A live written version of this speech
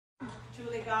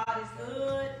that God is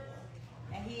good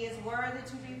and he is worthy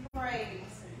to be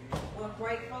praised. We're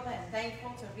grateful and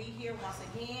thankful to be here once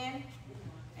again,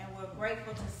 and we're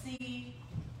grateful to see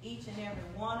each and every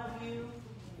one of you.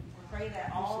 We pray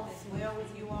that all is well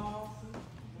with you all.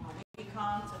 We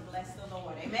come to bless the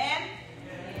Lord. Amen?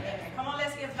 Amen. Come on,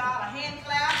 let's give God a hand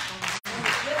clap.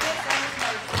 Goodness and his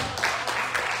mercy.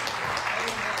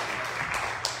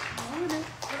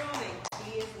 Truly,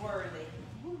 he is worthy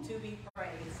to be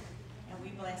praised, and we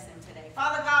bless him today.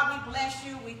 Father God, we bless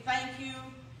you. We thank you.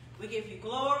 We give you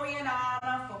glory and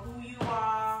honor for who you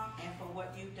are and for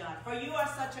what you've done. For you are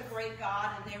such a great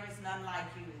God, and there is none like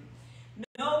you.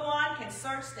 No one can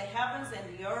search the heavens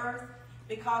and the earth,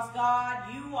 because,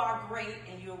 God, you are great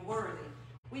and you're worthy.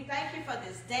 We thank you for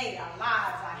this day, our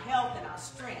lives, our health, and our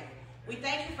strength. We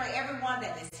thank you for everyone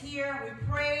that is here. We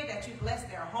pray that you bless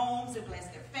their homes and bless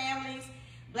their families,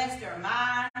 bless their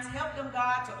minds. Help them,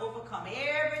 God, to overcome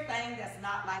everything that's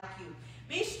not like you.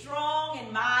 Be strong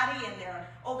and mighty in their,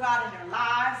 oh God, in their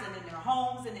lives and in their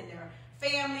homes and in their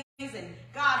families. And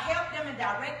God, help them and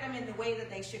direct them in the way that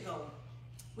they should go.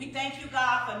 We thank you,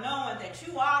 God, for knowing that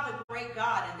you are the great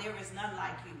God and there is none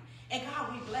like you. And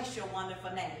God, we bless your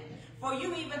wonderful name. For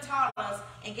you even taught us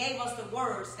and gave us the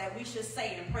words that we should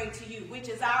say and pray to you, which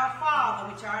is our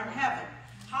Father, which art in heaven.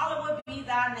 Hallowed be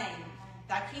thy name.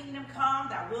 Thy kingdom come,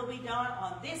 thy will be done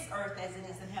on this earth as it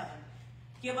is in heaven.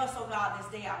 Give us, O God, this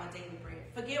day our daily bread.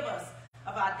 Forgive us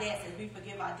of our debts as we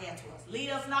forgive our debtors. Lead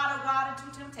us not, O God,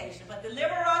 into temptation, but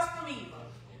deliver us from evil.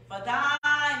 For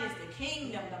thine is the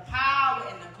kingdom, the power,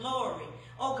 and the glory.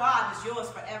 Oh God, is yours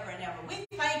forever and ever. We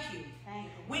thank you.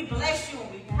 We bless you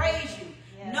and we praise you,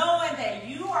 knowing that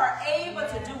you are able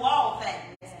to do all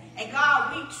things. And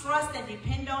God, we trust and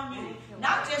depend on you.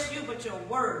 Not just you, but your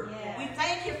word. We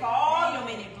thank you for all your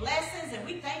many blessings, and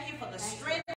we thank you for the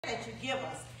strength that you give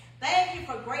us. Thank you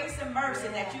for grace and mercy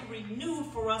that you renewed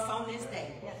for us on this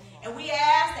day. And we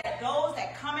ask that those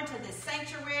that come into this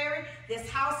sanctuary, this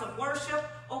house of worship,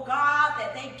 oh God,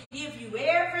 that they give you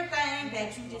everything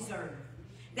that you deserve.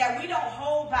 That we don't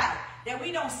hold back. That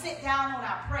we don't sit down on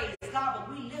our praise, God,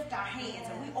 but we lift our hands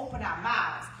and we open our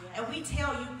mouths and we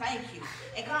tell you thank you.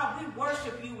 And God, we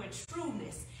worship you in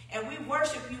trueness. And we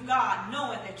worship you, God,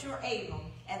 knowing that you're able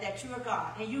and that you're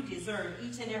God and you deserve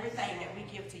each and everything that we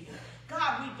give to you.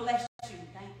 God, we bless you.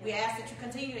 We ask that you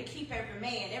continue to keep every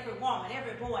man, every woman,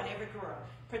 every boy, and every girl.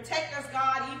 Protect us,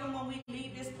 God, even when we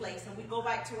leave this place and we go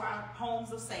back to our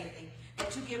homes of safety.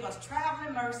 That you give us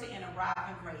traveling mercy and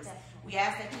arriving grace. We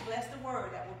ask that you bless the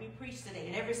word that will be preached today,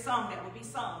 and every song that will be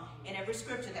sung, and every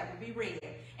scripture that will be read.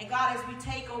 And God, as we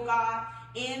take, oh God,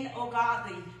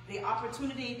 the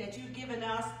opportunity that you've given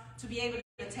us to be able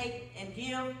to take and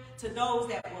give to those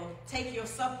that will take your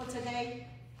supper today,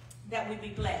 that we be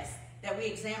blessed, that we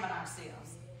examine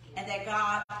ourselves, and that,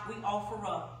 God, we offer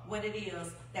up what it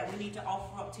is that we need to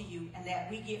offer up to you, and that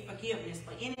we get forgiveness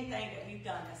for anything that we've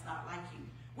done that's not like you.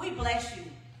 We bless you,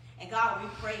 and God, we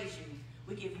praise you.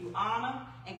 We give you honor,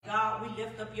 and God, we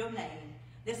lift up your name.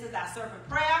 This is our servant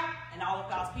prayer, and all of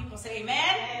God's people say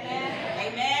amen. Amen.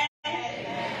 Amen.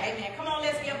 Amen. Amen. Come on,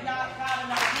 let's give God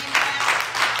another hand clap.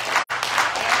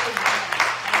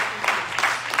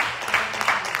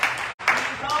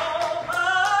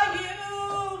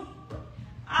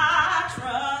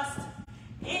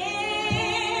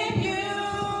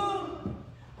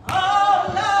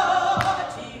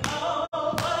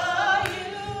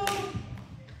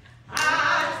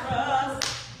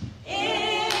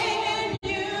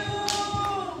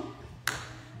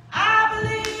 I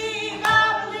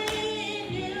believe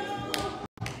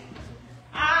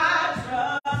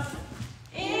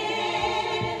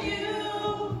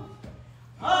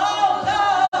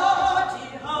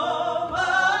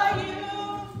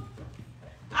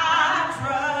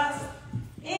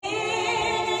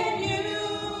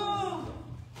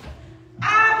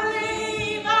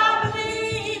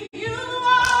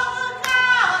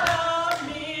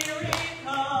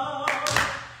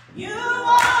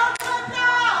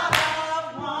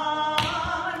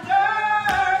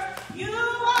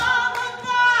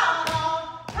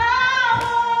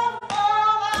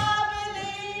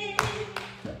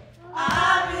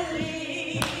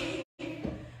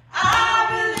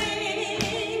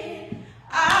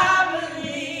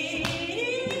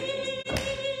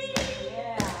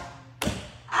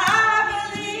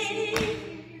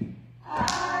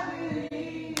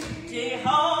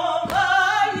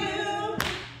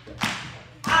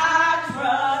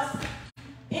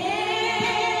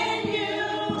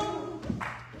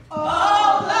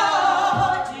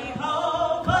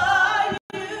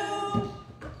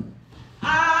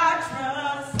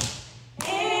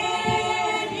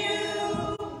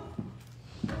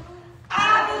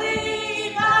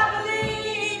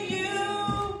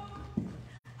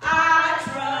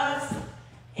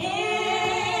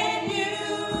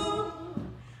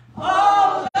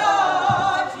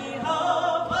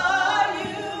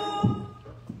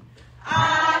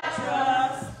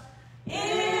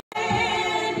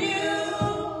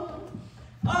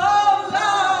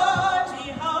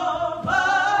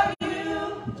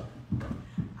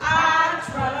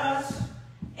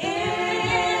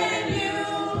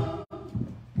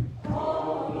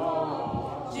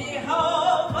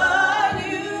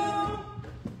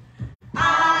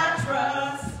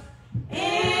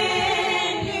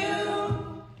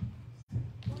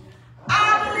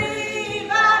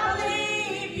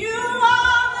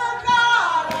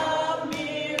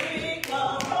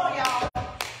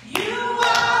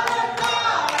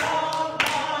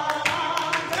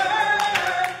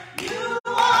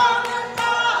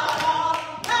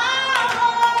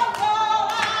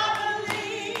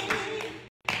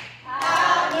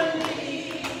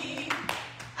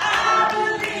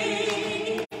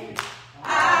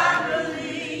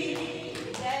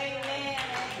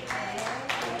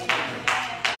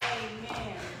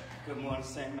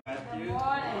morning, St. Matthew. Good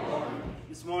morning.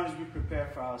 This morning as we prepare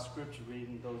for our scripture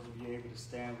reading, those of you able to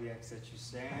stand, we ask that you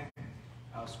stand.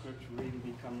 Our scripture reading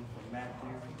be coming from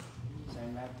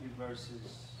St. Matthew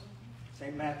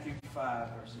 5,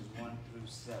 verses 1 through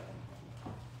 7.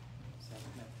 St.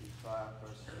 Matthew 5,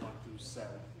 verses 1 through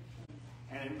 7.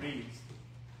 And it reads,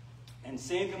 "And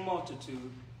seeing the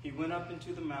multitude, he went up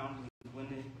into the mountain.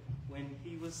 When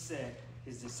he was set,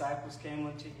 his disciples came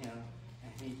unto him,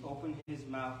 and he opened his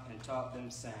mouth and taught them,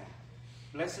 saying,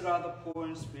 Blessed are the poor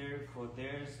in spirit, for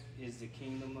theirs is the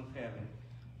kingdom of heaven.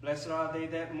 Blessed are they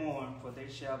that mourn, for they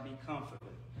shall be comforted.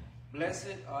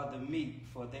 Blessed are the meek,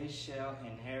 for they shall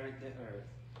inherit the earth.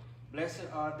 Blessed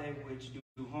are they which do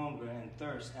hunger and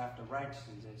thirst after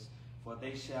righteousness, for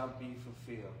they shall be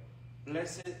fulfilled.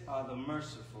 Blessed are the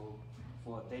merciful,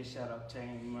 for they shall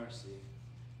obtain mercy."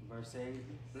 Verse 8,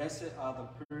 "Blessed are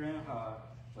the pure in heart,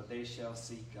 for they shall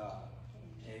see God."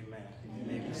 Amen. You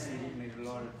may be seated. May the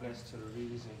Lord bless to the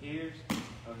readers and hearers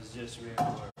of his just read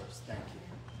words. Thank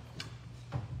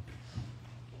you.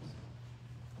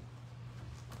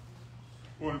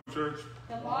 Morning, church.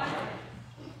 Good morning.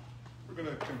 We're going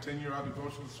to continue our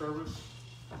devotional service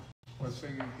by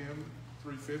singing hymn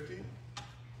 350.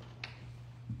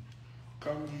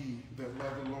 "Come ye that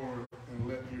love the Lord, and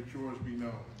let your joys be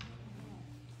known.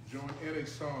 Join in a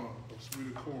song of sweet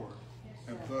accord,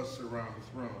 and thus surround the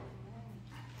throne.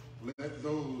 Let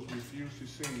those refuse to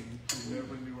sing who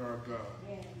never knew our God,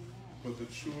 but the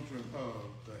children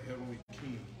of the heavenly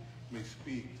King may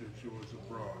speak their joys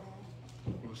abroad."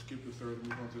 I'm going to skip the third and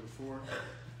move on to the fourth.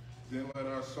 "Then let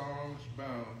our songs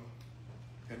bound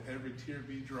and every tear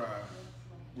be dry.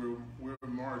 We're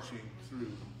marching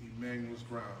through Emmanuel's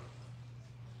ground.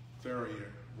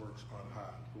 Farrier works on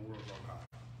high, the world's on high."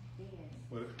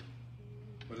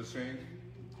 What it saying?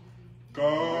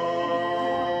 Come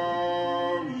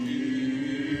ye.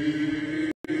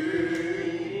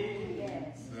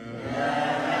 Yes.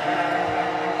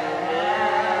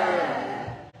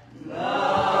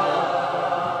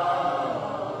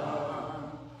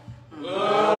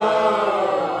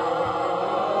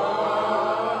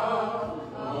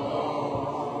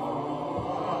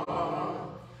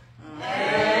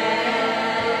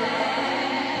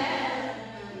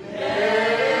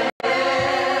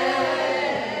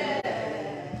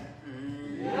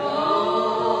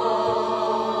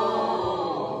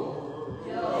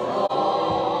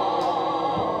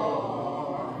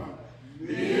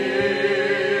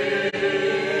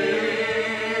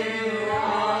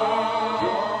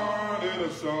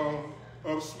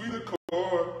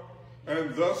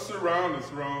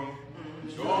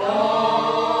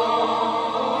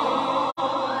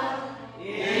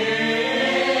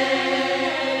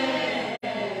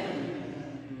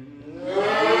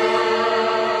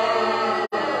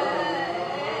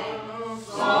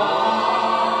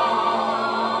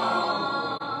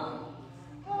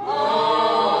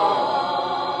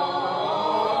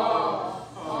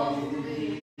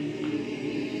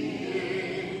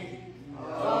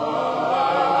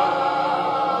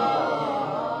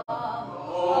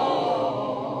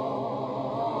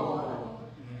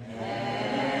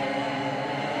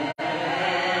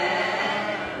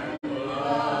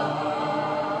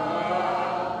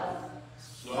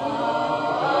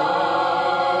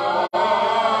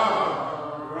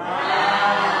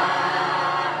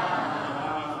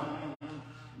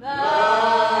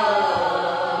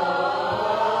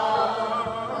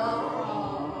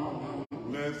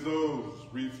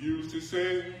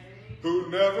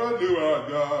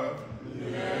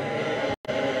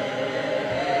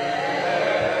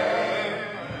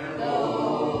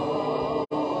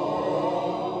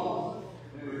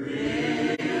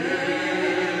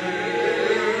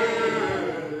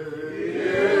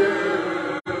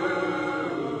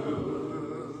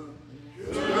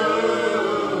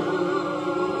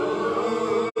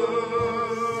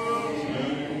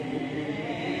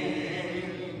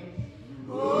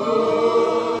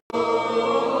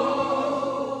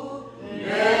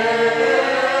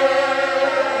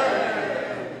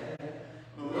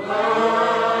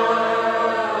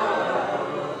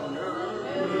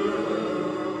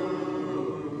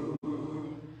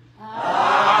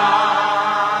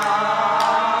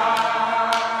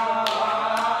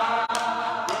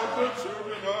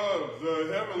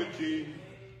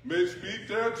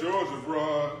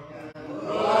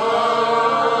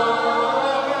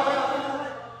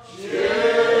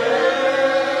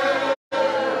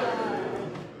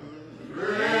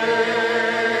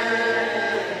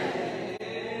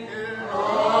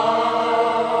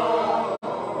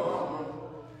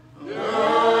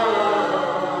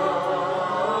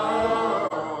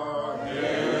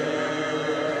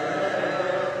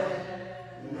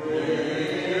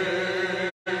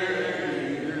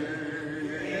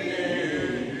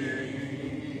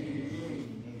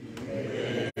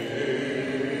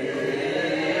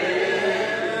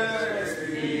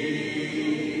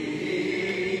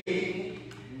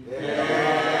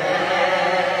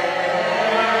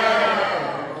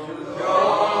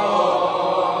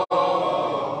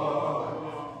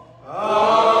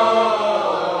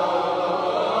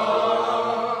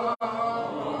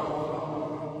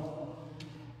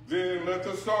 Then let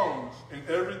the songs and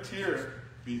every tear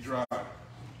be dry.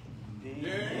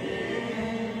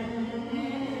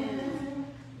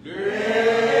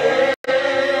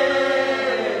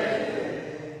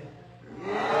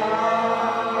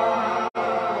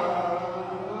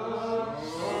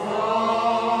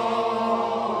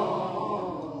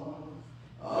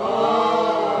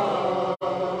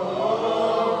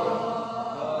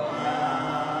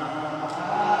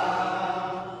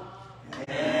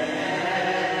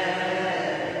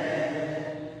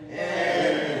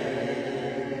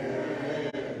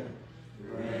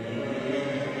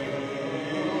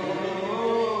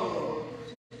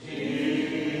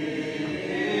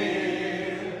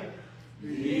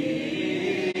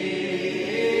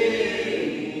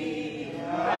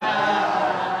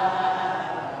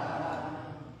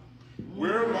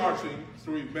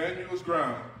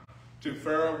 To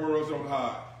fairer worlds on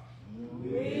high.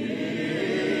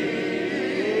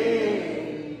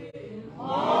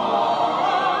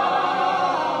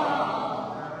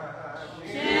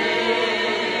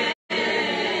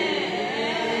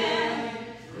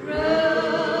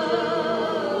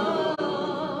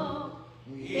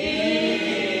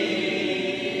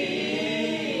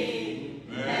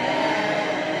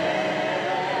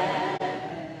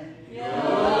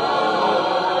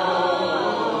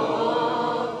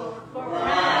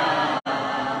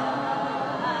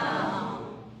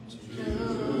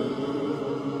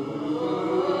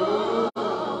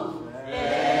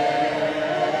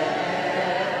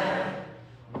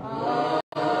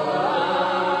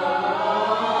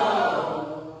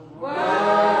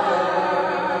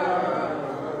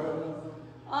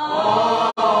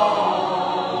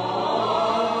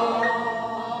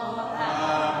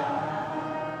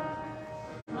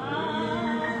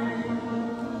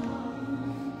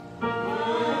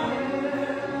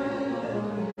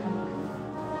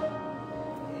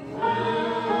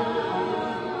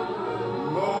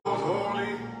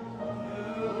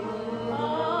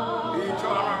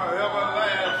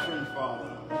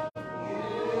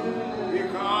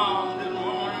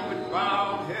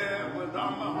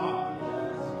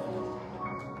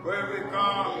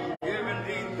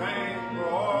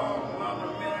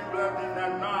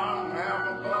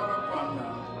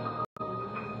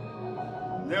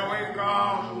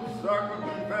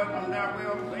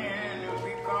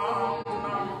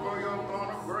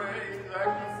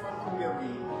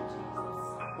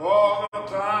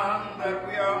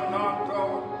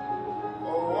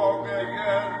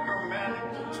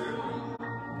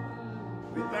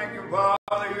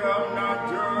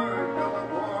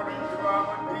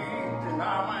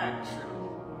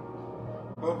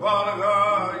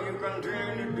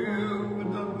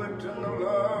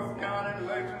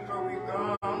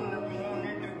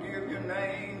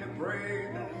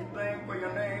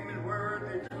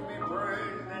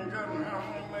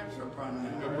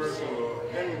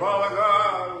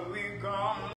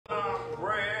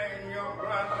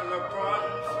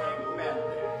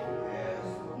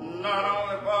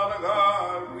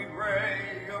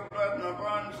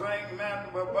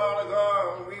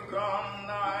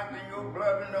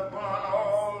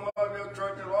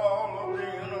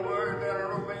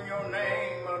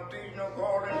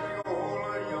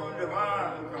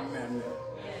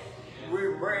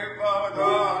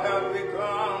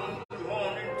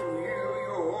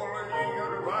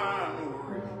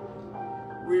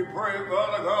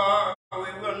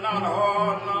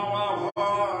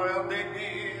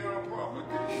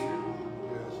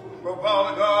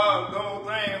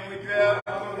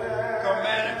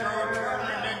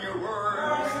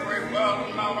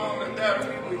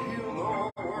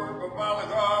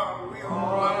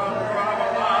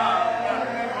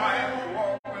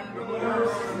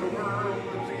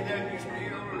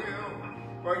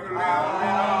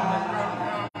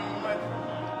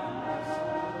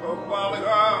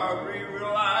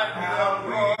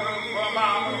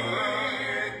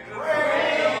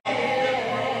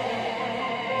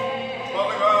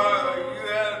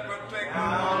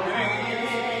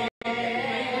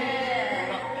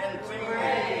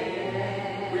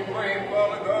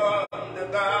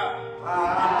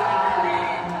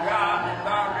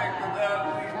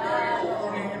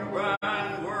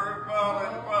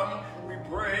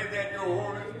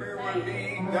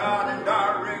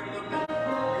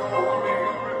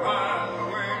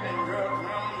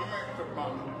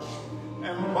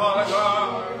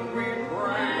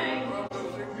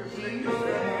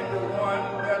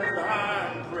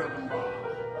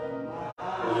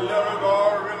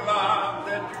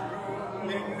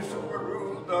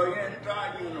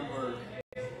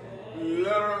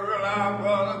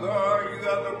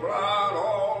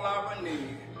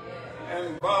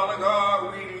 Father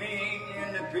God, we lean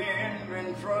depend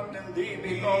and trust in thee,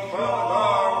 because Father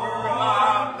God, we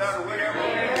realize that whatever we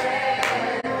do,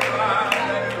 we realize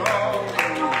that it all is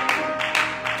you. We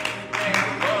thank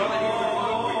you, Father, you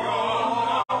look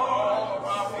beyond all of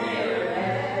our fears.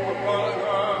 But Father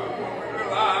God, when we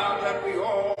realize that we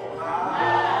all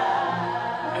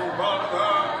and Father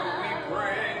God, we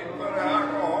pray for the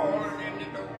alcohol and the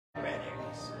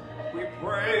domestics. We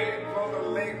pray for the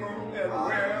maker as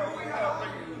well. We have to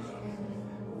use them.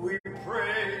 We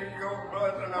pray your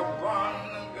blessing upon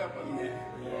the government.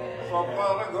 For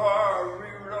Father God, we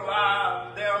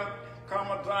realize there come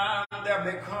a time that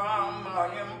become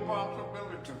an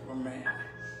impossibility for man.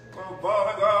 For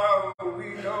Father God, we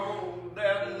know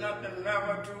there's nothing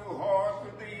ever too hard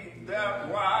for thee. That's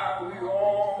why we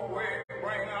always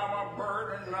bring our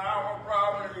burden and our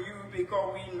problem to you,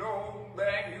 because we know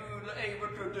that you're able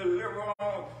to deliver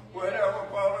on whatever,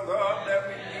 Father God, that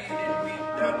we need. And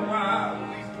that's why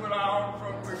we put our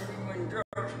trust in you and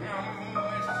just him.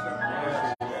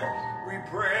 We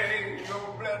pray your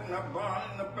blessing upon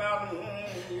the battle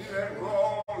you have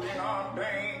called and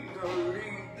ordained to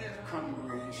lead this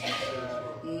congregation.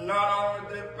 Not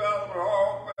only this battle, but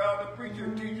all the preacher,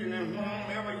 teaching, and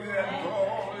whomever you have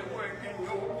called is working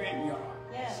your vineyard.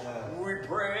 We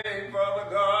pray, Father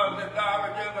God, that thou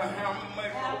would just have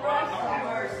mercy upon our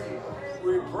mercy.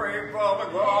 We pray, Father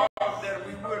God, that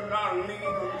we would not lean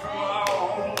into our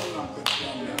own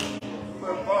understanding.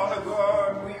 But Father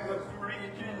God, we would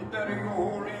reach into your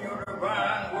holy, your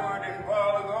divine word, and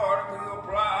Father God, we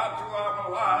apply to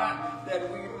our life that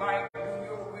we might do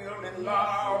your will and not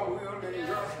our will, and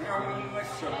just have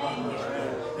mercy upon us.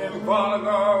 And Father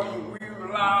God, we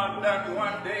realize that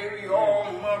one day we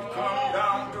all must come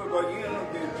down to the end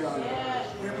of this journey.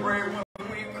 We pray when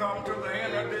we come to the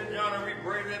end of this journey, we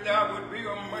pray that thou would be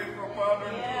a merciful Father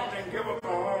and give us a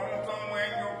home somewhere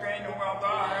in your kingdom while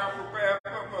thou hast prepared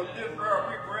for this prayer.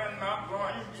 We pray not for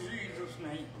in Jesus'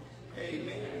 name.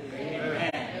 Amen.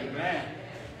 Amen. Amen.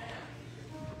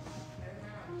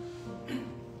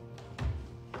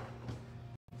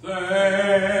 Thank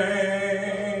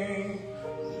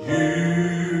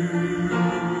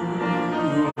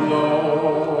you,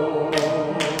 Lord.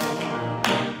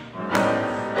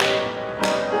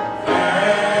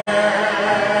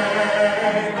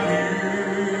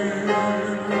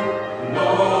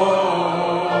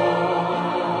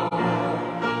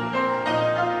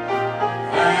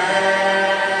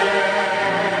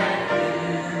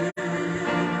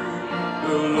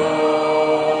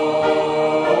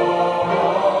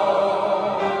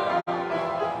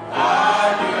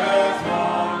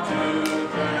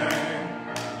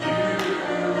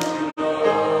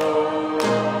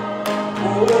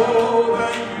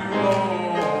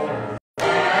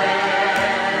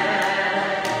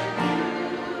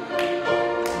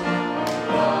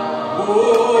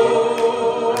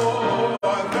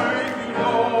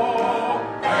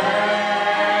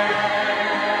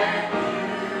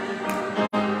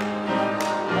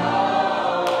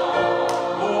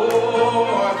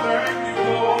 Thank you,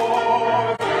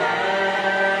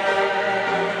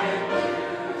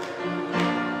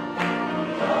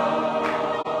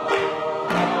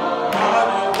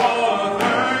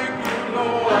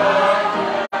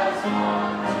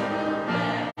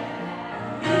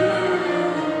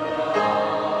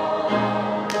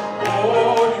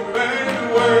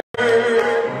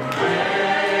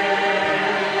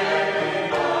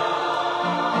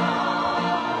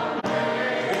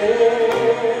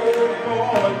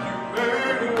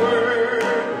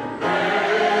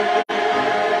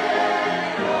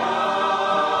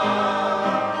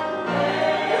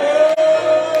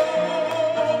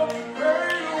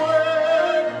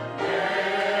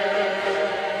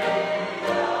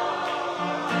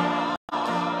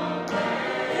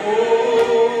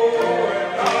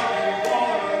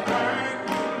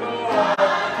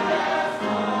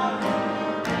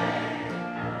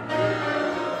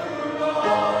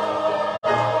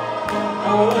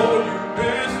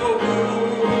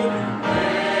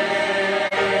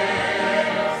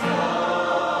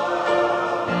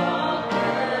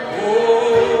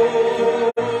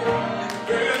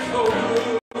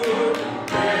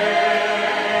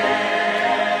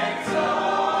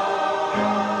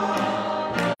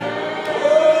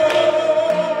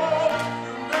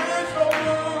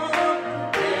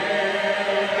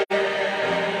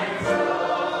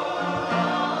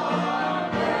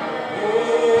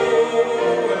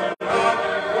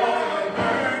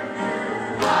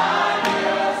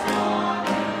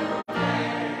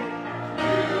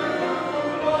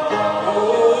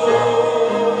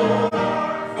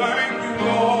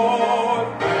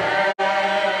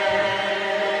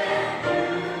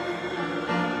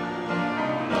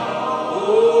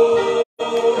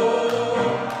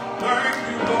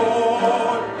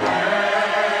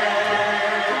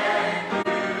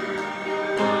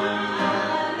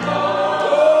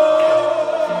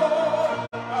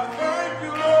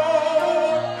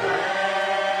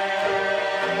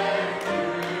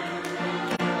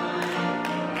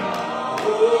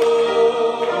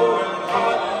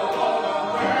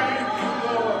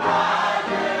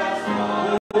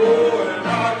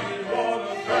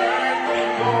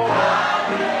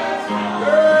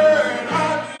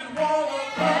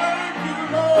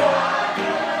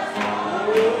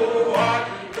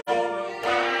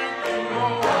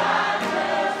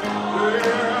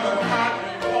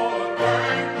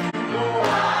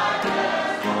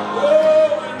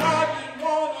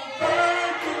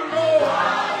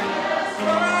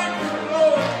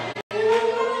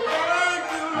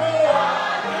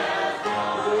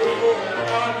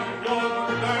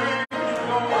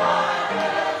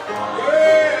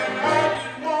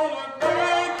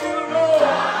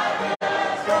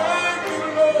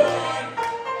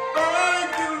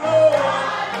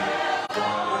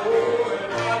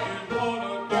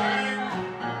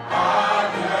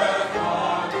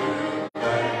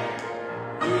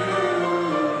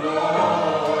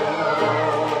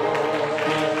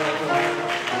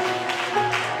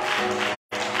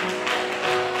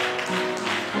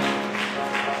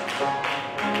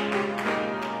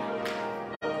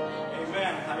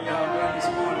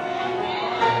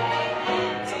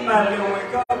 Somebody didn't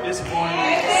wake up this morning.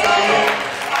 So,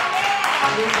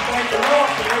 we thank the Lord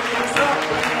for waking us up,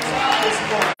 bringing us out this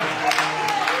morning.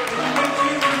 Can you give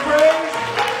Jesus praise?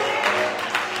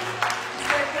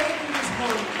 Say thank you this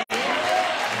morning.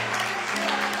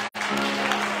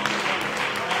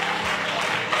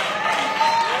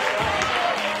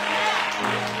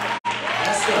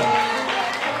 Yes, sir.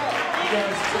 You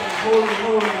guys say holy,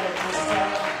 holy at this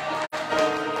time.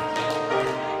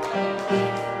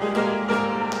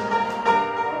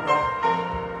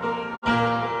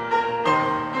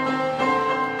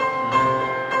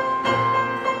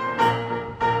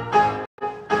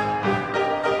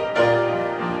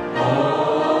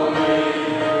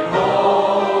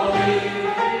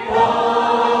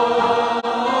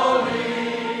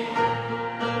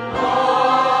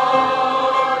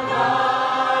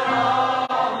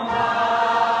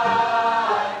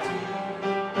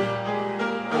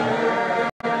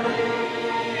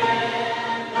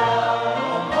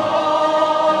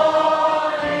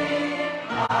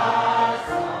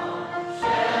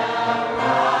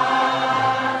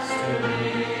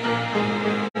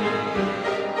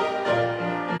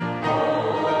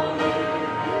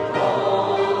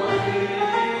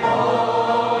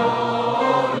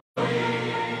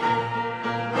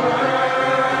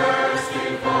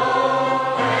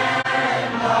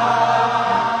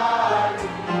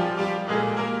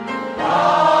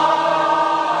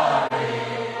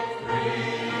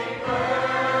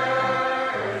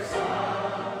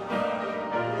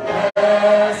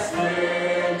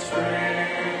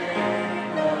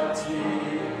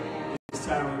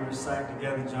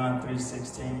 Together, John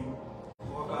 3:16.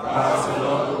 God so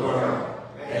loved the world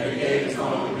that he gave his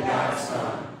only begotten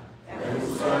Son, that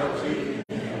whosoever believeth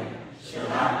in him shall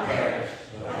not perish,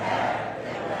 but have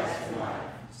everlasting life.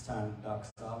 It's time for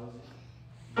doxology.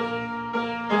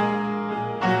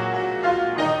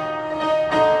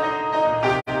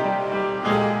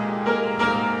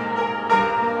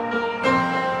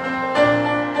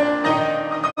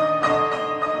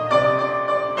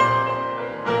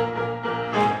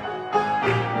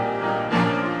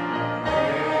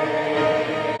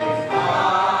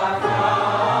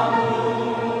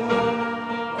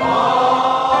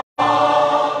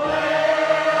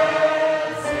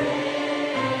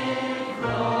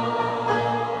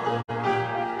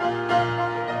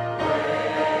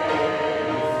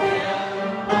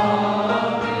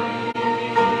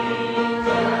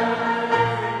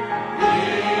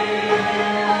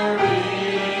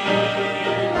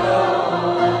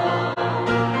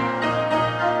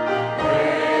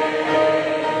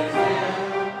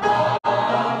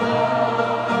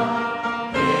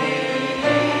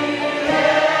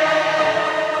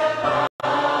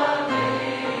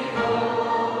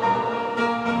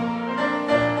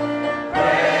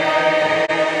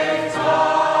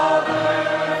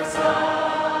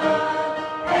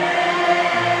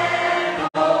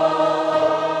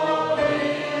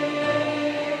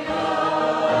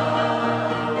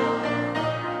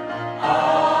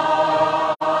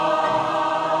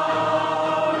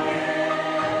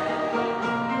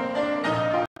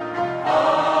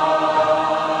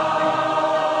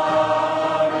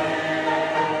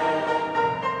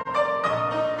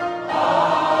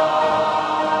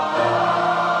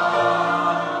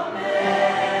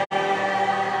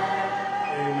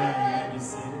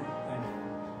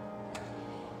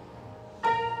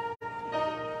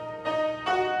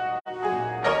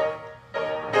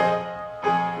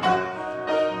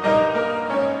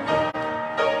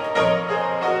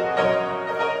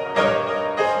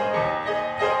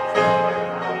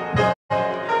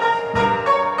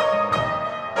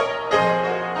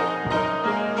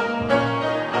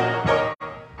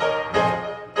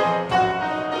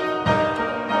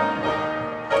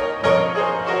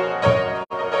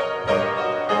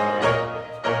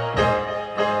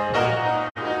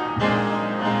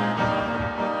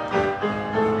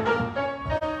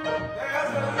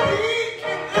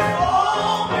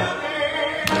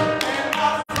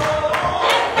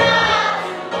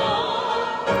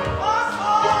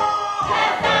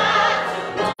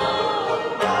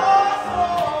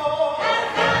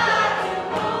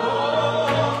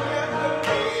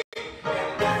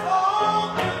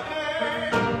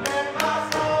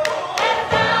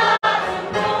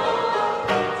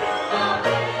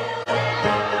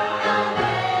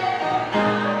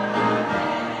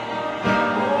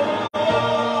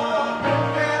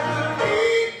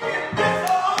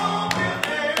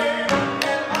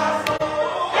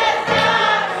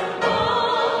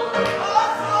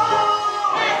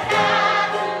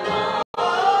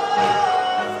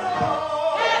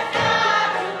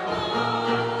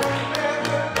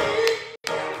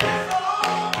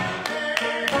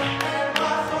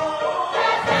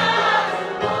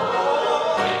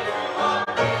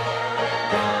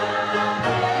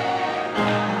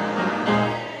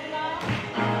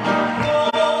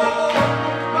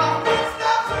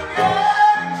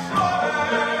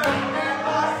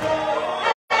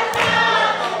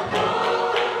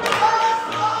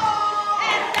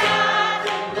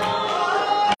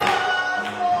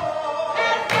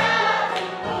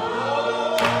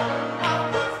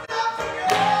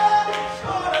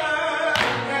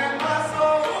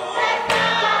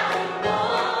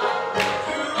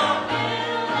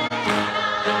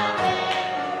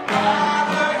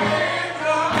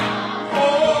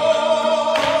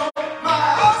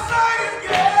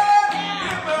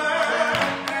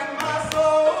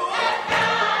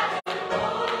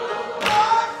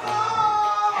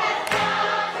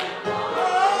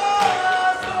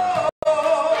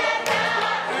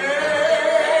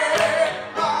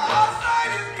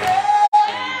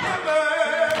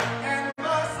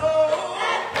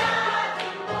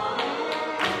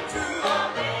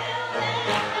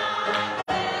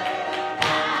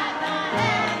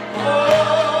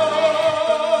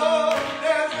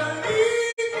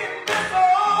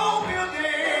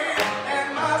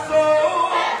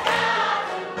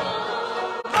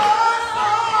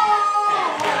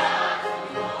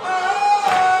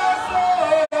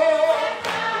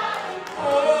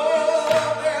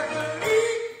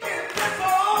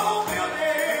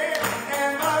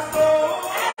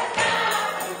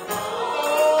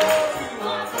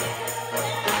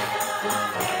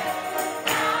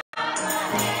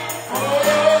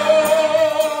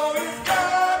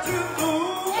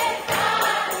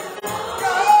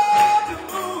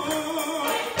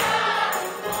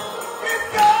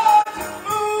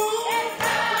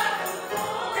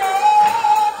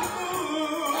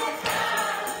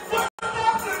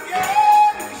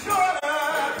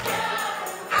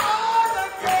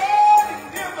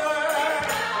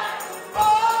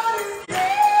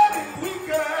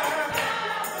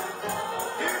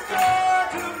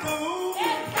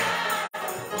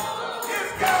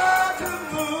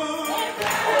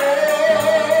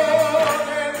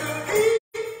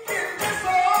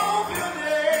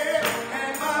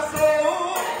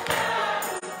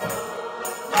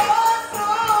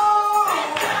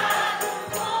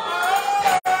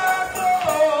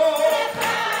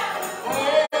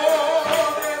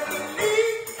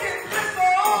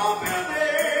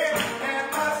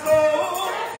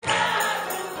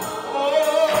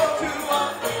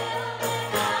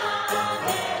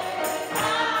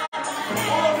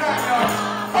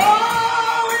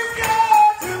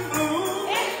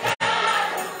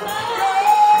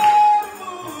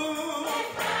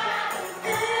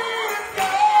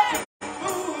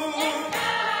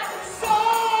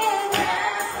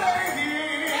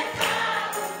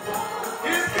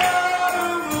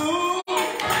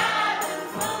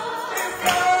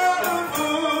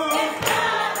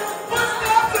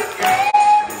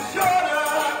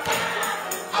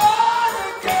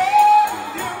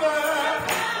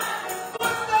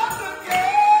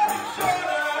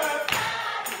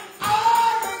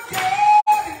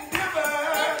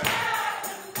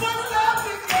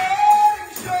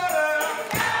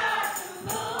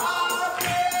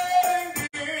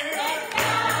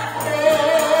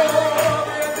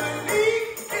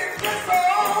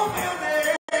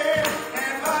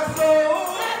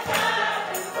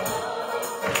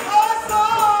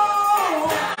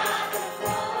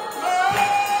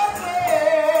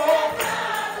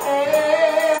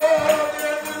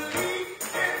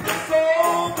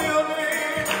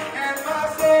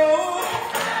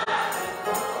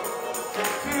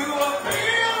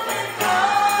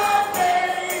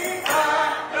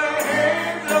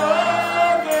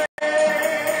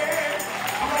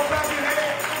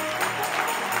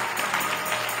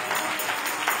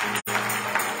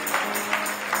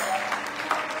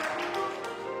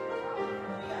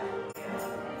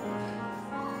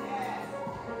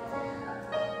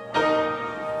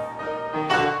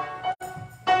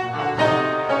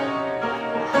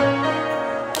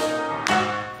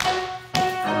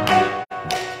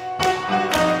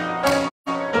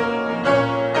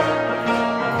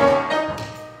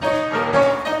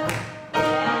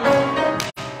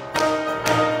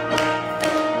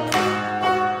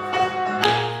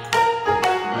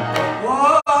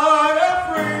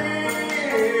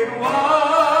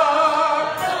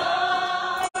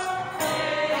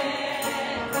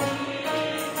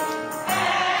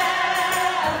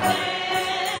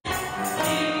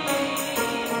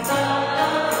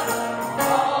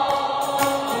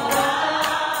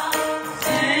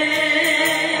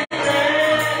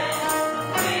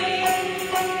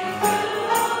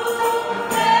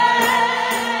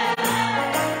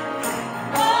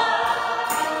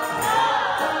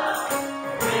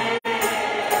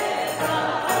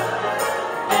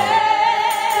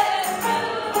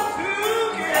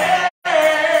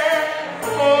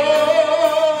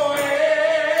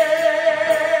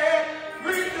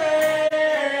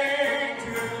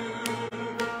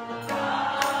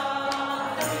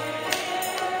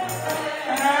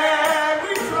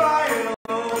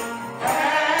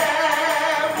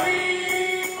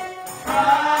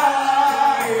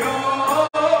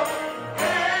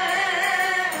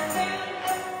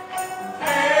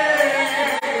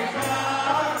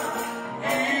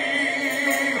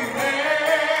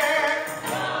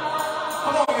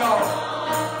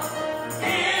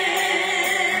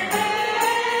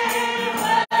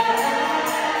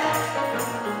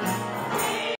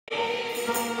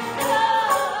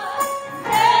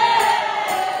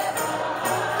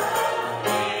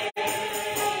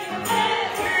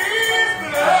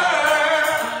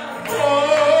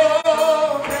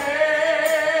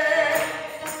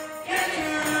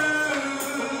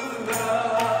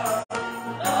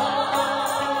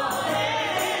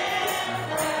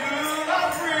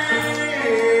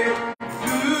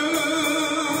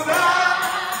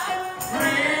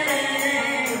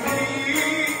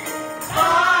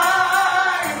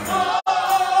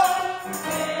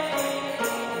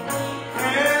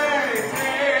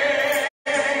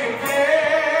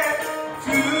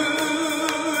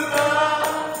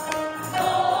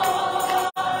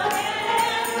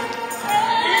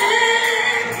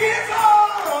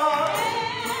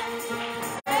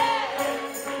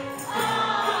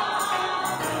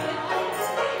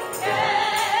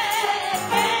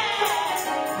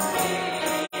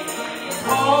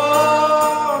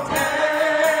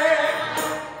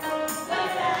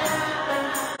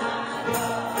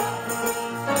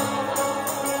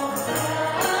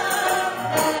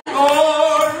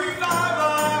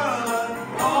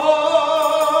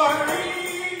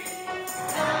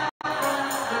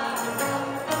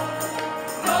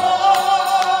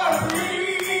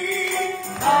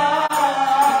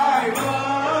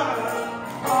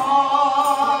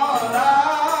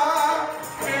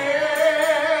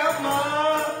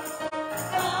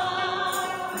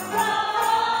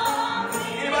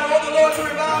 Lord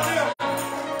to revive them.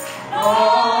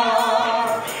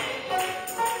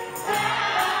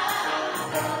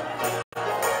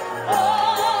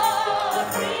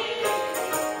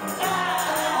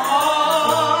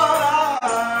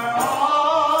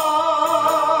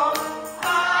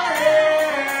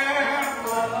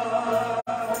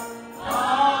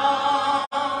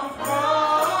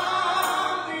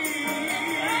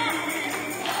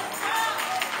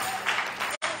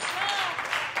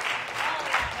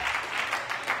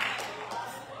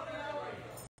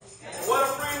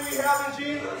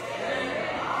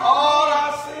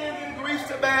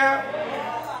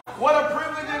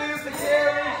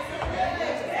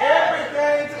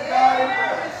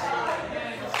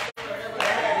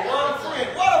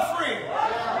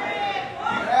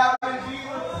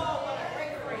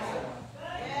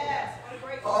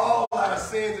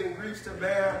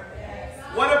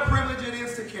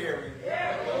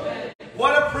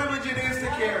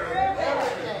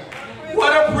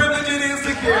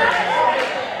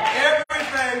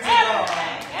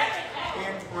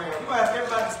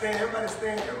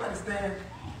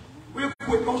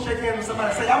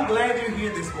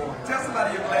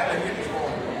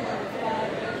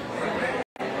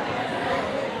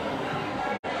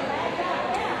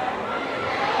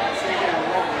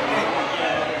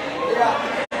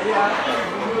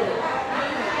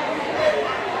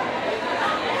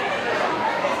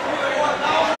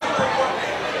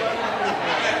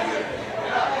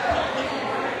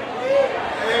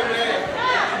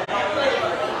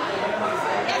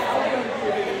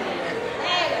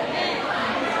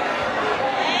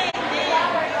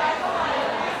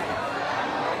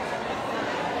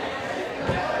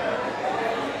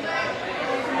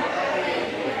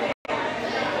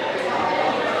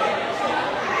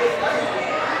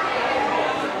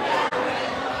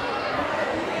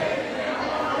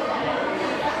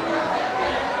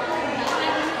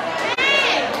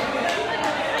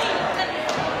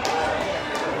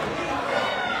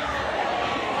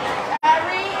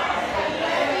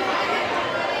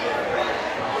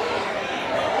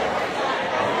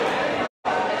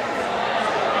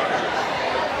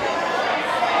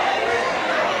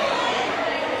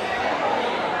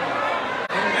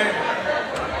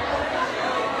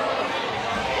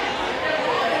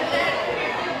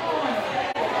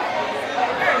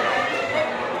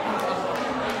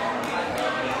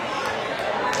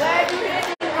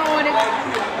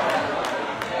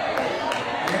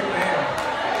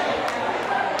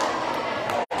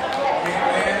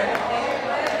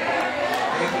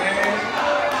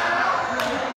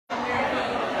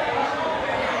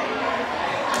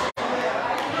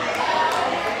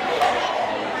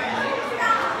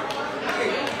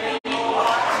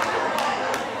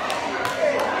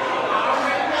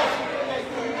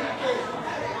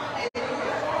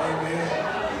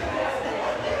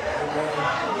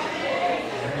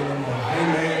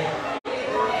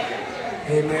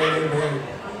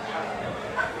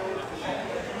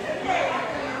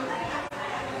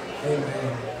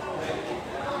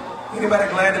 Anybody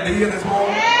glad to be here this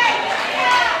morning?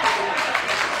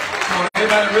 Come on,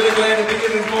 anybody really glad to be here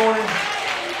this morning?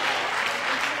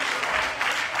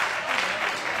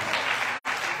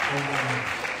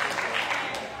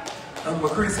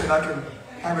 McCree said I can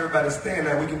have everybody stand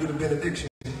there. We can do the benediction.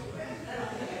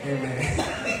 Amen.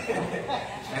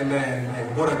 Amen.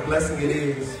 And what a blessing it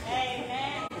is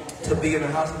to be in the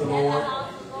house of the Lord.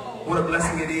 What a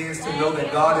blessing it is to know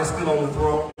that God is still on the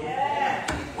throne.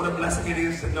 What a blessing it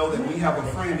is to know that we have a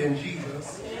friend in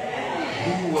Jesus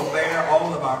who will bear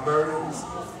all of our burdens.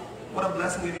 What a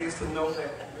blessing it is to know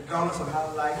that regardless of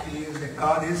how life is, that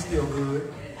God is still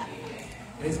good.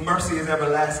 And His mercy is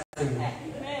everlasting.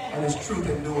 And His truth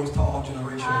endures to all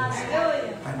generations.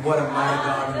 And what a mighty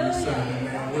God we serve,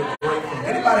 amen. We're grateful.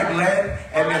 Anybody glad,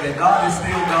 amen, that God is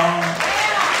still God?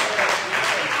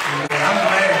 Amen.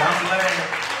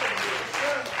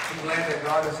 I'm glad that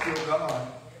God is still God.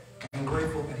 I'm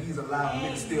grateful that He's allowed me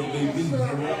to still be me.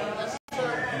 Amen.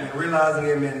 And realizing,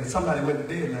 amen, that somebody went to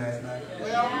bed last night.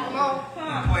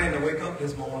 And planned to wake up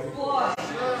this morning.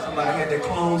 Somebody had their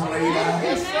clothes laid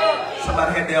out.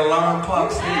 Somebody had their alarm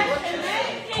clock set.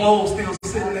 Clothes still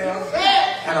sitting there,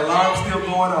 and alarm still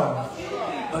going on.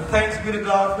 But thanks be to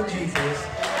God for Jesus.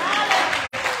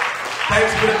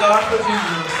 Thanks be to God for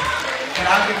Jesus. And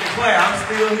I can declare I'm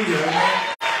still here.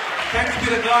 Amen. Thanks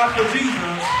be to God for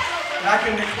Jesus. And I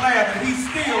can declare that He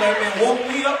still, amen, woke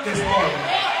me up this morning.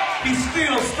 He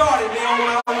still started me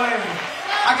on my way.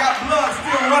 I got blood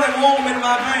still running warm in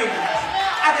my veins.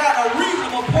 I got a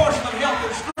reasonable portion of health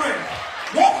and strength.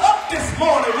 Woke up this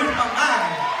morning with my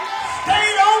mind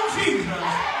stayed on Jesus,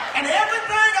 and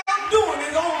everything I'm doing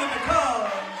is only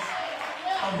because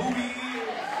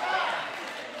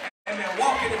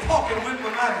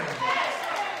mind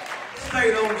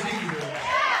stayed on Jesus.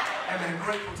 Amen.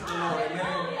 Grateful to the Lord.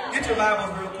 Amen. Get your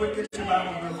Bibles real quick. Get your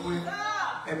Bibles real quick.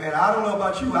 Amen. I don't know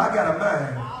about you. I got a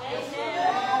mind.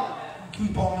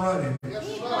 Keep on running.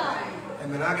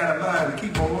 Amen. I got a mind to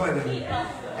keep on running.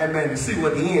 Amen. To see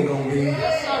what the end gonna be.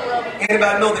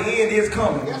 Anybody know the end is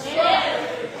coming?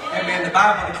 Amen. The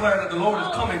Bible declares that the Lord is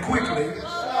coming quickly,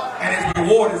 and His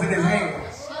reward is in His hand.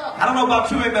 I don't know about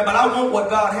you, amen, but I want what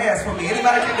God has for me.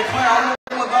 Anybody can declare, I want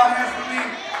what God has for me.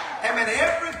 Amen.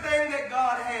 Everything that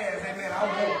God has, amen, I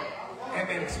want.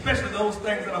 Amen. Especially those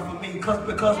things that are for me.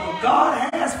 Because what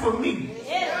God has for me,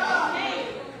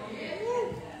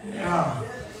 yeah,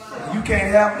 you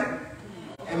can't have it.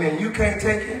 Amen. You can't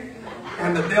take it.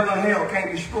 And the devil in hell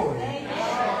can't destroy it.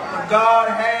 What God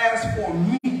has for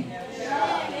me,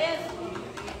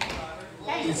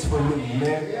 it's for me,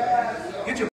 man.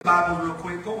 Get your Bible real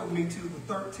quick. Go with me to the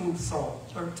 13th Psalm.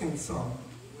 13th Psalm.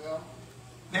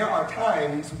 There are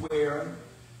times where,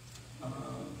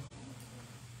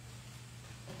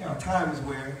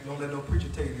 don't let no preacher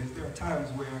tell you this, there are times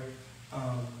where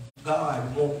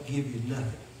God won't give you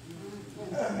nothing.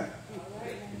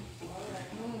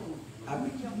 I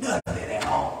mean, nothing at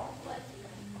all.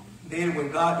 Then when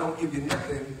God don't give you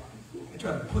nothing, they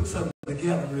try to put something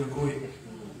together real quick.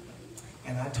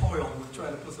 And I toiled with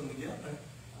trying to put something together,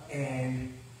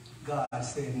 and God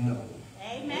said no.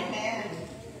 Amen.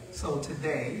 So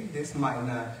today, this might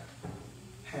not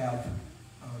have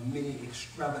many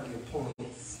extravagant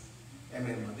points.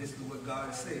 Amen. But this is what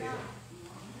God said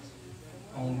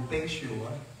on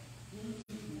Bayshore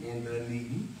in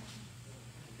Dunedin.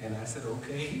 And I said,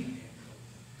 okay.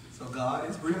 So God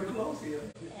is real close here.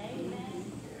 Amen.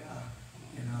 Yeah.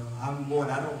 You know, I'm one,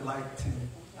 I don't like to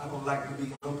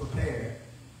be unprepared.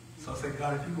 So I said,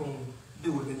 God, if you're going to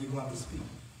do it, then you're going to have to speak.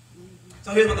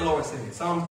 So here's what the Lord said.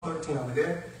 Psalm 13 over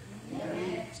there.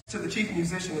 Amen. To the chief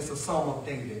musician, it's a psalm of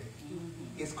David.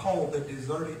 It's called the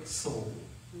deserted soul.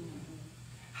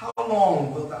 How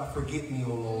long wilt thou forget me,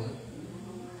 O Lord?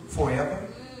 Forever?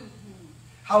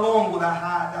 How long will I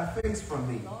hide thy face from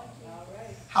me?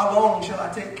 How long shall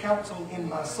I take counsel in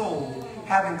my soul,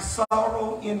 having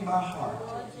sorrow in my heart?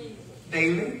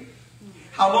 Daily?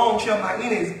 How long shall my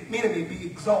enemy be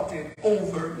exalted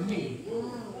over me?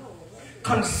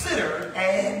 Consider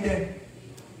and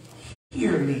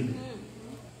hear me.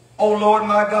 O Lord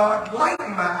my God,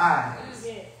 lighten my eyes,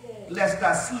 lest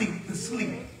I sleep the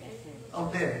sleep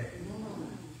of death.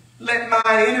 Let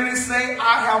my enemies say,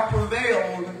 I have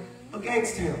prevailed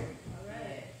against him.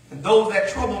 And those that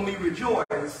trouble me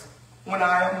rejoice when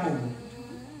I am moved.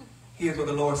 Here's what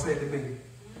the Lord said to me.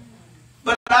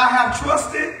 But I have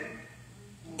trusted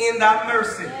in thy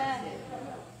mercy.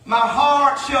 My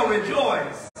heart shall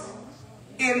rejoice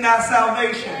in thy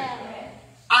salvation.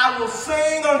 I will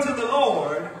sing unto the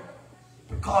Lord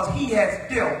because he has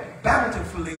dealt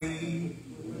bountifully with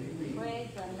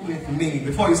me.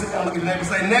 Before you sit down, look at your neighbor and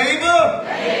say, neighbor,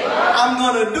 I'm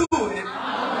going to do it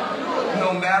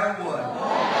no matter what.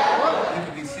 You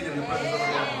can be seated in the presence of the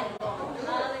Lord.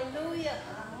 Hallelujah.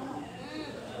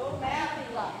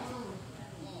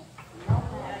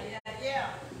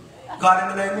 God, in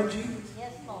the name of Jesus,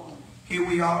 here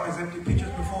we are as empty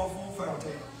pitchers before a full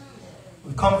fountain.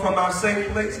 We've come from our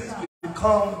safe places. We've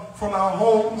come from our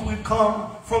homes. We've come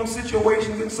from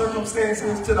situations and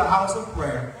circumstances to the house of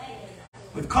prayer.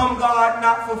 We've come, God,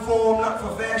 not for form, not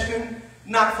for fashion,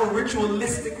 not for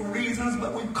ritualistic reasons,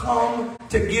 but we've come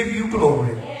to give you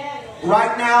glory.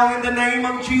 Right now, in the name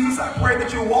of Jesus, I pray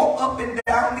that you'll walk up and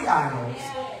down the aisles.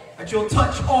 That you'll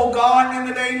touch, oh God, in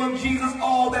the name of Jesus,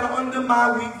 all that are under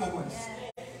my weak voice.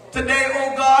 Today,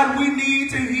 oh God, we need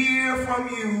to hear from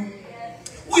you.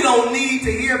 We don't need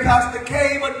to hear Pastor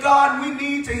K, but God, we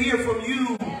need to hear from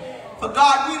you. For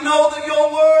God, we know that your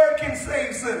word can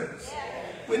save sinners.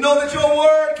 We know that your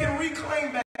word can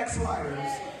reclaim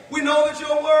backsliders. We know that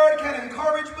your word can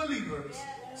encourage believers.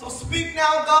 So speak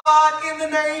now, God, in the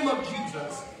name of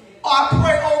Jesus. I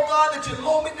pray, oh God, that you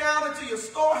lower me down into your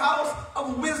storehouse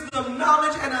of wisdom,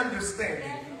 knowledge, and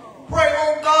understanding. Pray,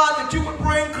 oh God, that you would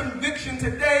bring conviction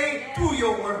today through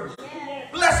your word.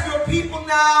 Bless your people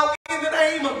now in the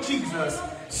name of Jesus.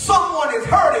 Someone is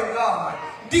hurting, God.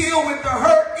 Deal with the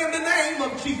hurt in the name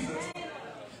of Jesus.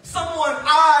 Someone's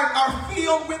eyes are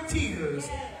filled with tears.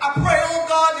 I pray, oh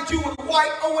God, that you would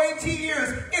wipe away tears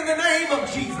in the name of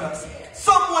Jesus.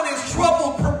 Someone is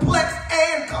troubled, perplexed,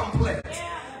 and complex.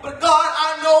 But God,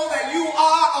 I know that you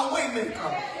are a way maker.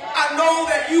 I know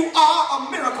that you are a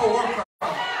miracle worker.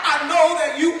 I know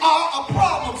that you are a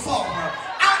problem solver.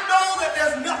 I know that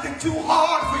there's nothing too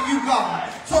hard for you, God.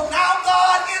 So now,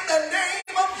 God, in the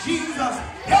name of Jesus,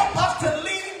 help us to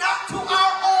lean not to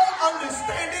our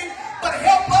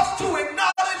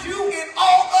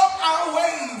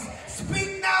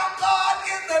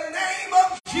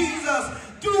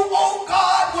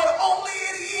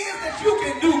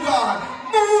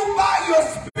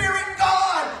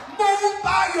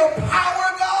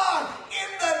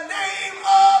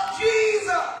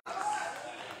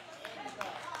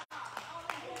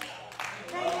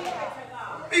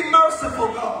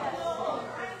merciful, God.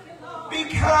 Be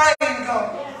kind,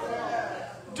 God.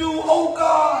 Do, oh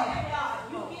God,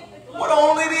 what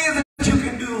only it is that you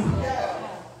can do.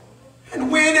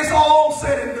 And when it's all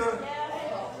said and done,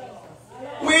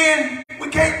 when we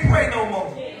can't pray no more,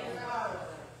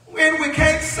 when we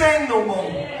can't sing no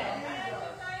more,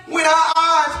 when our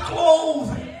eyes close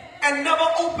and never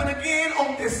open again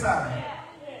on this side,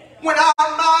 when our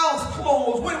mouths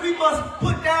close, when we must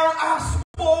put down our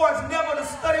swords never to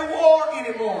study war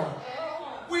anymore,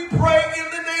 we pray in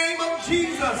the name of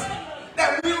Jesus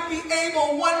that we'll be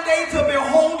able one day to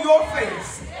behold your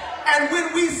face. And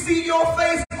when we see your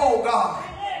face, oh God,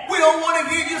 we don't want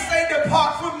to hear you say,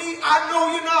 depart from me, I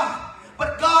know you're not.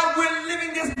 But God, we're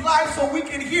living this life so we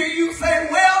can hear you say,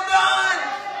 well done,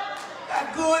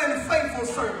 that good and faithful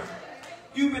servant.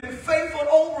 You've been faithful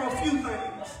over a few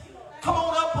things. Come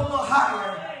on up a little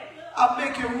higher. I'll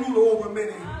make you ruler over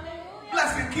many.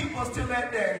 Bless and keep us till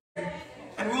that day.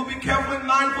 And we'll be careful and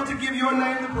mindful to give your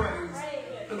name the praise,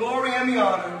 the glory and the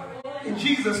honor. In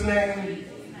Jesus' name,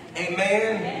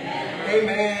 amen,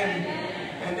 amen,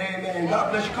 and amen.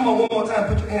 God bless you. Come on, one more time.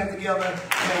 Put your hands together and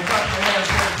clap your hands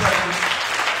for the presence.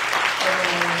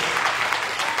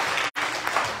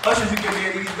 Ushers, you can be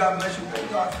at ease. God bless you. Thank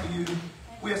God for you.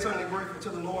 We are certainly grateful to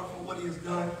the Lord for what he has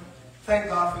done. Thank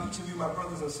God for each of you, my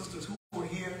brothers and sisters who are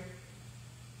here.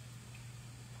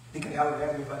 Deacon Allen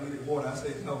asked me if I needed water. I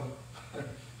said no.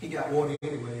 He got water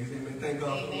anyways. Amen. Thank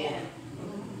God for the water.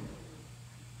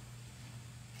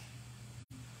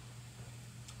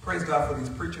 Praise God for these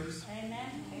preachers.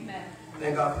 Amen. Amen.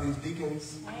 Thank God for these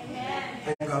deacons. Amen.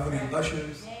 Thank God for these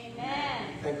ushers.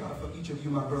 Amen. Thank God for each of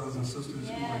you, my brothers and sisters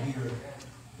who are here.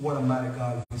 What a mighty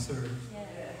God we serve.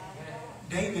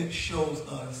 David shows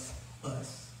us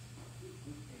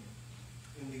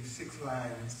in these 6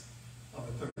 lines of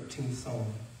the 13th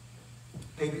Psalm.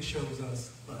 David shows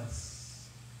us.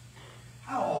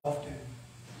 How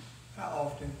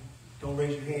often, don't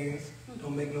raise your hands,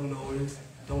 don't make no noise,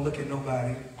 don't look at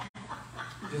nobody.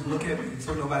 Just look at me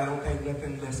so nobody don't think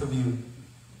nothing less of you.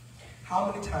 How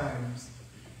many times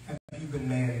have you been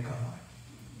mad at God?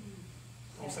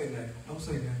 Don't say that. Don't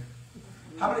say that.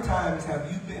 How many times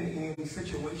have you been in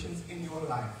situations in your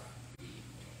life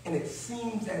and it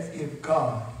seems as if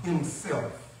God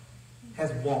himself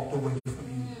has walked away from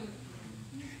you?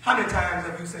 How many times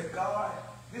have you said, God,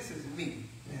 this is me,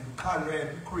 and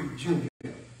Konrad McCree Jr.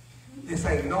 This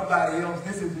ain't nobody else.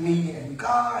 This is me. And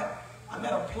God, I'm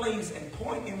at a place and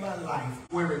point in my life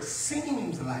where it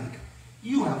seems like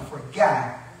you have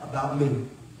forgot about me.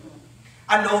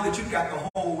 I know that you've got the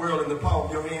whole world in the palm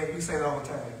of your hand. We say it all the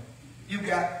time. You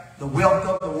got the wealth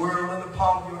of the world in the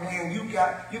palm of your hand. You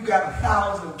got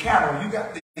 1,000 cattle. You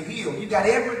got the hill. You got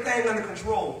everything under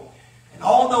control. And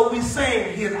although we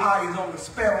say his eye is on the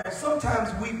sparrow,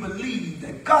 sometimes we believe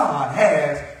that God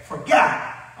has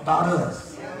forgot about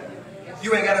us.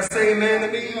 You ain't got to say amen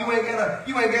to me. You ain't got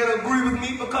to agree with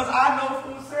me, because I know for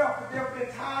myself that there have been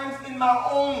times in my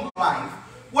own life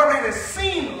where it has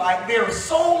seemed like there is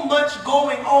so much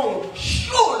going on.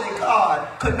 Surely God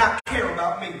could not care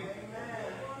about me.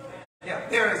 Yeah,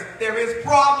 there is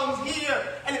problems here,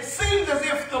 and it seems as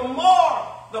if the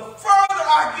further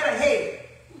I get ahead,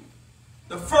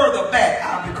 the further back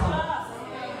I become.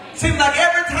 Seems like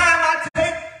every time I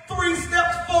take 3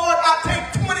 steps forward, I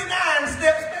take 29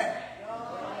 steps back.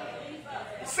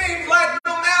 Seems like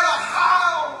no matter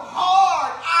how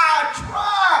hard I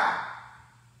try,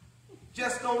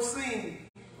 just don't seem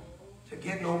to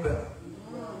get no better.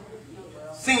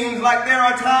 Seems like there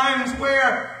are times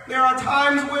where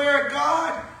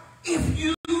God, if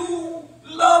you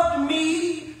loved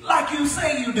me like you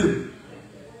say you do,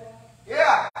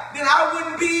 yeah, then I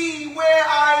wouldn't be where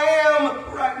I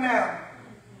am right now.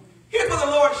 Here's what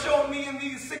the Lord showed me in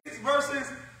these 6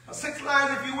 verses, or 6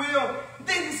 lines, if you will.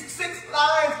 These 6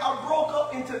 lines are broke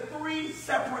up into 3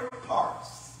 separate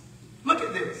parts. Look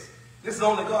at this. This is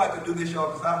only God could do this,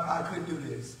 y'all, because I couldn't do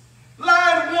this.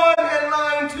 Line 1 and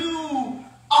line 2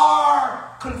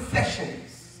 are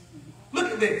confessions.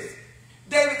 Look at this.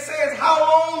 David says, how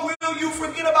long will you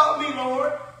forget about me,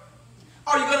 Lord?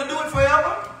 Are you going to do it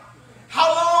forever? How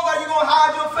long are you going to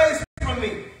hide your face from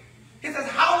me? He says,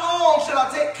 how long shall I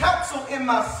take counsel in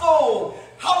my soul?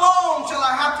 How long shall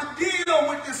I have to deal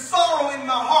with this sorrow in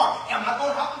my heart? Am I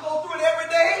going to have to go through it every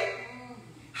day?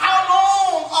 How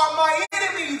long are my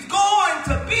enemies going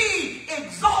to be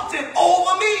exalted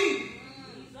over me?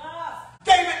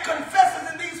 David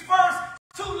confesses in these first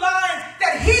 2 lines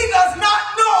that he does not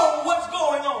know what's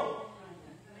going on.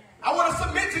 I want to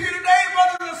submit to you today,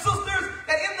 brothers and sisters,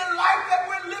 that in the life that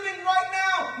we're living right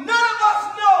now, none of us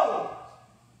know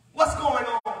what's going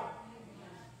on.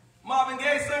 My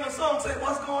don't say,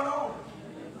 what's going on?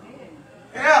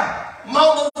 Yeah,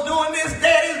 mama's doing this,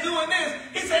 daddy's doing this.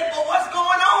 He said, but what's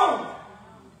going on?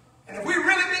 And if we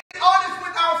really be honest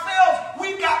with ourselves,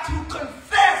 we got to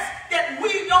confess that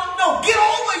we don't know. Get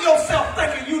over yourself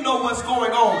thinking you know what's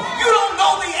going on. You don't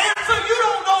know the answer. You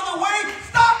don't know the way.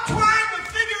 Stop trying to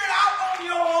figure it out on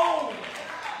your own.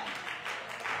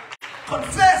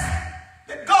 Confess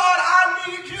that, God, I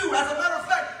need you. As a matter of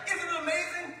fact, isn't it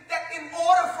amazing that in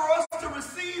order for us to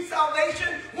receive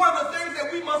salvation, one of the things that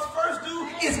we must first do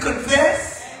is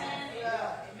confess?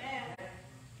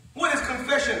 What is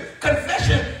confession?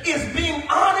 Confession is being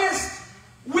honest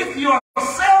with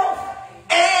yourself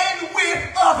and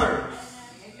with others.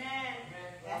 Amen.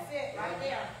 That's it right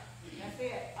there. That's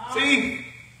it. See,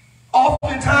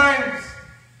 oftentimes,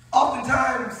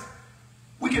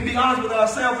 we can be honest with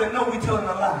ourselves and know we're telling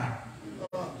a lie.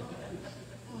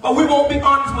 But we won't be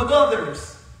honest with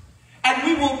others. And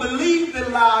we will believe the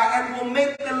lie and will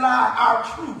make the lie our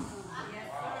truth.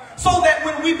 So that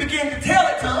when we begin to tell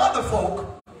it to other folk,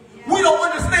 we don't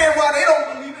understand why they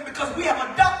don't believe it, because we have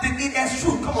adopted it as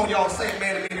truth. Come on, y'all, say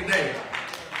amen to me today.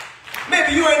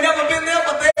 Maybe you ain't never been there,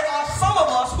 but there are some of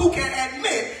us who can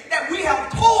admit that we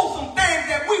have told some things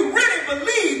that we really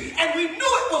believe, and we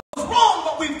knew it was wrong,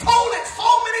 but we've told it so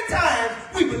many times,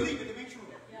 we believe it to be true.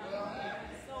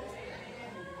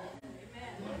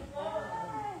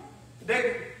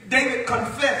 David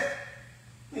confessed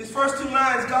his first two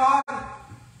lines, God,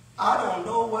 I don't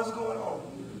know what's going on.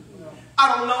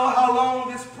 I don't know how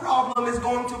long this problem is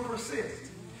going to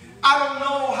persist. I don't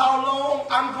know how long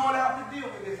I'm going to have to deal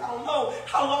with this. I don't know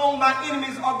how long my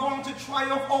enemies are going to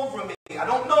triumph over me. I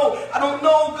don't know,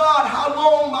 God, how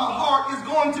long my heart is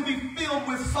going to be filled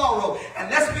with sorrow.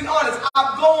 And let's be honest,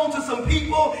 I've gone to some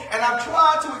people and I've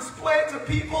tried to explain to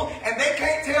people and they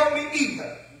can't tell me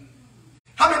either.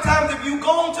 How many times have you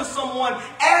gone to someone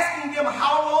asking them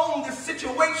how long this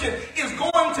situation is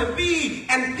going to be,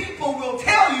 and people will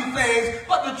tell you things,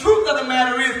 but the truth of the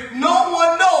matter is no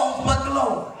one knows but the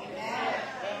Lord.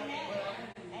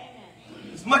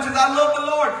 As much as I love the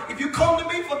Lord, if you come to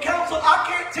me for counsel, I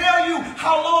can't tell you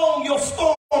how long your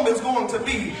storm is going to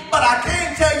be, but I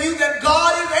can tell you that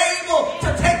God is able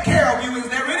to take care of you. Is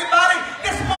there anybody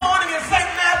this morning in St.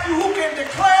 Matthew who can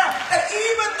declare that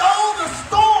even though the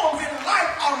storms in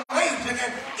life are raging,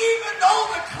 and even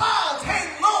though the clouds hang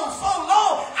low, so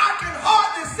low, I can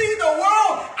hardly see the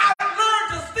world, I've learned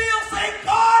to still say,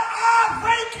 God, I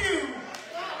thank you.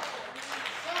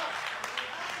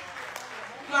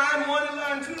 Line 1 and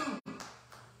line 2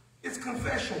 is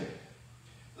confession.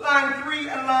 Line 3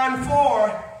 and line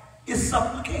 4 is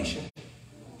supplication.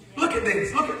 Look at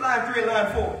this. Look at line 3 and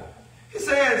line 4. It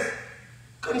says,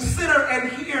 consider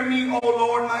and hear me, O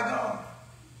Lord my God.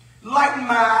 Lighten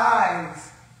my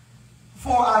eyes,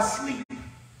 for I sleep,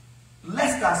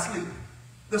 lest I sleep,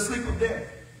 the sleep of death.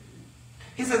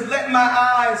 He says, let my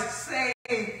eyes say,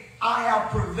 I have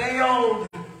prevailed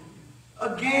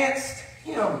against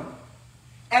him.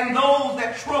 And those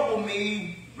that trouble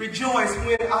me rejoice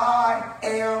when I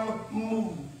am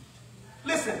moved.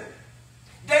 Listen,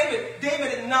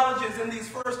 David acknowledges in these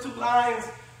first 2 lines,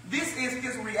 this is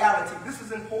his reality. This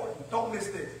is important. Don't miss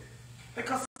this.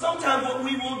 Because sometimes what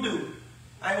we will do,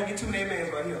 I ain't going to get too many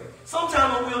amens right here.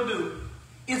 Sometimes what we'll do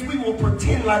is we will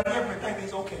pretend like everything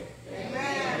is okay.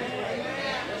 Amen.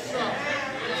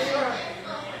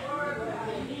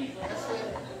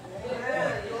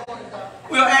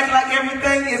 We'll act like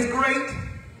everything is great.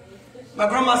 My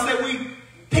grandma said we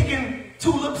picking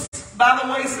tulips by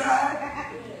the wayside.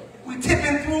 We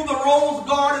tipping through the rose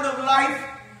garden of life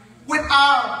with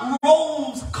our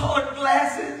rose-colored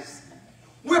glasses.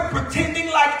 We're pretending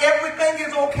like everything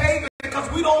is okay because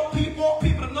we don't want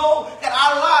people to know that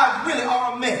our lives really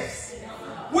are a mess.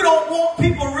 We don't want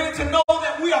people really to know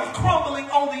that we are crumbling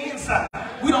on the inside.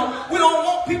 We don't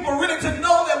want people really to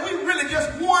know that we really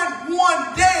just one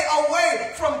day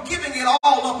away from giving it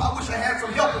all up. I wish I had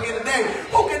some help here today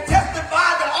who can testify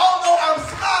that although I'm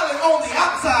smiling on the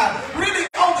outside, really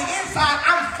on the inside,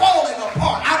 I'm falling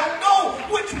apart. I don't know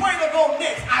which way to go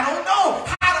next. I don't know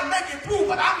how to make it through,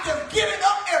 but I'm just getting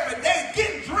up every day,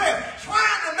 getting dressed,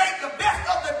 trying to make the best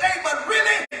of the day. But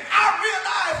really, I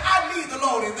realize I need the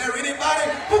Lord. Is there anybody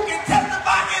who can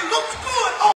testify it looks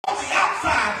good on the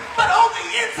outside, but on the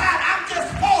inside, I'm just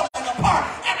falling apart?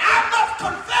 And I must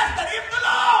confess that if the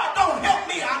Lord don't help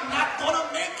me, I'm not going to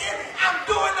make it. I'm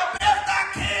doing the best I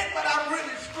can, but I'm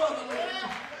really struggling.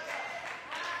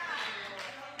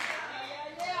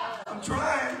 I'm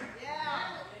trying.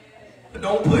 But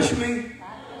don't push me,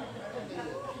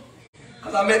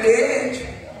 because I'm at the edge.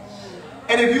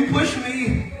 And if you push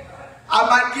me, I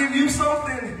might give you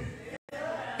something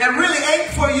that really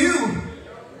ain't for you,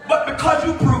 but because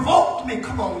you provoked me.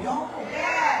 Come on, y'all.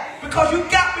 Because you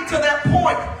got me to that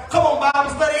point. Come on, Bible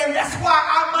study. And that's why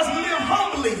I must live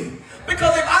humbly.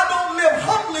 Because if I don't live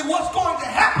humbly, what's going to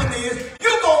happen is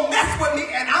you're going to mess with me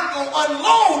and I'm going to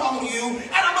unload on you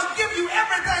and I'm going to give you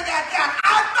everything I got.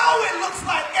 I know it looks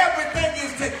like everything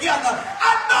is together.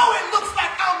 I know it looks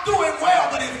like I'm doing well,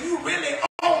 but if you really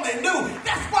only knew,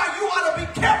 that's why you ought to be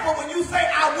careful when you say,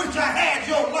 I wish I had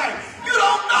your life. You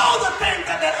don't know the things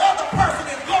that that other person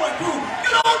is going through.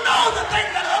 You don't know the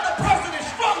things that other person is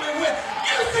struggling with.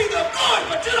 You see the good,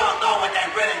 but you don't know what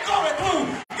they're really going through.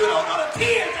 You don't know the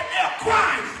tears that they're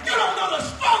crying. You don't know the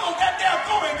struggles that they're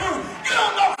going through. You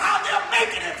don't know how they're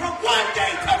making it from one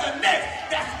day to the next.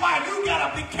 That's why you got to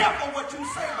be careful what you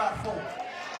say about folks.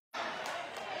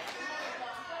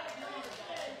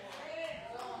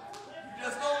 You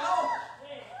just don't know.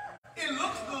 It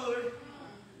looks good,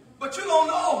 but you don't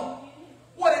know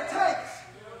what it takes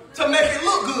to make it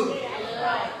look good.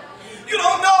 You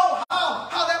don't know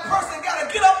how that person got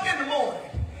to get up in the morning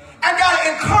and got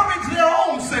to encourage their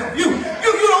own self. You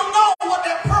don't know what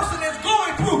that person is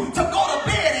going through to go to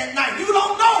bed at night. You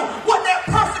don't know what that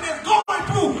person is going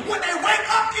through when they wake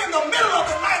up in the middle of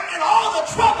the night and all the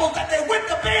troubles that they went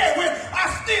to bed with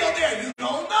are still there. You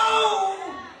don't know.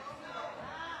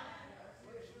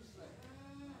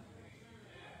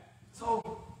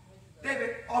 So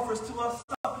David offers to us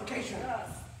supplication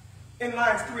in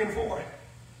lines 3 and 4.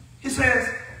 He says,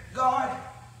 God,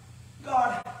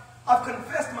 I've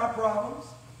confessed my problems.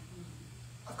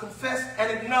 I've confessed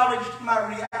and acknowledged my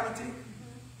reality.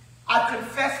 I've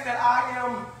confessed that I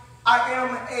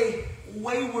am a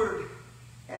wayward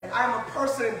and I'm a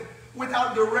person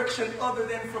without direction other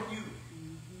than from you.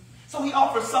 So he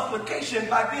offers supplication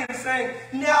by then saying,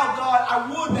 now God, I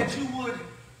would that you would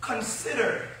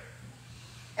consider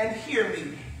and hear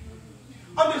me.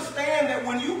 Understand that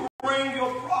when you bring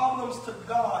your problems to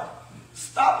God,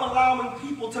 stop allowing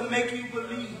people to make you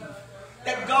believe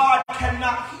that God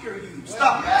cannot hear you.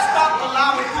 Stop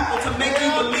allowing people to make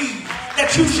you believe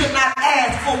that you should not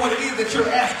ask for what it is that you're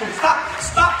asking.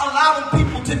 Stop allowing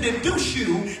people to deduce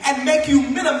you and make you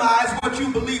minimize what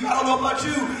you believe. I don't know about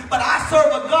you, but I serve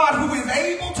a God who is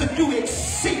able to do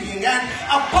exceeding and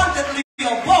abundantly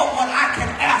above what I can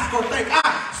ask or think. I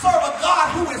serve a God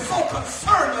who is so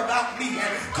concerned about me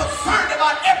and concerned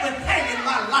about everything in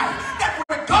my life that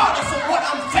regardless of what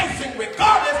I'm facing,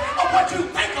 regardless of what you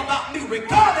think about me,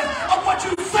 regardless of what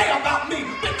you say about me,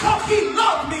 because he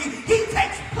loves me, he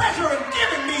takes pleasure in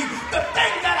giving me the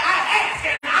thing that I ask.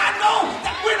 And I know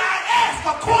that when I ask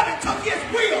according to his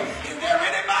will, is there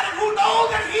anybody who knows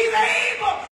that he's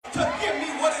able to give me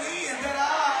what it is that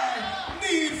I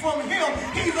need from him?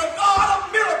 He's a God of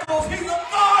miracles. He's a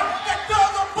God that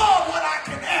does above what I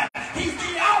can ask. He's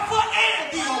the Alpha and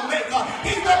the Omega.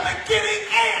 He's the beginning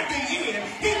and the end.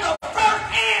 He's the first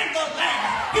and the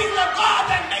last. He's the God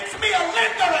that makes me a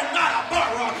lender and not a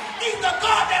borrower. He's the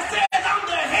God that says I'm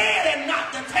the head and not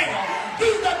the tail.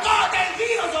 He's the God that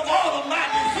heals of all of my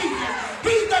diseases.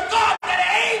 He's the God that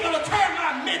is able to turn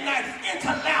my midnight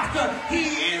into laughter.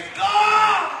 He is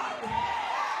God.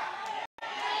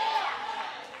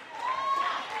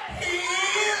 He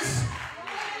is,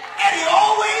 and he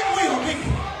always will be.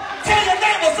 Tell your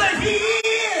neighbor, say he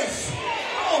is.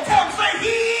 Come on, tell him, say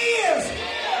he is,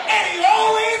 and he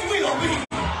always will be.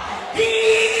 He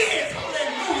is,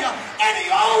 hallelujah, and he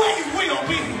always will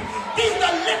be. He's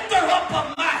the lifter up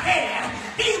of my head.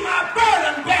 He's my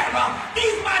burden bearer.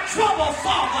 He's my trouble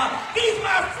solver. He's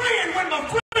my friend when my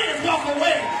friends walk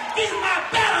away. He's my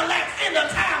battle axe in the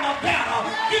time of battle.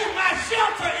 He's my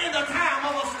shelter in the time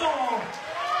of a storm.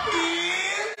 He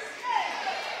is,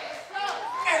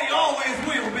 and he always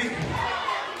will be.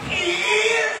 He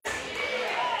is,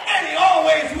 and he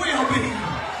always will be.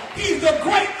 He's the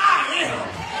great I am.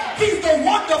 He's the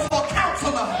wonderful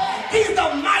counselor. He's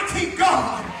the mighty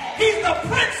God. He's the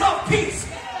Prince of Peace.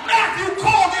 Matthew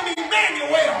called him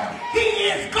Emmanuel. He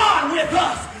is God with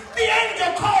us. The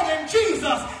angel called him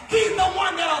Jesus. He's the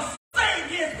one that'll save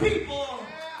his people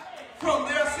from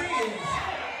their sins.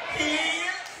 He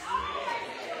is.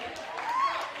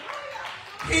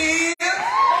 He is.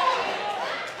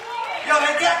 Y'all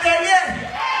ain't got that yet?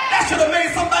 That should have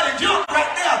made somebody jump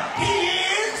right there. He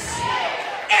is,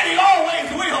 and he always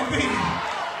will be.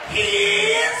 He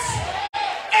is,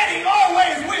 and he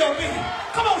always will be.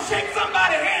 Come on, shake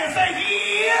somebody's hand and say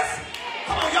he is.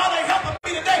 Come on, y'all ain't helping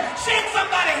me today. Shake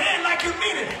somebody's hand like you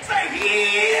mean it. Say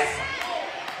he is.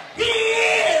 He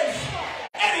is,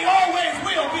 and he always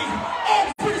will be.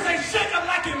 Oh, please say shake him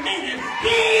like you mean it.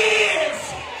 He is,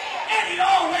 and he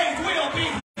always will be.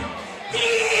 He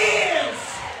is,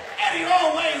 and he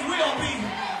always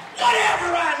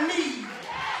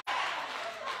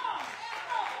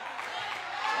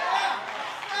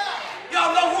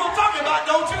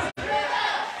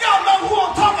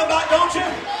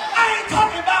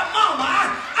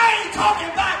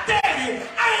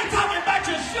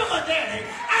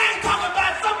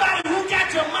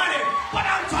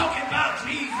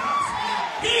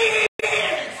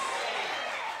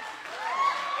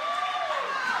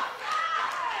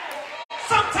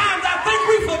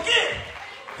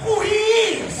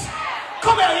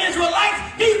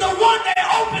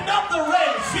opened up the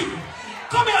Red Sea.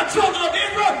 Come here, children of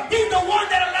Israel. He's the one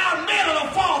that allowed manna to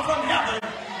fall from heaven.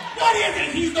 What is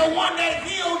it? He's the one that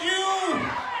healed you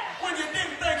when you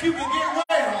didn't think you could get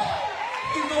well.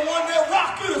 He's the one that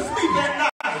rocked you to sleep at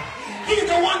night. He's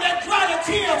the one that dried the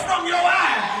tears from your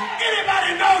eyes.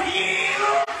 Anybody know he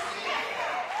is?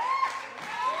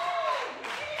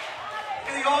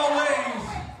 And he always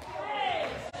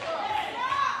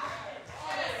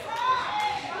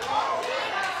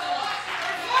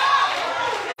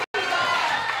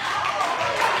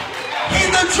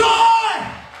the joy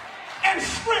and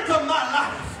strength of my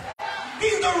life.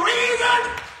 He's the reason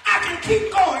I can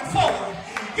keep going forward.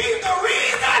 He's the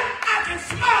reason I can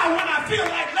smile when I feel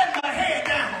like letting my head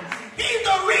down. He's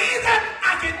the reason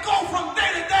I can go from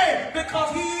day to day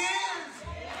because he is.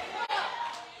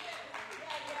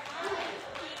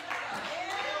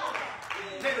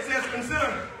 David says,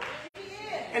 consider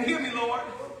and hear me, Lord,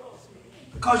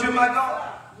 because you're my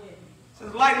God. He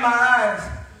says, lighten my eyes.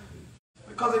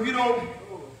 Because if you don't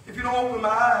open my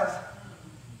eyes,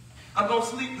 I'm going to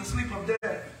sleep the sleep of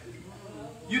death.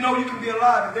 You know you can be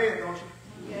alive and dead, don't you?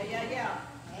 Yeah.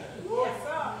 Yes,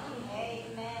 sir.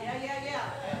 Amen. Yeah.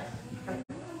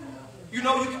 You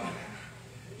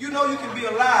know you can be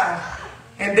alive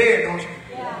and dead, don't you?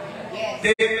 Yeah. Yes.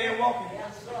 Dead man walking.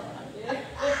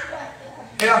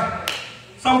 Yeah.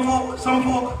 Some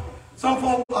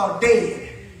folk are dead.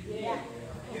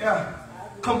 Yeah.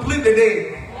 Completely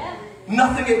dead.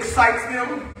 Nothing excites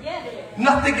them.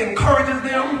 Nothing encourages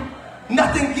them.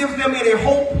 Nothing gives them any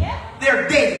hope. They're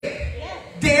dead.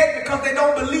 Dead because they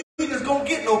don't believe it's going to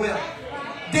get no better.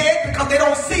 Dead because they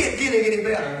don't see it getting any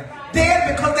better.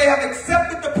 Dead because they have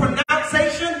accepted the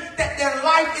pronunciation that their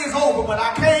life is over. But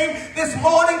I came this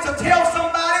morning to tell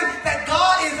somebody that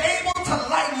God is able to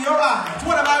lighten your eyes.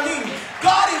 What do I mean?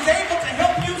 God is able to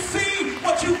help you see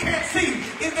what you can't see.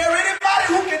 Is there anybody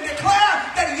who can declare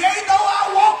that yea, though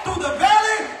I walk through the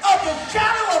valley of the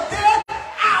shadow of death,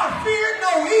 I'll fear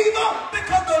no evil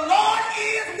because the Lord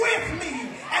is with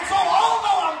me. And so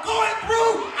although I'm going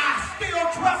through, I still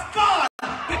trust God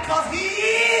because he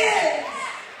is.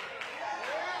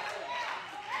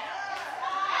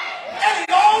 And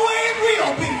he always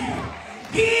will be.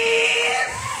 He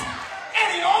is. And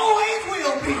he always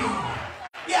will be.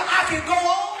 Yeah, I can go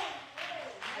on.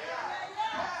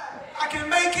 I can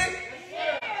make it.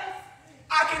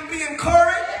 I can be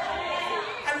encouraged.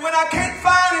 And when I can't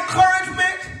find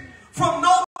encouragement from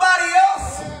nobody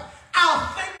else, I'll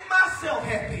think myself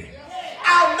happy.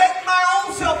 I'll make my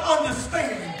own self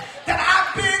understand that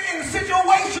I've been in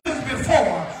situations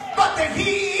before, but that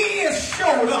he is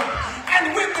showed up.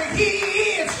 And when the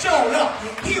he is showed up,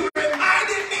 he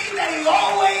reminded me that he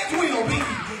always will be.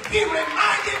 He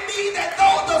reminded me that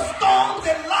though the storms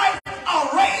in life are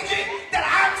raging, that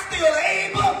I'm still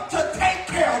able to take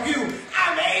care of you.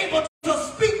 I'm able to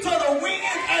speak to the wind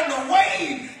and the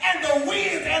wave, and the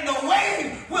wind and the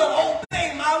wave will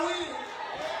obey my will.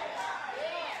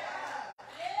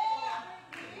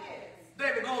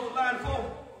 David goes to line 4.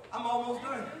 I'm almost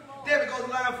done. David goes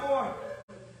to line 4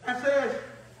 and says,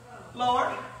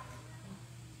 Lord,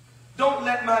 don't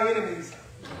let my enemies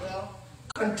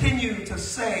continue to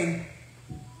say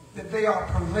that they are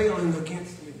prevailing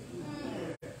against me.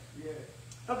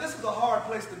 Now this is a hard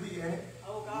place to be, ain't it?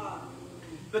 Oh, God.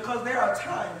 Because there are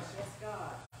times Yes,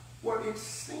 God. where it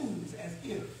seems as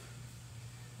if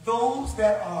those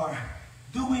that are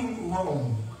doing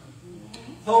wrong,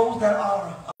 those that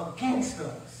are against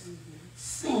us,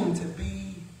 seem to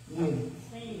be winning.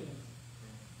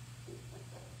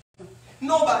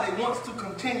 Nobody wants to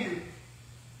continue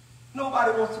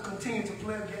to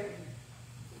play a game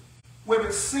where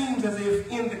it seems as if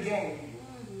in the game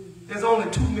there's only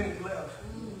 2 minutes left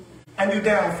and you're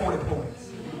down 40 points.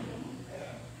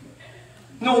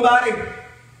 Nobody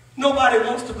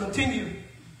wants to continue.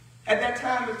 At that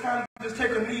time, it's time to just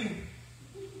take a knee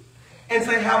and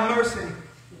say, have mercy,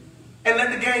 and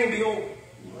let the game be over.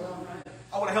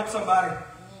 I want to help somebody.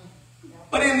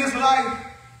 But in this life,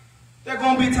 there are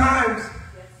going to be times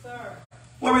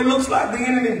where it looks like the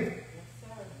enemy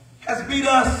has beat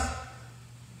us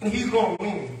and he's going to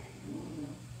win.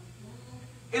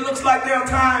 It looks like there are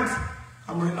times,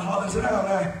 I'm ready to holler and sit down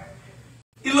now.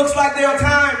 It looks like there are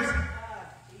times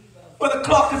where the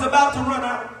clock is about to run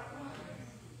out.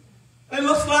 It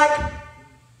looks like,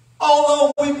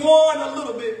 although we won a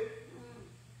little bit,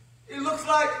 it looks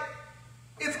like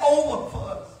it's over for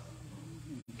us.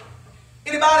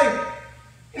 Anybody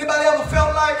ever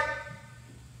felt like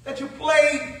that you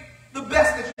played the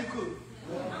best that you could?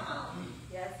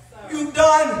 Yes, sir. You've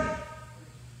done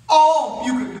all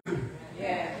you could do.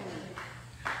 Yeah.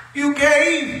 You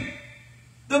gave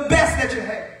the best that you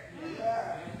had.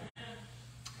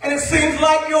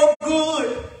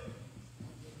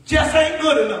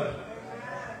 good enough.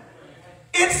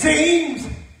 It seems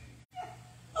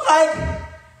like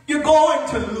you're going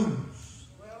to lose.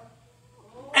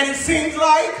 And it seems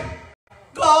like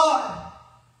God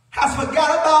has forgot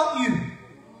about you.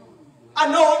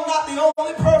 I know I'm not the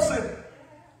only person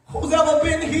who's ever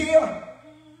been here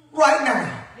right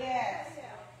now. Yes.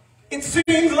 It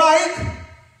seems like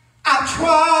I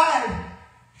tried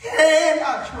and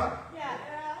I tried.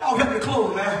 Y'all help me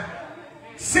close, man.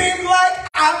 Seems like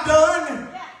I've done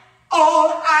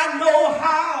all I know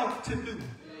how to do.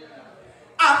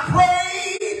 I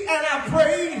prayed and I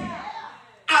prayed.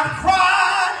 I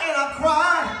cried and I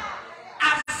cried.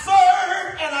 I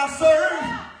served and I served.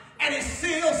 And it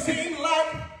still seems like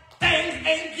things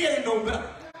ain't getting no better.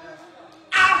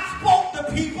 I spoke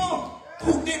to people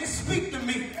who didn't speak to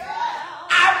me.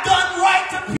 I've done right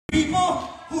to people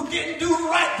who didn't do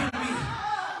right to me.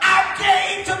 I've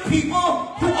gave to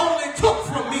people who only took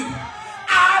from me.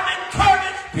 I've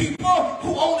encouraged people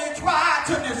who only tried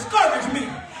to discourage me.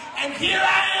 And here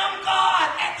I am, God,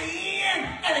 at the end,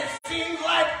 and it seems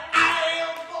like I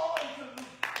am going to lose.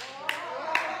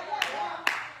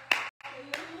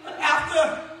 But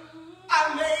after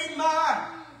I made my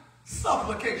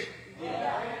supplication,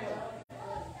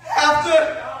 after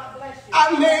I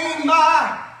made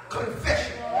my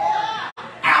confession,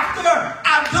 after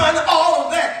I've done all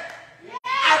of that,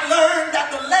 I learned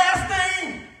that the last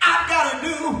thing I've got to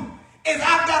do is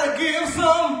I've got to give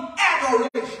some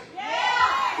adoration.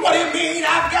 What do you mean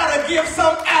I've got to give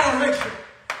some adoration?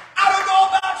 I don't know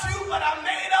about you, but I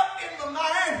made up in my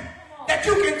mind that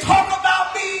you can talk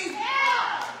about me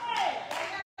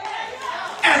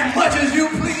as much as you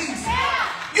please.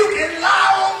 You can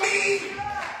lie on me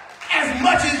as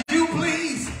much as you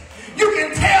please. You can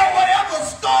tell whatever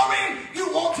story you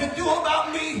want to do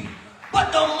about me.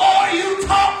 But the more you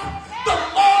talk, the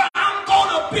more I'm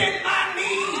going to bend my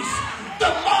knees.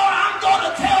 The more I'm going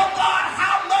to tell God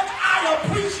how much I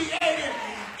appreciate it.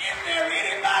 Is there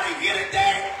anybody here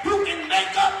today who can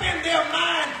make up in their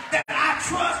mind that I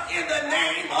trust in the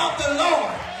name of the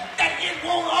Lord? That it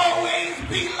won't always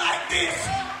be like this,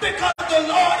 because the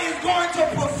Lord is going to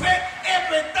perfect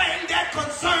everything that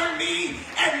concerns me,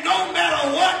 and no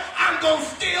matter what, I'm going to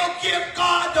still give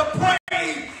God the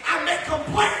praise. I may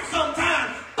complain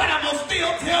sometimes, but I'm going to still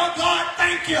tell God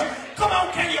thank you. Come on,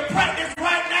 can you practice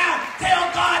right now? Tell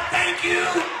God thank you.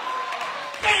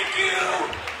 Thank you.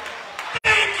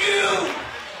 Thank you.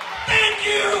 Thank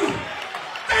you.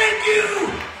 Thank you.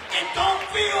 It don't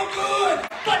feel good,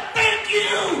 but thank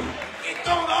you. It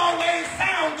don't always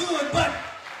sound good, but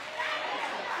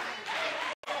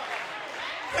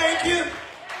thank you.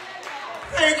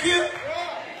 Thank you.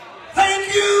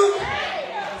 Thank you.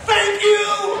 Thank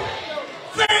you.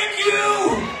 Thank you.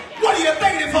 What are you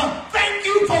thanking for? Thank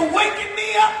you for waking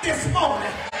me up this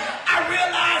morning. I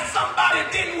realize somebody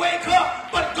didn't wake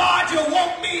up, but God, you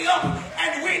woke me up.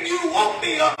 And when you woke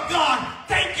me up, God,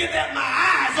 thank you that my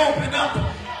eyes opened up.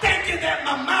 Thank you that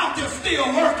my mouth is still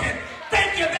working.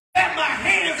 Thank you that my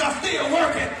hands are still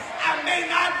working. I may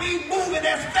not be moving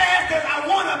as fast as I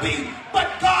want to be, but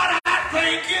God, I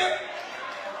thank you.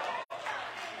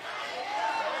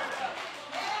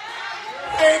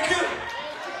 Thank you.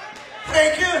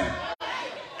 Thank you.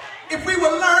 If we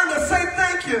would learn to say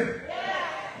thank you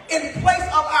in place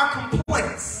of our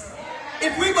complaints,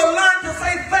 if we would learn to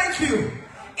say thank you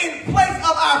in place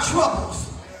of our troubles.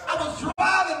 I was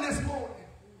driving this morning.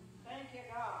 Thank you,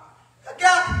 God. I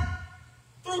got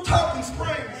through Talking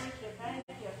Springs. Thank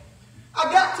you.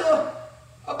 I got to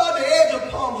about the edge of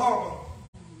Palm Harbor.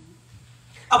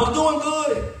 I was doing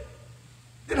good.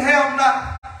 Didn't have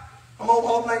not. I'm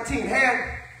over 19.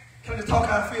 Can I just talk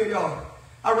how I feel, y'all?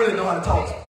 I really know how to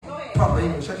talk proper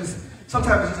English.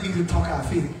 Sometimes it's just easy to talk how I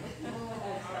feel.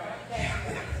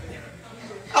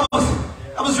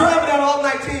 I was driving down all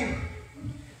 19,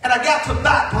 and I got to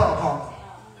back Palm Harbor.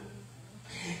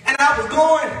 And I was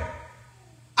going.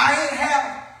 I ain't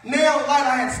have nail light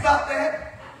I had stopped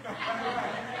at.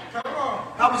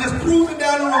 I was just cruising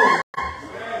down the road.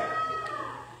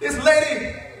 This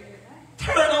lady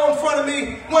turned on in front of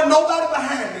me. Wasn't nobody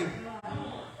behind me.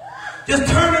 Just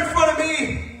turned in front of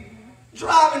me,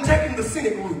 driving, taking the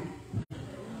scenic route.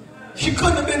 She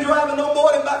couldn't have been driving no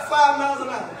more than about 5 miles an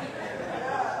hour.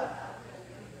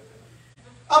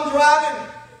 I'm driving,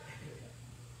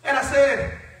 and I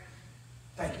said,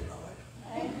 thank you, Lord.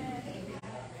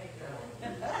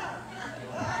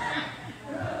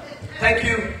 Thank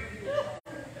you,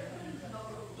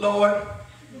 Lord,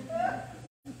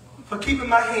 for keeping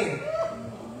my hand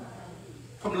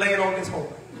from laying on this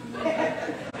horn.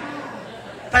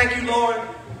 Thank you, Lord,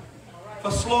 for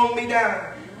slowing me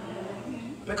down,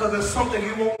 because there's something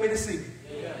you want me to see.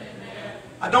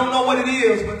 I don't know what it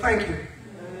is, but thank you.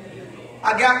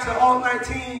 I got to all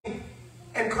 19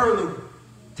 and Curlew,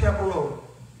 Temple Road.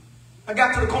 I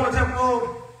got to the corner of Temple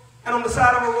Road, and on the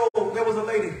side of the road, there was a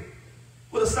lady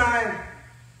with a sign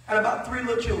and about 3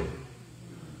 little children.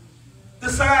 The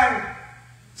sign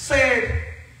said,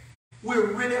 "We're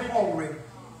really hungry.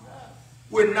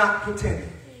 We're not pretending."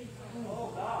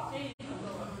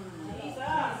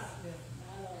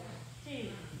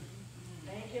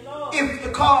 If the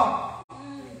car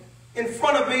in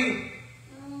front of me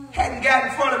hadn't got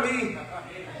in front of me,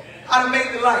 I'd have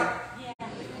made the light.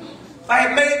 If I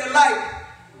had made the light,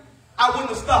 I wouldn't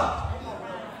have stopped.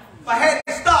 If I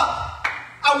hadn't stopped,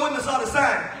 I wouldn't have saw the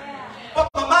sign. But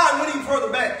my mind went even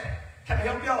further back. Can I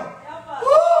help y'all? Help us. Woo!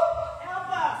 Help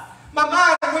us. My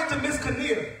mind went to Miss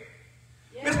Kinnear.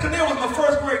 Miss Kinnear was my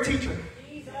first grade teacher.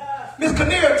 Jesus. Miss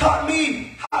Kinnear taught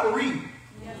me how to read.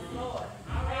 Yes, Lord.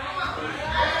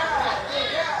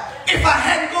 If I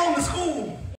hadn't gone to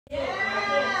school,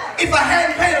 if I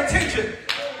hadn't paid attention,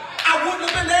 I wouldn't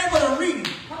have been able to read.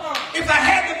 If I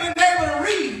hadn't been able to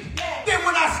read, then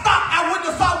when I stopped, I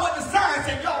wouldn't have saw what the sign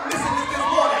said. Y'all missing this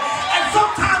morning. And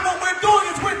sometimes what we're doing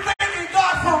is we're thanking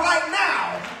God for right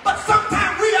now. But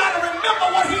sometimes we ought to remember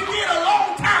what he did a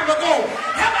long time ago.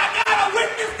 Have I got a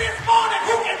witness this morning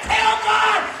who can tell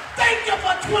God, thank you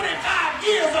for 25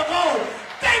 years ago.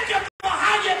 Thank you for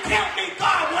how you kept me,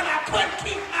 God, when I couldn't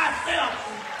keep myself.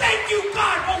 Thank you,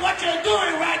 God, for what you're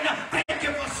doing right now. Thank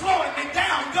you for slowing me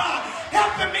down, God.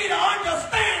 Helping me to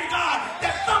understand, God,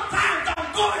 that sometimes I'm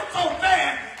going so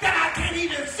fast that I can't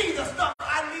even see the stuff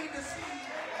I need to see.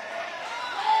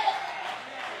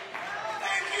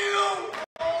 Thank you.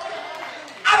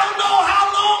 I don't know how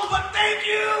long, but thank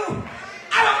you.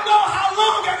 I don't know how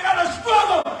long I got to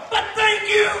struggle, but thank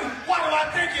you. Why do I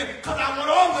thank you? Because I will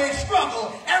always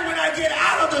struggle. And when I get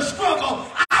out of the struggle,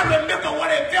 I remember what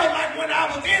it felt like when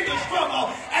I was in the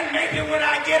struggle. And maybe when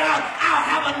I get out, I'll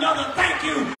have another thank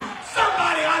you.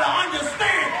 Somebody ought to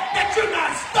understand that you're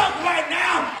not stuck right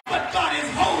now, but God is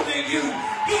holding you.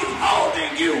 He's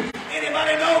holding you.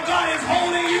 Anybody know God is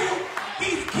holding you?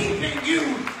 He's keeping you.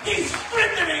 He's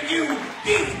strengthening you.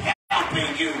 He's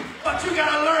helping you. But you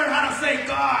got to learn how to say,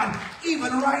 God,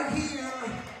 even right here,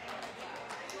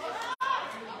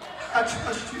 I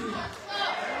trust you.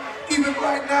 Even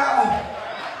right now,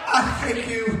 I thank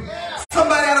you.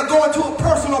 Somebody ought to go into a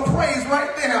personal praise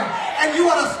right there. And you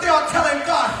ought to start telling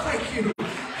God, thank you.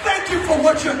 Thank you for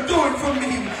what you're doing for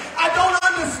me. I don't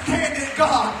understand it,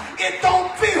 God. It don't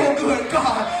feel good,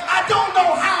 God. I don't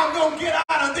know how I'm going to get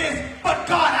out of this. But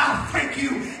God, I thank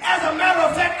you. As a matter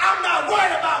of fact, I'm not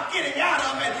worried about getting out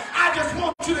of it. I just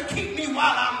want you to keep me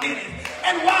while I'm in it.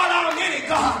 And while I'm in it,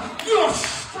 God, you're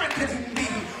strengthening me.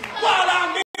 While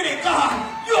I'm in it, God,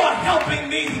 you're helping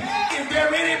me. Is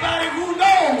there anybody who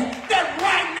knows that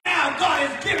right now God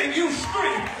is giving you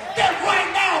strength? That right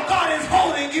now God is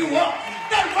holding you up?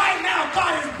 That right now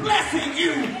God is blessing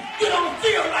you? You don't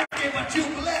feel like it, but you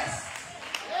blessed.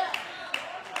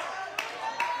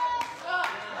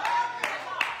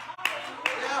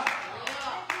 Yeah.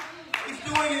 He's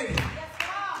doing it.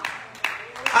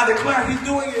 I declare he's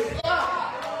doing it.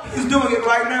 He's doing it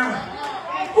right now.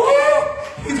 Woo!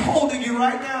 He's holding you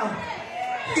right now.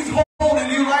 He's holding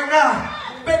you right now.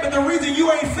 Baby, the reason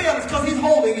you ain't failed is because he's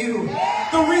holding you.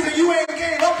 The reason you ain't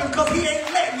gave up is because he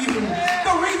ain't letting you.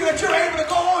 The reason that you're able to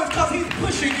go on is because he's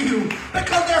pushing you.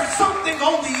 Because there's something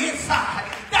on the inside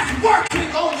that's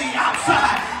working on the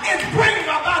outside. It's bringing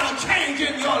about a change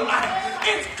in your life.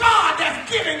 It's God that's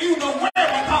giving you the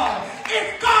wherewithal.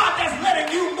 It's God that's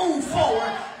letting you move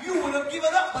forward. You would have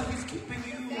given up, but he's keeping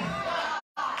you.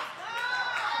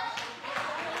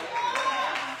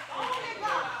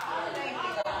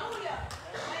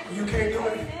 You can't do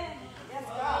it.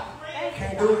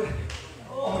 Can't do it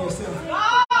on yourself.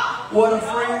 What a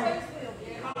friend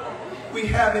we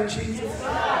have in Jesus.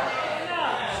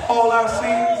 All our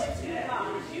sins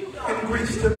and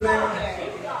griefs to bear.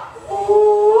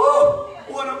 Ooh,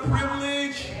 what a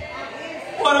privilege.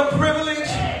 What a privilege.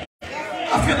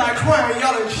 I feel like crying,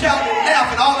 yelling, shouting,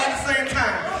 laughing all at the same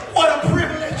time. What a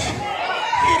privilege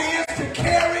it is to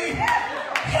carry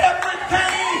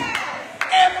everything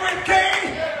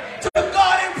to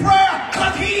God in prayer,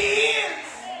 because he is.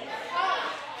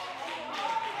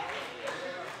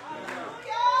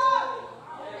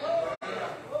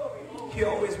 He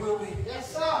always will be.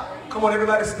 Yes, sir. Come on,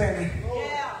 everybody standing.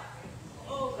 Yeah.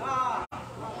 Oh, God.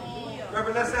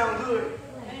 Reverend, that sounds good.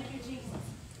 Thank you, Jesus.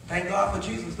 Thank God for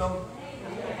Jesus, though.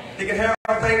 Deacon Harold,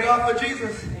 thank God for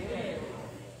Jesus.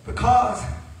 Because,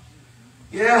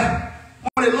 yeah,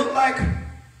 when it looked like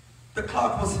the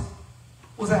clock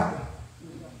was out,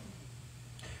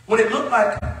 When it looked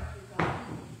like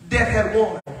death had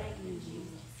won.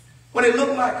 When it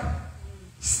looked like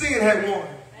sin had won.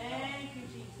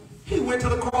 He went to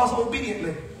the cross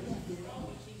obediently.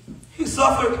 He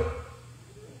suffered,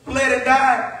 bled, and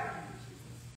died.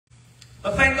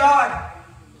 But thank God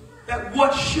that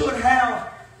what should have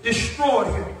destroyed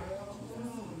him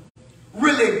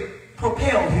really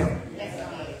propelled him.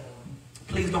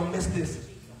 Please don't miss this.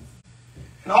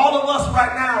 And all of us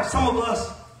right now, some of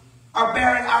us are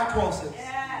bearing our crosses.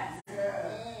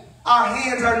 Our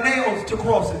hands are nailed to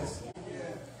crosses.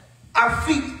 Our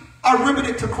feet are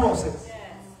riveted to crosses.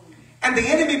 And the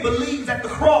enemy believes that the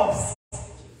cross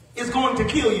is going to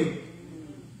kill you.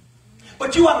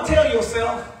 But you ought to tell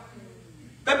yourself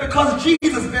that because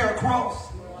Jesus bare a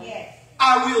cross,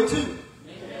 I will too.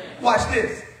 Watch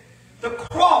this. The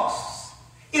cross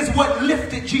is what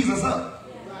lifted Jesus up.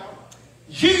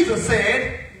 Jesus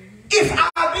said, if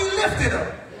I be lifted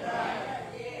up,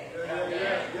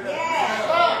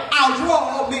 I'll draw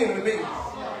all men to me.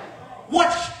 What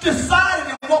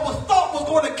decided and what was thought was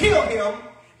going to kill him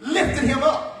lifted him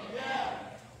up.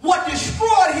 What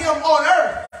destroyed him on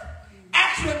earth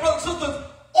actually, brothers and sisters,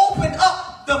 opened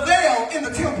up the veil in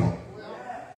the temple.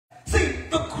 See,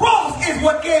 the cross is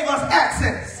what gave us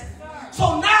access.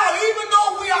 So now, even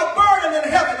though we are burdened in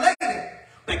heaven lately,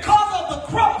 because of the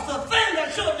cross, the thing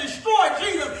that should have destroyed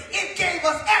Jesus, it gave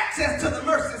us access to the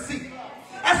mercy seat.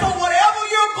 And so whatever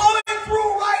you're going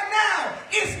through right now,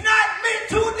 it's not meant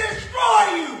to destroy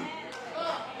you.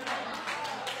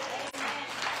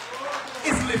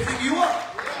 It's lifting you up.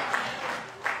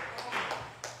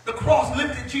 The cross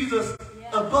lifted Jesus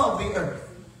above the earth.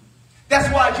 That's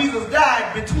why Jesus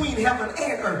died between heaven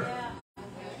and earth.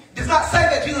 It does not say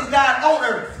that Jesus died on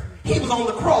earth. He was on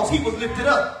the cross. He was lifted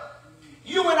up.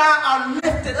 You and I are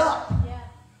lifted up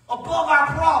above our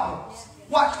problems.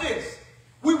 Watch this.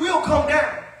 We will come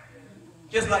down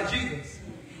just like Jesus.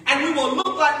 And we will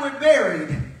look like we're buried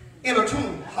in a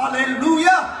tomb.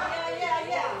 Hallelujah.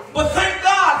 But thank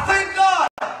God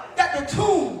that the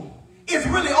tomb is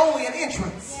really only an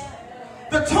entrance.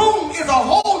 The tomb is a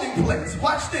holding place.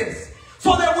 Watch this.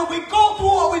 So that when we go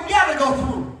through what we've got to go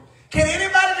through, can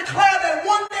anybody declare that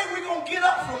one day we're going to get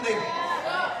up from there?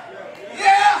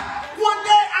 Yeah. One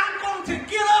day I'm going to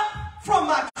get up from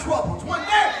my troubles. One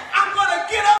day I'm going to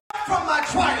get up from my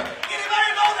trial. Anybody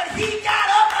know that he got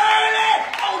up early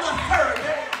on the third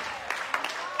day?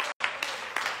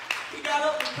 He got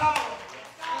up with power.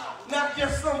 Not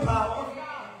just some power,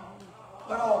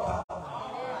 but all power.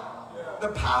 The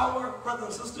power,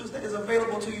 brothers and sisters, that is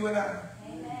available to you and I.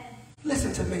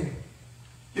 Listen to me.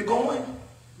 You're going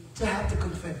to have to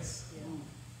confess.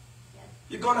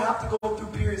 You're going to have to go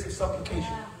through periods of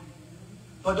supplication.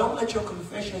 But don't let your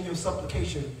confession and your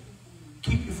supplication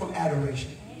keep you from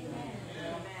adoration.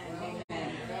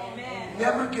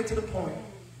 Never get to the point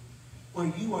where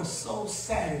you are so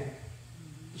saddened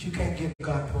that you can't give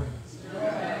God praise.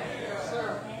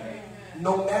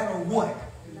 No matter what.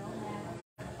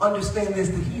 Understand this,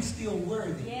 that he's still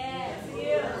worthy.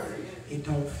 It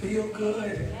don't feel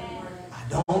good. I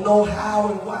don't know how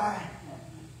and why,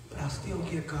 but I'll still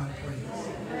give God praise.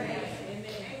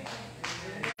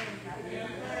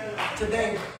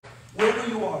 Today, wherever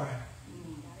you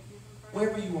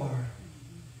are,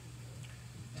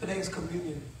 today is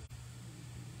communion.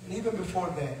 And even before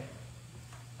that,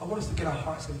 I want us to get our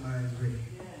hearts and minds ready.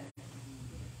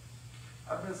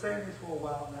 I've been saying this for a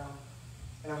while now,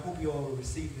 and I hope you all will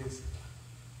receive this.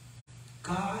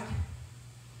 God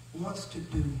wants to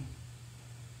do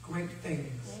great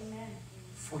things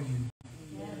for you.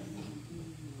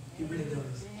 He really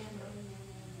does.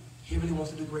 He really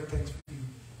wants to do great things for you.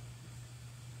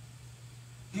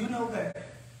 Do you know that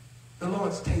the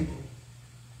Lord's table,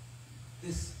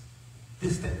 this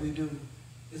that we do,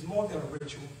 is more than a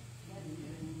ritual?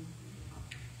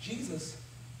 Jesus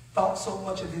thought so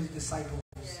much of his disciples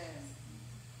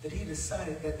that he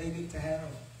decided that they need to have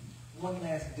one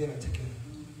last dinner together.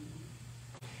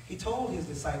 He told his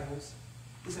disciples,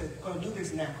 he said, we're going to do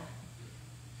this now.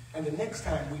 And the next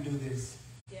time we do this,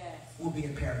 we'll be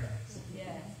in paradise.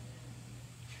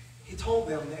 He told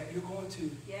them that you're going to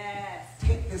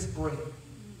take this bread.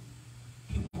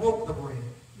 He broke the bread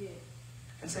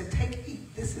and said, take,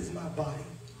 eat. This is my body,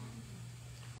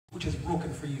 which is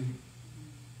broken for you.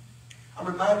 I'm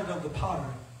reminded of the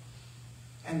potter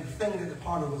and the thing that the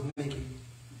potter was making.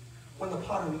 When the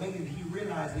potter made it, he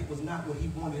realized it was not what he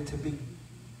wanted it to be.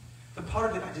 The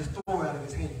potter did not just throw it out of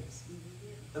his hands.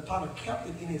 The potter kept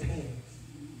it in his hands.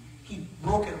 He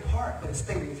broke it apart, but it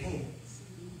stayed in his hands.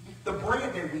 The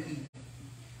bread that we eat,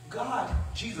 God,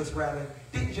 Jesus rather,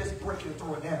 didn't just break it and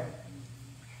throw it down.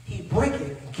 He broke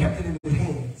it and kept it in his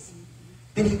hands.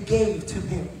 Then he gave to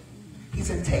them. He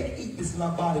said, take, eat, this is my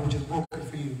body, which is broken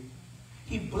for you.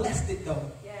 He blessed it,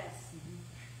 though. Yes.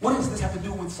 What does this have to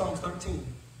do with Psalms 13?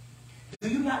 Do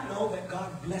you not know that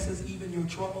God blesses even your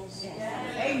troubles?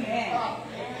 Yes. Amen.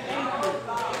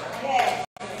 Yes.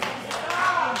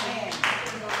 Amen.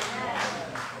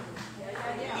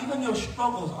 Even your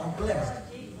struggles are blessed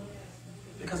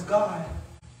because God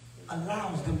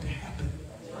allows them to happen.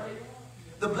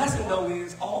 The blessing, though,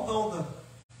 is although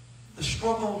the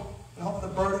struggle and all the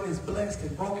burden is blessed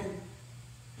and broken,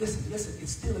 listen,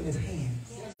 it's still in his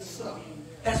hands.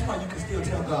 That's why you can still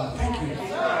tell God, thank you.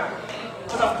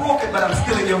 Because I'm broken, but I'm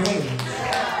still in your hands.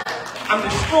 I'm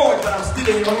destroyed, but I'm still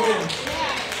in your hands.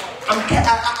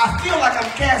 I feel like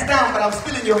I'm cast down, but I'm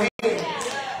still in your hands.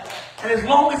 And as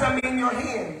long as I'm in your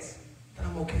hands, then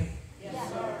I'm okay.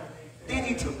 Then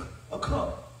he took a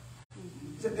cup.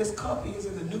 He said, this cup is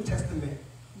in the New Testament,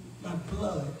 my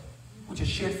blood, which is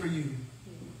shed for you.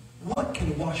 What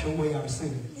can wash away our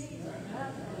sins?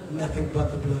 Nothing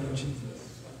but the blood of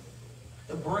Jesus.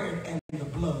 The bread and the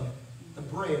blood, the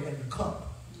bread and the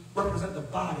cup, represent the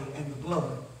body and the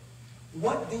blood.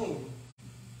 What then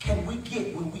can we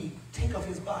get when we take of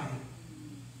his body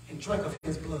and drink of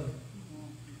his blood?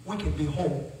 We can be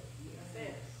whole.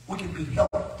 We can be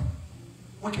helped.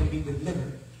 We can be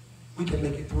delivered. We can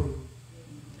make it through.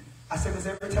 I say this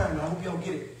every time, and I hope y'all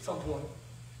get it at some point.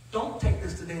 Don't take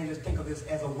this today and just think of this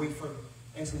as a wafer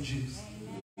and some juice.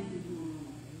 Amen.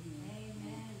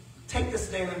 Take this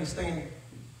today and understand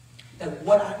that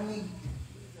what I need,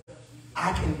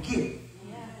 I can get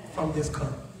from this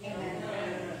cup. Amen.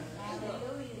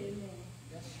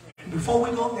 Before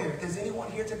we go there, is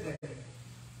anyone here today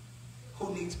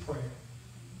who needs prayer?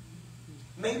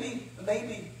 Maybe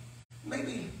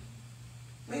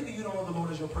you don't know the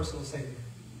Lord as your personal Savior.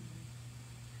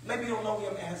 Maybe you don't know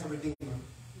him as a Redeemer.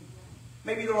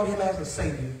 Maybe you don't know him as a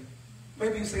Savior.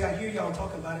 Maybe you say, I hear y'all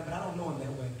talking about it, but I don't know him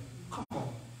that way. Come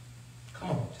on. Come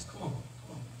on. Just come on.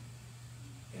 Come on.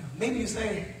 Yeah. Maybe you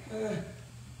say,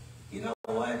 you know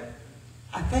what?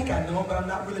 I think I know him, but I'm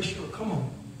not really sure. Come on.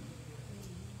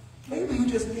 Maybe you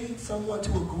just need someone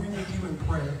to agree with you in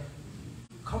prayer.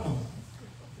 Come on.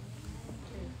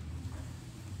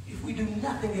 If we do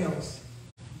nothing else,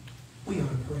 we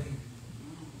ought to pray.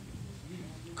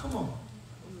 Come on.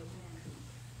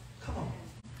 Come on.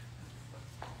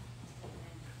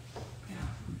 Yeah.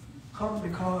 Come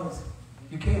because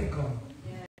you can come.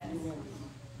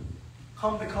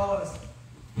 Come because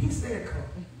he said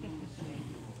come.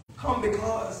 Come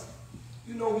because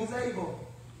you know he's able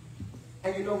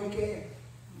and you know he can.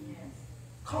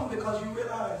 Come because you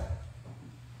realize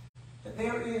that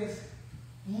there is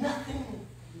nothing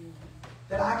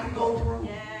that I can go through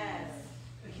that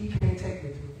he can't take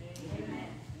me through.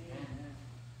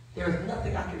 There is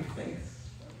nothing I can face.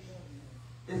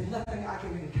 There's nothing I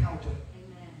can encounter.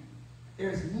 There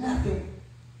is nothing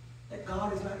that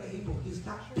God is not able. He's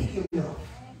not big enough.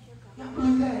 Y'all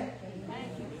believe that?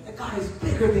 That God is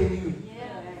bigger than you.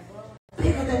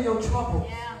 Bigger than your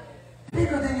troubles.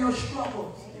 Bigger than your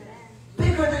struggles.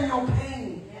 Bigger than your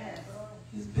pain.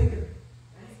 He's bigger.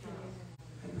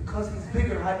 And because he's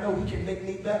bigger, I know he can make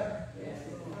me better.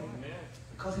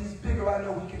 Because he's bigger, I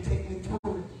know he can take me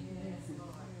through it.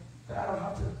 That I don't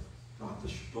have to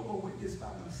struggle with this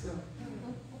by myself.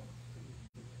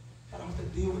 I don't have to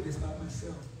deal with this by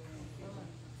myself.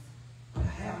 But I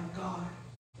have God.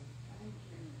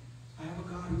 I have a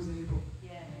God who's able.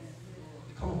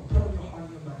 Come on, put on your heart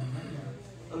and your mind right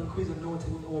now. Let McCree's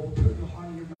anointing with oil. Put on your heart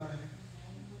and your mind.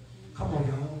 Come on,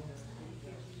 y'all.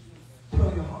 Put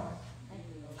on your heart.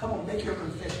 Come on, make your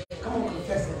confession. Come on,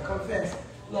 confess it. Confess.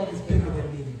 Lord is bigger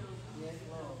than me.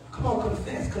 Come on,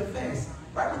 confess. Confess.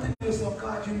 Right within yourself,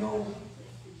 God, you know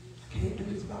I can't do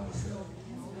this by myself.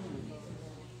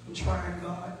 I'm trying,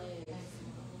 God.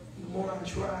 The more I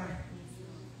try,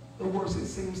 the worse it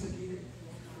seems to get.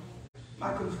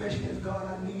 My confession is, God,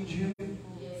 I need you. God,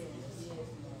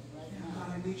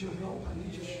 I need your help. I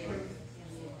need your strength.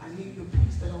 I need the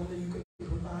peace that only you can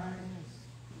provide.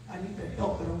 I need the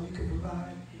help that only you can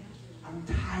provide. I'm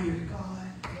tired, God.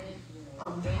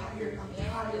 I'm tired. I'm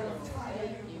tired. I'm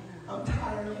tired. I'm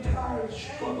tired. I'm tired of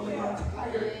struggling. I'm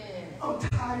tired. I'm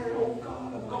tired, oh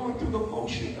God, of going through the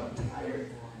motion. I'm tired.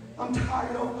 I'm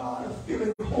tired, oh God, of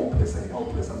feeling hopeless and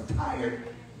helpless. I'm tired.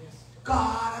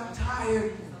 God, I'm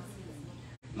tired.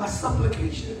 My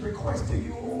supplication and request to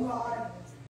you, oh God,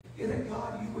 is that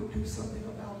God, you would do something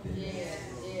about this.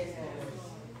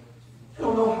 I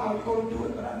don't know how you're going to do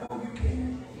it, but I know you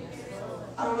can.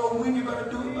 I don't know when you're going to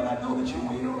do it, but I know that you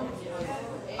will.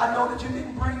 I know that you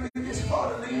didn't bring me this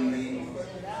far to leave me.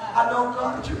 I know,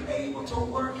 God, that you're able to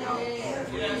work out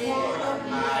every one of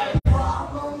my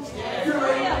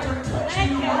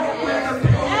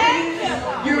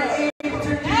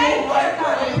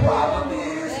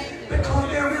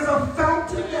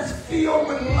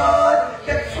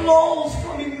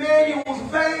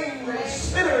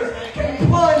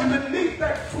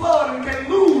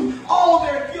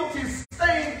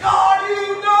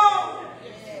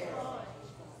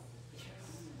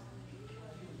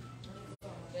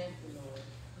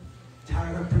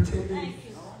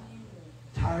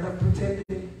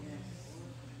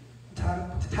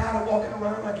walking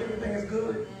around like everything is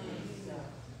good.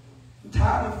 I'm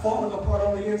tired of falling apart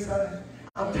on the inside.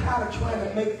 I'm tired of trying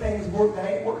to make things work that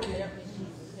ain't working.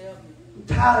 I'm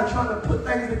tired of trying to put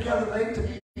things together that ain't to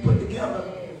be put together.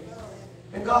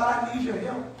 And God, I need your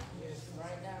help.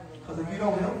 Because if you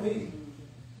don't help me,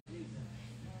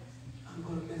 I'm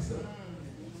going to mess up.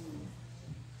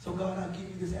 So God, I'll give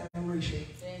you this adoration.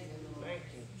 Thank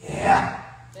you. Yeah.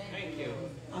 Thank you.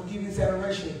 I'll give you this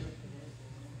adoration.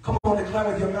 Come on,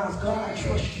 declare with your mouth, God, I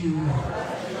trust you.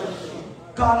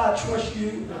 God, I trust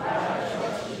you.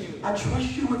 I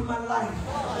trust you with my life.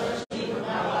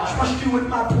 I trust you with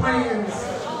my plans.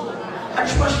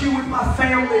 I trust you with my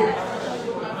family.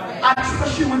 I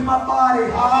trust you with my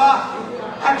body.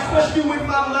 I trust you with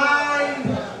my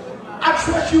mind. I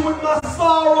trust you with my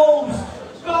sorrows.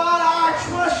 God, I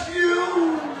trust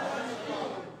you.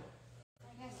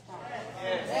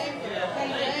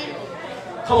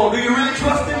 Come on, do you really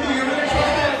trust him? Do you really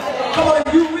trust him? Come on,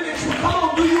 you really trust him. Come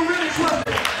on, do you really trust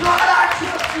him? God, I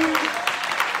trust you.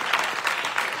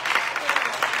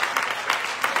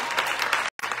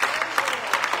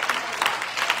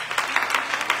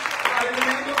 God, in the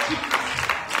name of Jesus,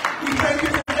 we thank you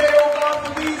today, oh God,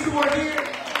 for these who are here.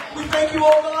 We thank you,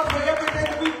 oh God, for everything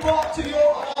that we brought to your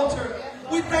altar.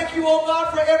 We thank you, oh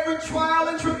God, for every trial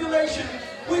and tribulation.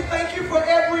 We thank you for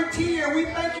every tear. We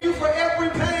thank you for every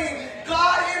pain.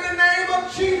 God, in the name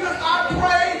of Jesus, I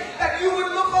pray that you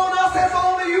would look on us as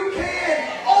only you can.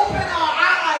 Open our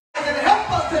eyes and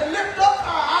help us to lift up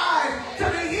our eyes to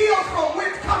the hills from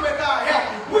which cometh our help.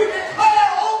 We declare,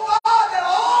 oh God, that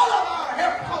all of our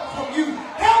help comes from you.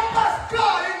 Help us,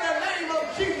 God, in the name of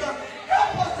Jesus.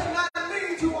 Help us to not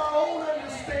lean to our own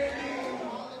understanding.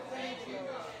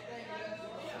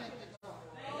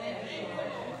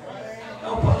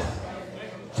 Help us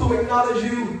to acknowledge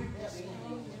you.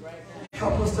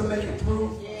 Help us to make it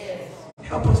through.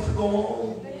 Help us to go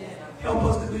on. Help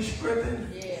us to be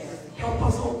strengthened. Help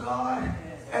us, oh God,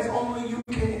 as only you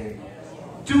can.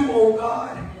 Do, oh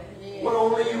God, what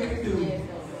only you can do.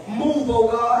 Move,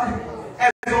 oh God,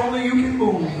 as only you can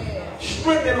move.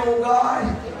 Strengthen, oh God,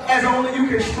 as only you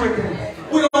can strengthen.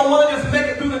 We don't want to just make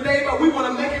it through the day, but we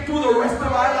want to make it through the rest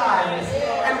of our lives.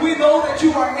 And we know that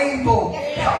you are able.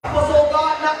 Help us, oh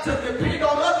God, not to depend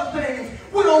on other things.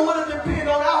 We don't want to depend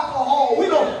on alcohol. We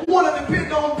don't want to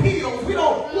depend on pills. We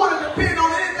don't want to depend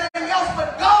on anything else.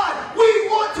 But God, we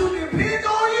want to depend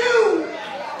on you.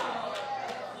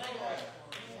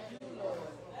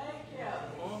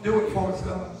 Do it for us,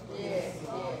 God.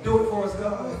 Do it for us,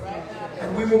 God.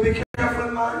 And we will be careful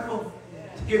and mindful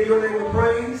to give your name the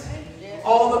praise,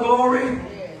 all the glory,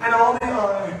 and all the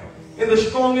honor. In the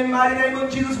strong and mighty name of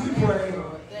Jesus we pray.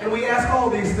 And we ask all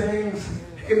these things.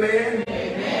 Amen.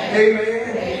 Amen.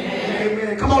 Amen.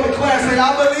 Amen. Come on, declare. Say,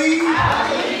 I believe.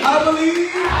 I believe.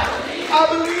 I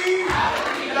believe.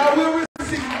 And I will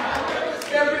receive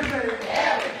everything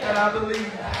that I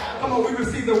believe. Come on, we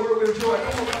receive the word with joy.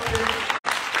 Come on, up there.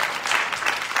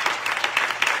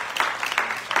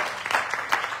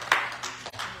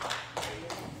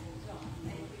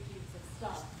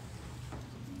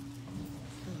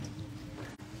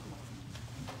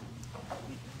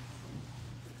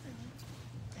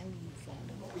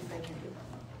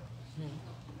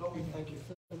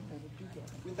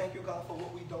 We thank you, God, for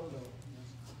what we don't know.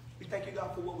 We thank you,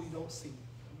 God, for what we don't see.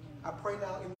 I pray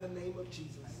now in the name of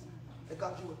Jesus that,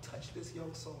 God, you would touch this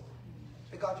young soul.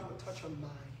 That, God, you would touch her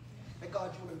mind. That,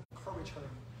 God, you would encourage her.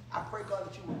 I pray, God,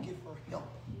 that you would give her help.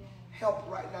 Help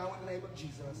right now in the name of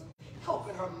Jesus. Help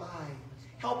in her mind.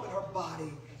 Help in her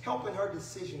body. Help in her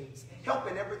decisions. Help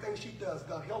in everything she does,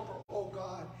 God. Help her, oh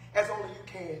God, as only you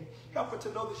can. Help her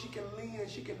to know that she can lean and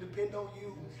she can depend on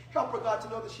you. Help her, God, to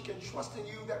know that she can trust in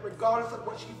you, that regardless of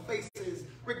what she faces,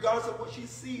 regardless of what she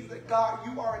sees, that, God,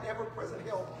 you are an ever-present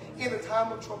help in a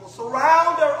time of trouble.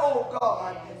 Surround her, oh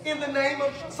God, in the name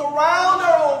of Jesus. Surround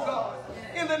her, oh God.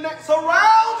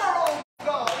 Surround her, oh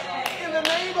God, in the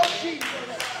name of Jesus.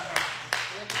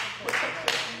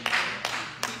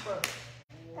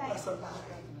 Bless her mind.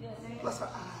 Bless her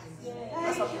eyes.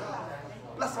 Bless her mouth.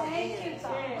 Bless her hands.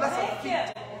 Bless her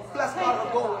feet. Bless God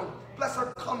her going. Bless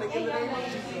her coming in the name of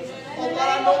Jesus. Oh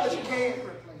God, I know that you can.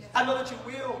 I know that you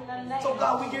will. So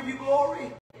God, we give you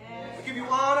glory. We give you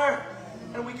honor.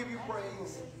 And we give you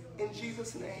praise. In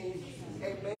Jesus' name.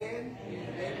 Amen. Amen.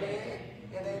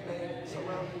 And amen.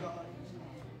 Surrounding God.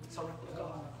 Surrounding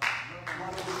God.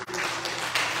 Hallelujah.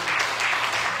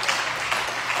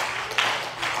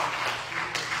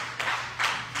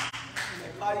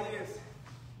 God is,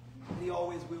 and he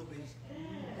always will be.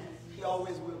 He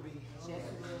always will be.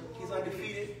 He's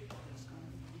undefeated.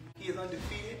 He is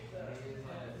undefeated.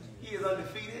 He is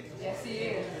undefeated. Yes, he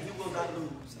is. And he will not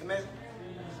lose. Amen.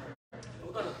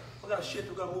 We're gonna shift.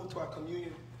 We're gonna move to our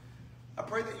communion. I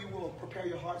pray that you will prepare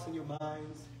your hearts and your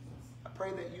minds. I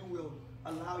pray that you will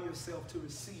allow yourself to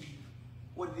receive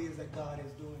what it is that God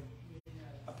is doing.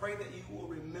 I pray that you will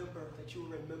remember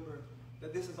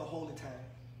that this is a holy time.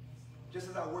 Just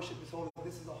as our worship is holy,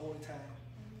 this is a holy time.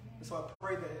 And so I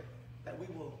pray that we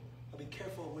will be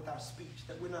careful with our speech,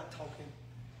 that we're not talking.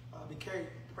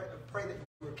 Pray that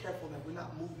we're careful that we're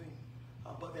not moving,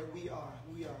 but that we are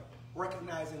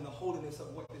recognizing the holiness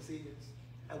of what this is,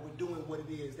 and we're doing what it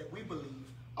is that we believe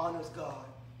honors God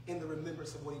in the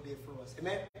remembrance of what he did for us.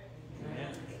 Amen?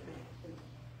 Amen.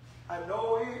 I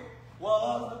know it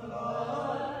was the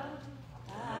blood.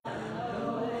 I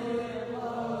know it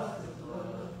was the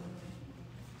blood.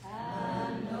 I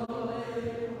know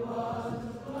it was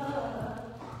the blood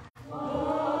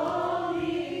for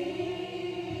me.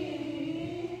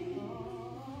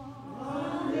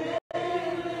 One day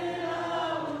when I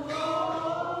was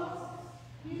lost,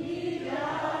 he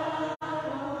died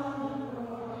on the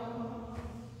cross.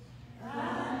 I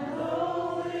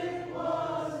know it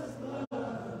was the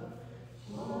blood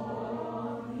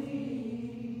for me.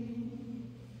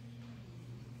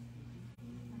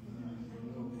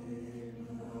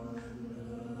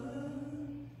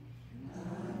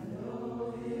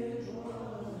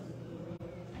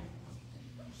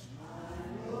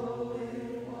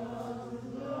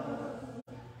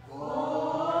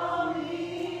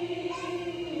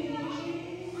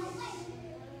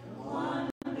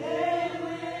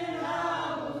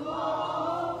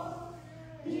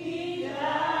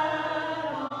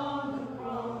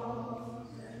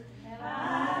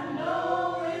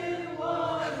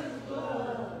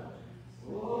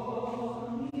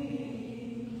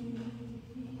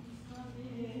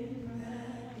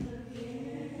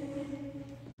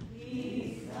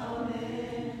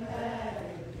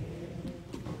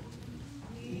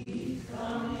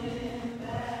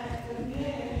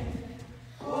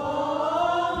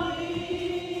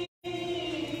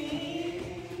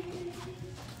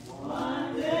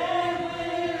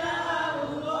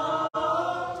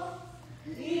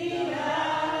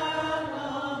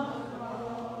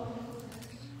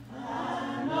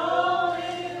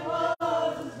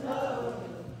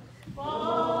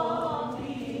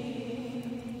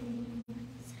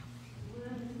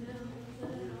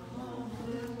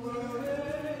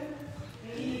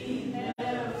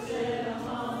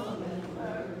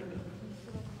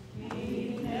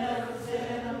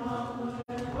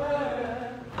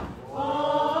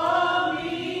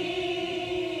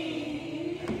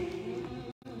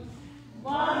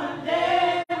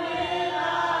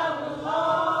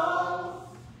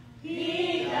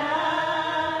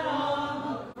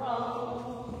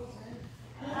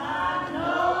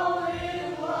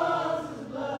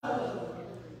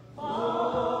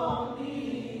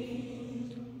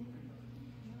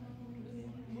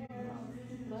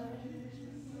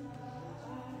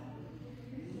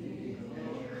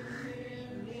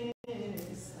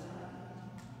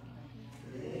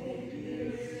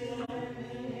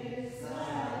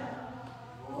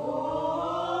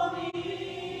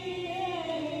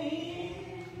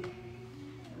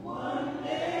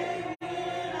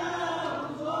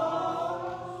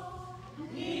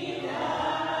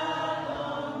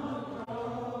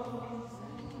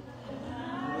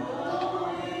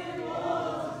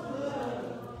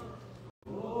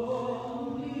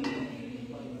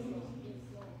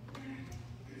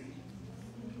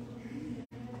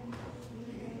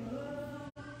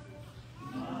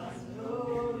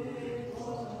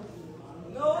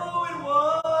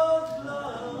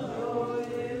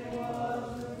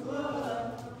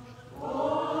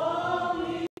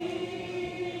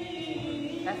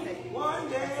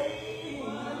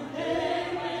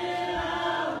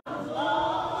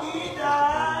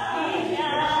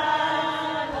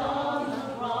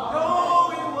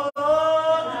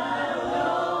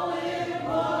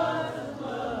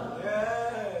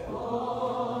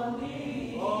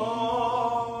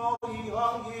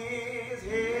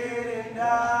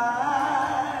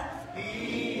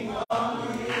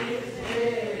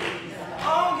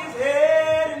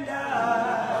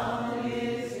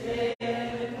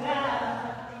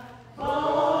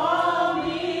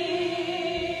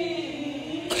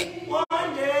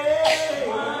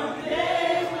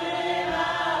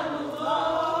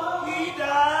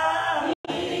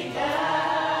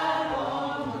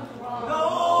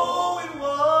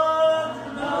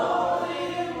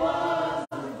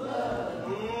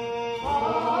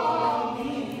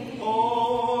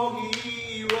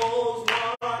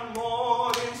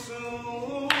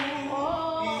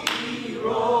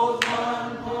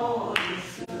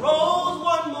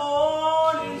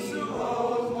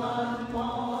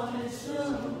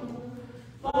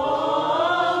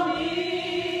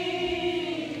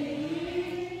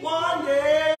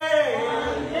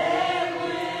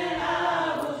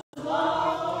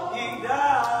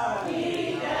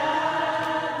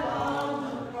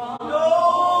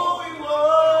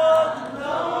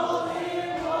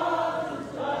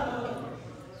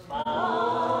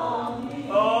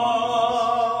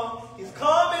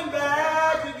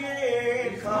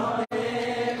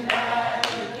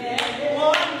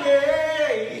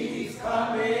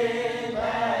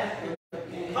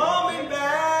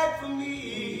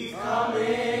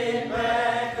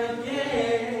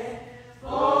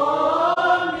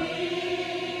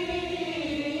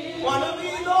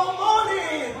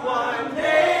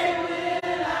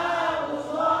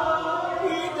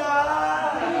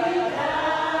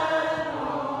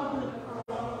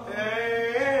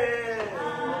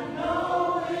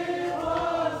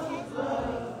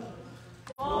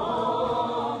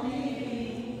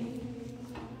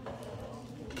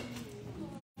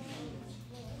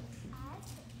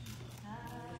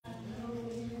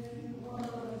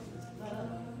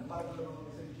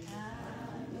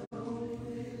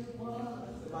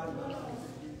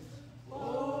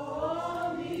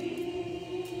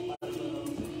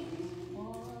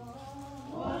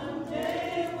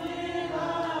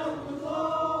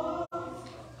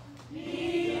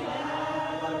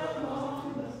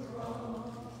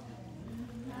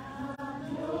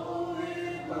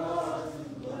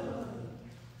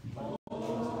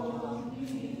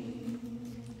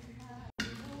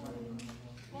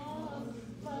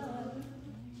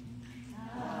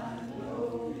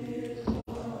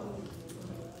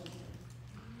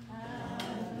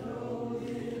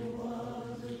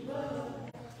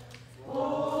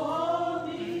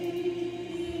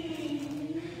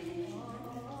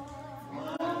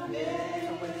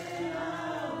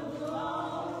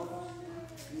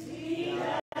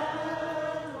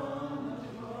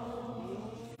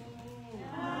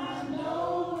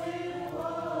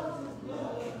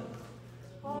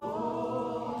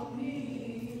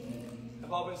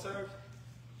 All been served?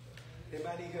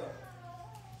 Anybody need help?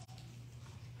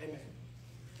 Amen.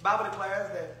 The Bible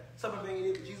declares that supper being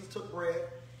eaten, Jesus took bread,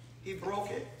 he broke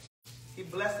it, he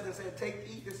blessed it and said, take,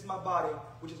 eat, this is my body,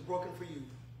 which is broken for you.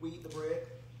 We eat the bread.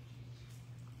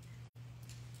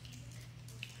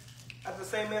 After the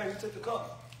same manner, he took the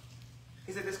cup.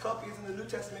 He said, this cup is in the New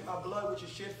Testament, my blood, which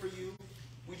is shed for you.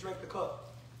 We drink the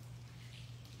cup.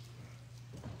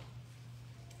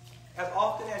 As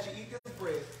often as you eat this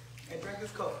bread and drink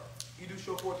this cup, you do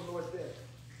show forth the Lord's death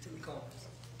till he comes.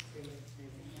 Amen.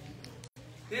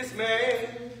 This may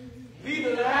be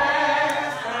the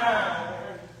last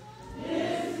time.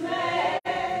 This may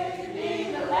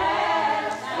be the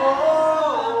last time.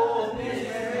 Oh, this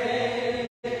may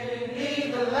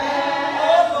be the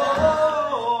last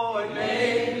time. Oh, it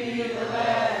may be the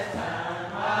last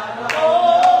time.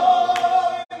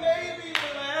 Oh, it may be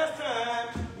the last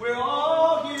time. We're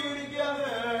all here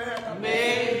together. It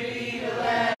may be the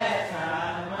last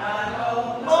time. I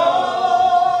know.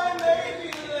 Oh, it may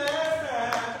be the last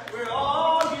time. We're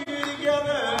all here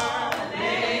together. It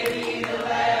may be the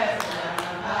last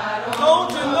time. I know.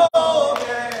 Don't you know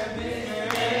that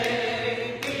this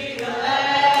may be the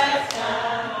last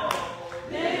time?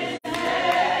 This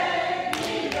may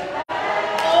be the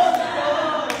last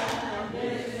time.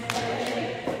 This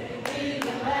may be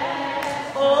the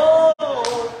last time.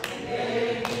 Oh, it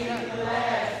may be the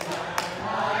last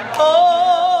time.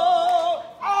 Oh,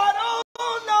 I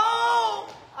don't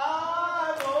know.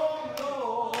 I don't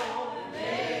know. It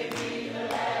may be the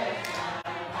last time.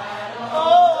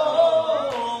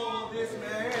 Oh, this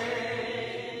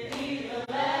may be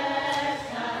the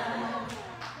last time.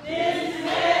 This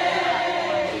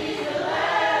may be the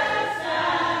last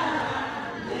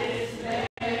time. This may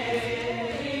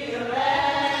be the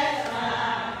last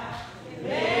time. It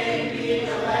may be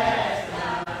the last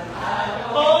time.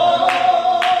 Oh,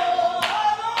 I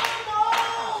don't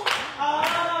know.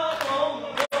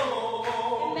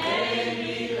 It may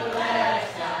be the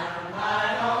last time.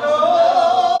 I don't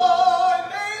know. It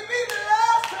may be the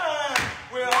last time.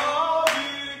 We're all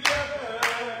here together.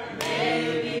 It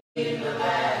may be the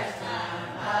last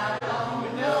time. I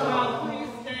don't know.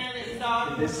 Please stand and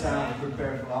start. At this time,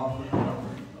 prepare for offering.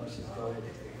 Let's just go ahead.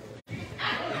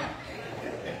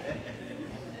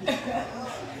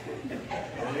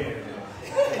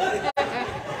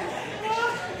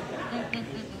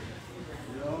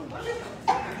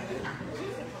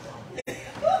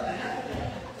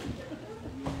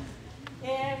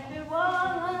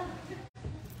 Everyone,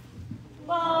 for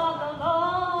the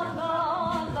Lord,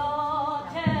 Lord, Lord,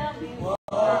 tell me what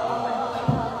would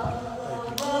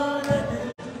I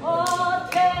do? Oh,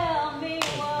 tell me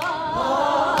what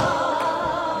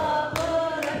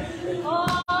would I do?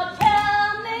 Oh,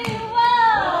 tell me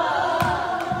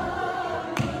what.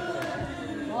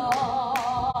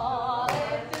 Oh,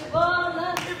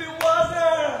 if it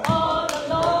wasn't for the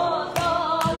Lord,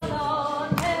 Lord,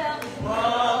 Lord, tell me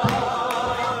what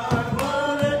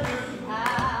would I do? I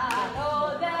know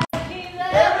that He's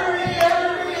everything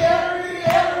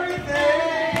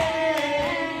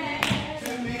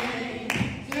to me.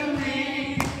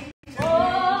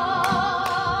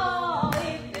 Oh,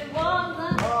 if it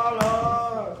wasn't Oh,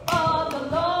 Lord. for the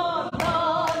Lord,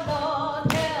 Lord, Lord,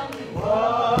 tell me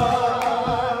What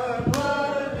would I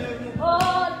do?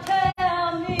 oh,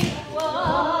 tell me what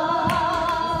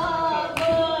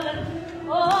would I do?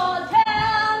 Oh,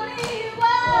 tell me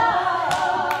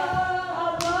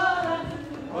what would I do?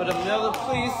 Would the mother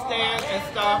please stand and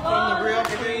start from the real,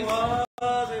 please?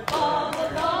 Was it Oh, the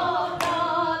Lord,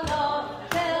 Lord, Lord,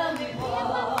 tell me what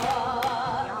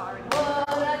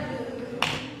would I do?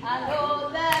 I know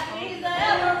that He's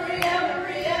everything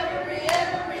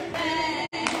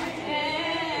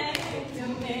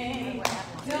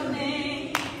to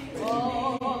me.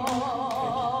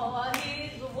 Oh,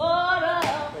 He's the water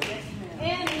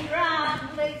in dry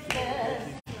places.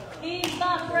 He's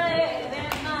my bread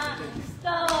and my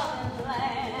starving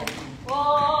land.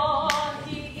 Oh,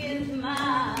 He is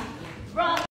my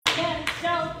rock and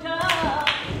shelter,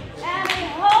 and He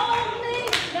holds me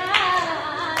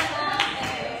down.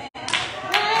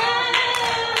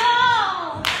 When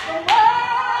all the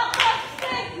world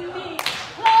forsake me,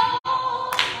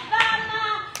 close by my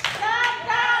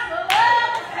side, the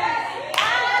world says,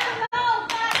 I know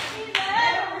that He's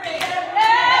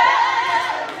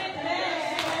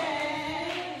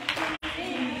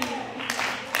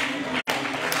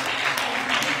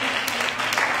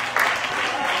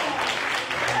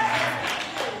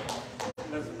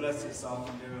Let's bless this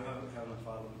offering, dear Heavenly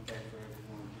Father. We thank for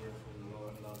everyone here, for the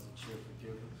Lord loves a cheerful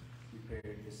giver. We pray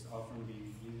that this offering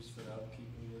be used for the upkeep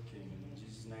of your kingdom. In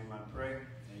Jesus' name I pray.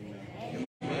 Amen.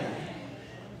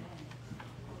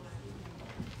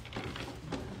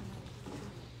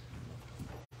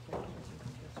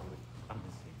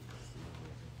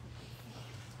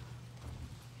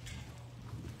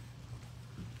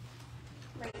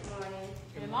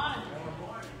 morning.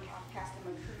 Pastor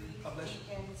McCree,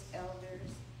 deacons,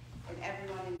 elders, and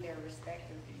everyone in their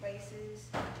respective places.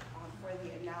 For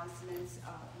the announcements,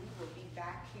 we will be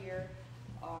back here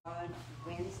on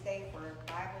Wednesday for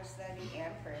Bible study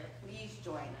and prayer. Please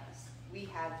join us. We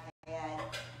have had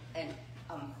an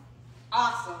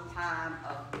awesome time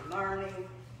of learning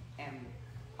and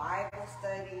Bible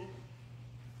study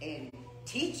and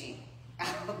teaching.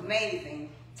 Amazing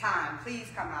time. Please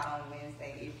come out on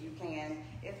Wednesday if you can.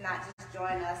 If not, just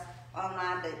join us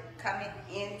online, but coming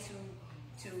into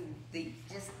the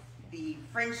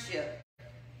friendship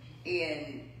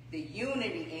and the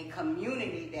unity and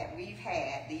community that we've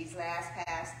had these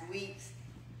past weeks.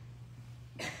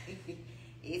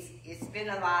 It's been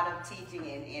a lot of teaching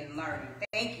and learning.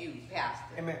 Thank you,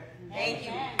 Pastor. Amen. Thank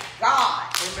you,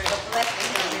 God, for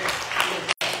blessing him.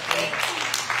 Thank you.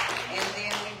 And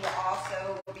then we will also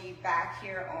be back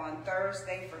here on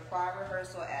Thursday for choir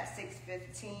rehearsal at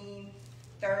 6:15.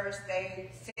 Thursday,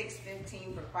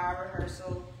 6:15 for choir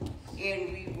rehearsal.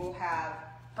 And we will have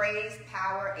praise,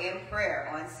 power, and prayer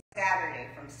on Saturday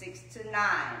from 6 to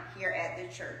 9 here at the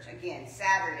church. Again,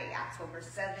 Saturday, October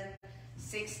 7th,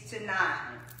 6 to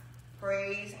 9.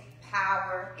 Praise,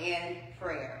 power, and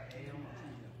prayer.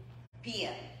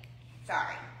 p.m.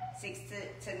 Sorry, 6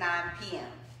 to 9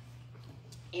 p.m.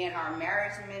 In our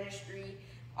marriage ministry,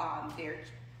 they're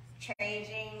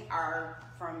changing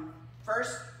from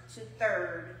 1st to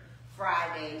 3rd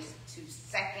Fridays to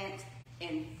 2nd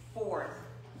and 4th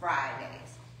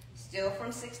Fridays. Still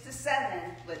from 6 to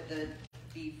 7, but the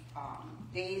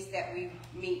days that we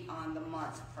meet on the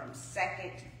month from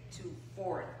 2nd to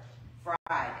 4th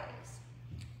Fridays.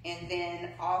 And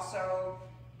then also,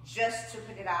 just to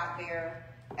put it out there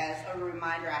as a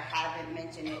reminder, I haven't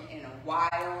mentioned it in a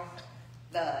while,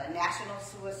 the National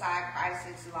Suicide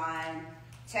Crisis Line,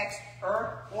 text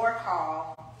or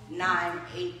call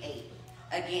 988.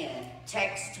 Again,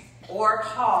 text or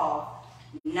call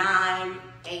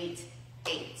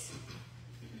 988.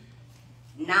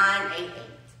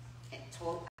 988.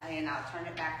 And I'll turn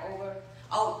it back over.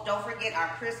 Oh, don't forget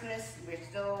our Christmas. We're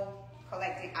still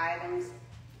collecting items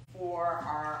for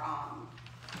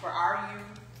our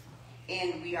youth.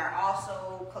 And we are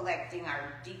also collecting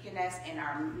our deaconess and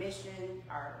our mission.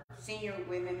 Our senior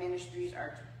women ministries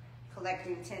are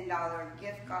collecting $10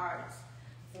 gift cards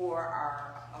for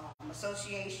our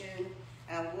association.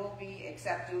 And we'll be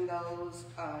accepting those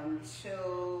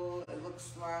until, it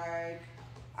looks like,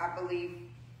 I believe,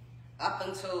 up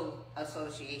until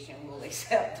association will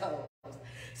accept those.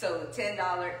 So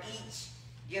 $10 each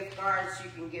gift cards, you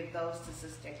can give those to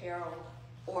Sister Harold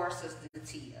or Sister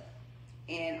Tia.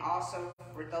 And also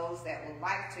for those that would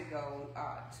like to go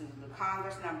to the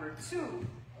Congress number 2,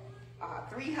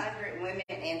 300 Women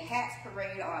in Hats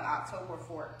Parade on October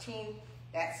 14th.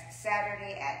 That's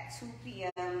Saturday at 2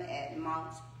 p.m. at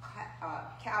Mount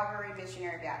Calvary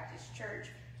Missionary Baptist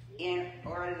Church in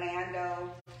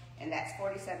Orlando. And that's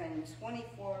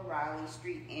 4724 Riley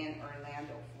Street in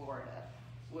Orlando, Florida,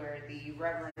 where the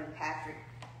Reverend Patrick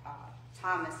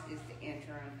Thomas is the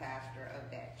interim pastor of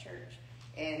that church.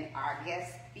 And our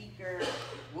guest speaker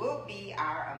will be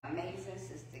our amazing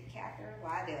Sister Catherine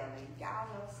Waddell. And y'all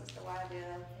know Sister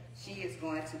Waddell. She is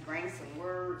going to bring some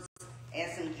words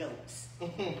and some jokes.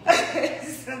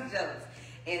 Some jokes.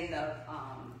 And the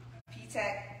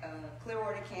PTech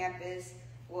Clearwater campus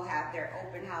will have their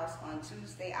open house on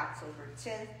Tuesday, October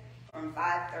 10th from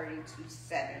 5:30 to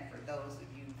 7 for those of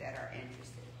you that are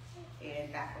interested.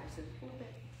 And back over to the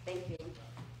pulpit. Thank you.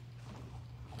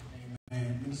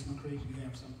 Amen. Ms. McCree, you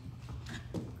have something?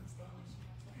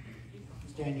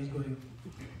 Ms. Daniels, go ahead.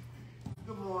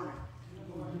 Good morning.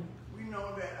 We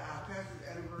know that our pastor's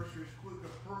anniversary is quick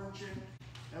approaching,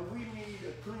 and we need a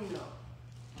cleanup.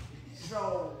 So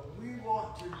we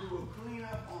want to do a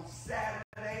cleanup on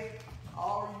Saturday.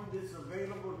 All of you that's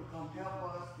available to come help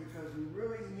us because we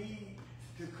really need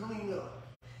to clean up.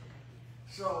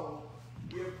 So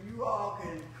if you all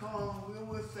can come, we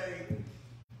will say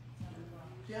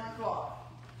 10 o'clock.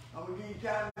 I'm going to give you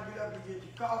time to get up and get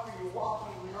your coffee, your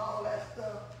waffles, and all that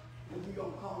stuff, and we're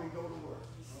going to come and go to work.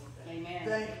 Amen.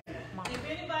 Thank you. If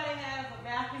anybody has a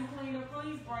vacuum cleaner,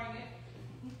 please bring it.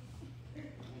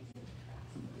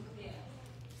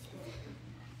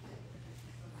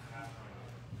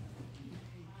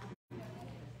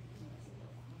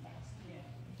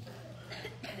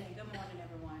 Good morning,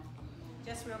 everyone.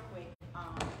 Just real quick, a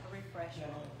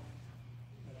refresher.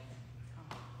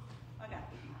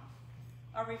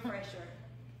 A refresher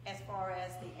as far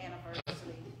as the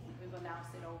anniversary. We've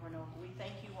announced it over and over. We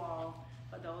thank you all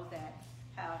for those that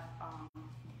have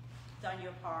done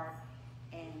your part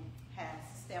and have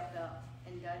stepped up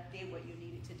and did what you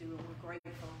needed to do, and we're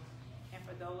grateful. And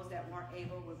for those that weren't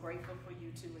able, we're grateful for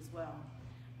you too as well.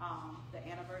 The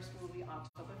anniversary will be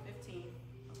October 15th.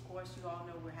 Of course, you all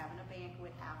know we're having a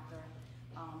banquet after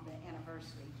the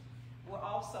anniversary. We're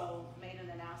also made an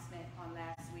announcement on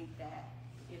last week that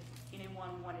if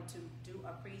anyone wanted to do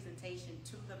a presentation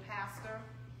to the pastor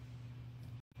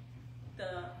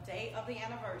the day of the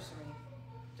anniversary,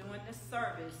 during the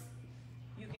service,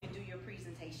 you can do your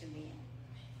presentation then.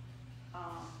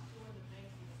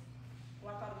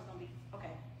 Well, I thought it was going to be,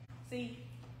 okay. See,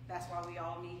 that's why we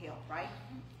all need help, right?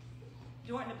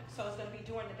 So it's going to be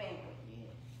during the banquet.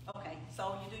 Okay,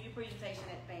 so you do your presentation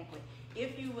at the banquet.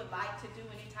 If you would like to do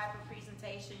any type of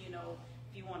presentation, you know,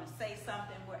 if you want to say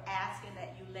something, we're asking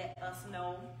that you let us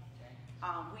know,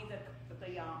 we the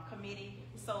committee,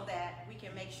 so that we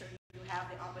can make sure you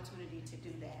have the opportunity to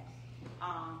do that.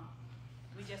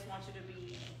 We just want you to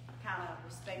be kind of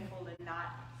respectful and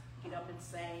not get up and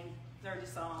sing 30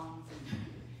 songs and,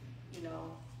 you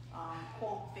know,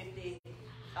 quote 50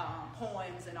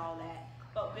 poems and all that.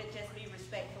 But just be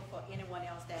respectful for anyone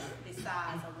else that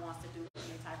decides or wants to do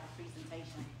any type of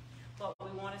presentation. But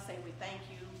we want to say we thank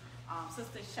you.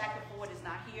 Sister Shackelford is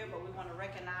not here, but we want to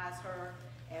recognize her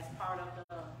as part of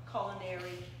the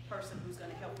culinary person who's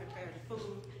going to help prepare the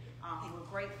food.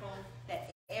 We're grateful that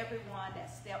everyone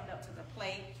that stepped up to the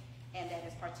plate and that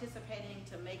is participating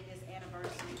to make this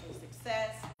anniversary a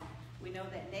success. We know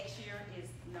that next year is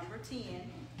number 10,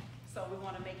 so we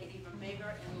want to make it even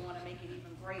bigger and we want to make it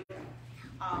even greater.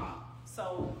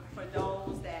 So for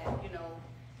those that, you know,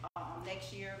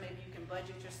 next year, maybe you can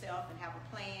budget yourself and have a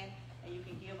plan, and you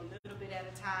can give a little bit at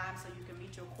a time so you can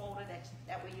meet your quota.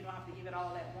 That way you don't have to give it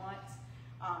all at once.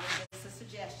 It's a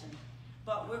suggestion.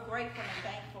 But we're grateful and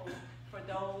thankful for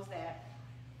those that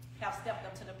have stepped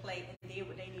up to the plate and did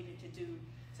what they needed to do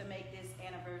to make this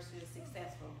anniversary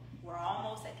successful. We're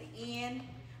almost at the end.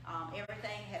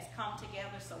 Everything has come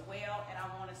together so well, and I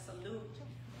want to salute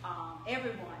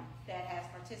everyone that has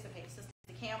participated. Sister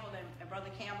Campbell and Brother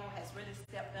Campbell has really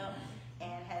stepped up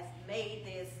and has made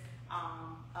this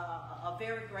a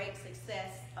very great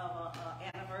success of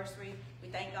an anniversary. We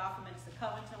thank God for Minister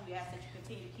Covington. We ask that you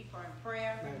continue to keep her in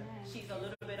prayer. She's a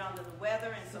little bit under the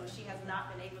weather, and so she has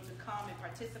not been able to come and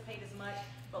participate as much,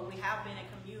 but we have been in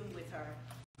commune with her.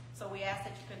 So we ask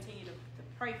that you continue to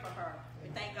pray for her. We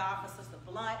thank God for Sister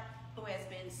Blunt, who has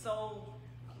been so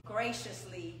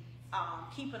graciously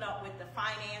keeping up with the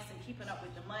finance and keeping up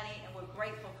with the money, and we're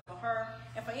grateful for her.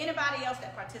 And for anybody else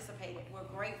that participated, we're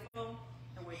grateful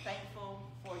and we're thankful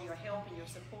for your help and your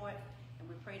support, and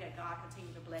we pray that God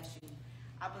continue to bless you.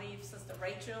 I believe Sister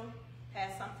Rachel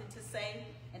has something to say,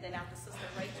 and then after Sister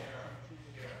Rachel.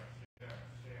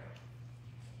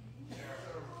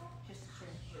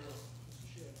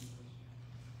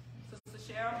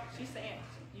 Sister Cheryl, she's saying,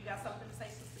 you got something to say,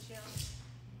 Sister Cheryl?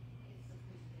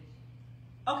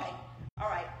 Okay, all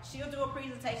right. She'll do a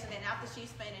presentation, and after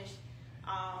she's finished,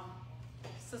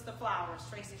 Sister Flowers,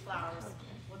 Tracy Flowers,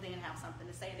 will then have something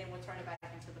to say, and then we'll turn it back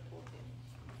into the pulpit.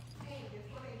 Hey,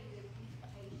 before they do the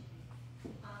presentation,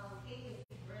 it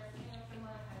is Breast Cancer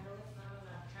Month. I know it's not on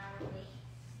our calendar,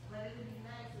 but it would be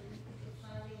nice if we could do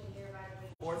Sunday and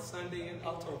everybody. Fourth Sunday in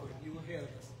October, you will hear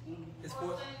this. It's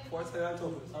fourth Sunday in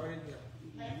October. It's already there.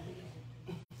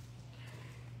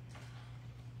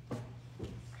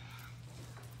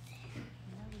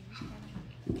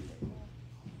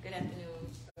 Good afternoon.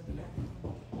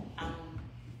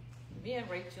 Me and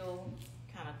Rachel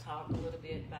kind of talked a little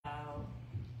bit about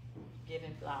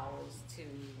giving flowers to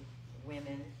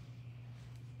women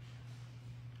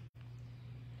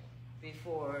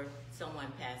before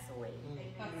someone passed away.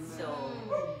 So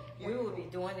we will be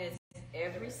doing this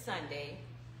every Sunday,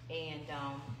 and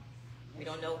we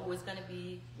don't know who it's going to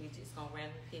be. We just going to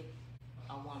randomly pick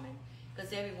a woman,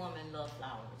 because every woman loves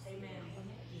flowers. Amen.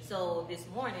 So this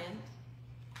morning,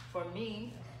 for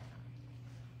me,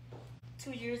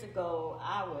 2 years ago,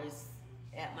 I was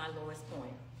at my lowest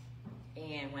point.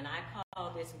 And when I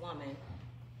called this woman,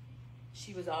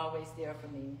 she was always there for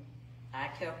me. I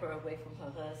kept her away from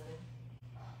her husband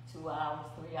 2 hours,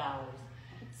 3 hours.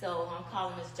 So I'm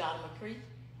calling Miss McCree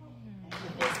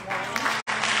this morning.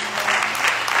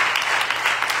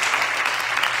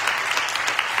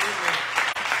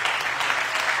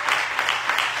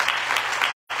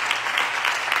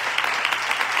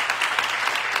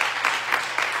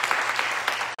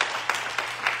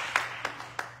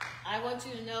 I want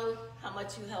you to know how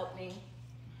much you helped me.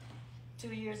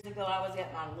 2 years ago, I was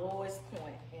at my lowest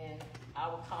point, and I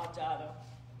would call Jada,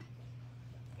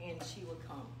 and she would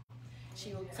come.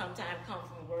 She would sometimes come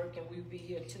from work, and we'd be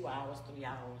here 2 hours, 3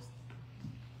 hours.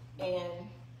 And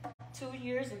 2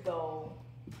 years ago,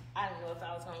 I didn't know if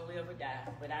I was going to live or die,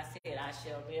 but I said I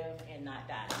shall live and not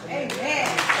die. Amen.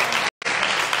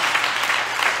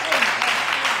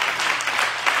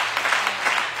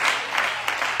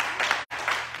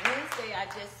 Wednesday, I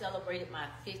just celebrated my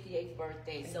 58th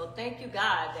birthday. So thank you,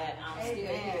 God, that I'm still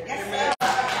here. Yes, Amen.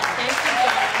 Thank you,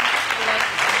 God.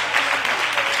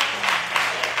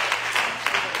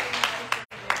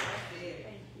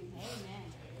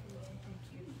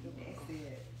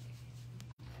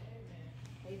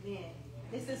 Amen.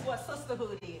 This is what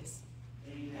sisterhood is.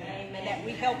 Amen. That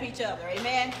we help each other.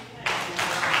 Amen.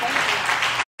 Thank you.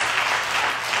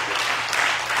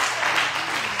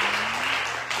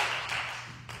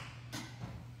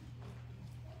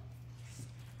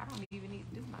 I don't even need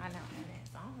to do mine after that,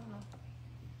 so I don't know.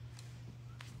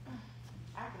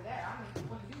 After that, I don't even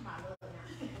want to do my love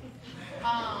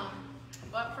now.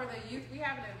 But for the youth, we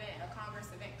have an event, a Congress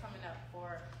event coming up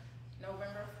for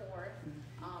November 4th.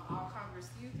 All Congress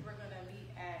youth, we're going to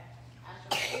meet at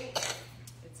Cashapp.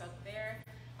 It's up there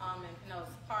in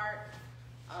Pinellas Park.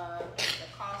 The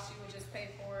cost you would just pay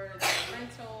for the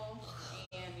rental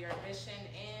and your admission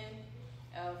in.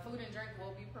 Food and drink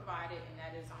will be provided, and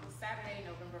that is on Saturday,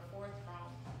 November 4th from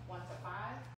 1 to 5.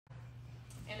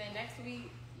 And then next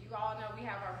week, you all know we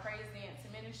have our praise dance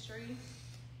ministry.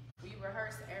 We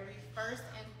rehearse every first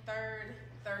and third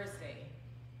Thursday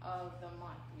of the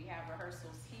month. We have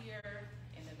rehearsals here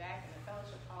in the back in the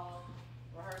fellowship hall.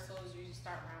 Rehearsals usually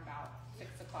start around about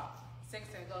 6 o'clock. 6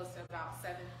 and goes to about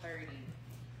 7:30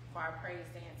 for our praise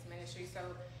dance ministry.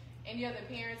 So any other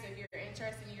parents, if you're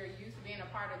interested in your youth being a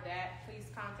part of that, please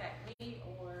contact me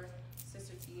or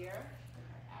Sister Tierra in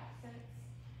her absence.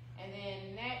 And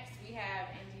then next we have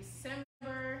in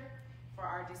December, for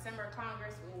our December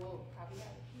Congress, we will probably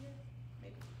have it here,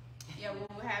 maybe. Yeah, we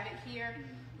will have it here.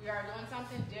 We are doing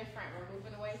something different. We're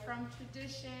moving away from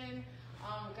tradition.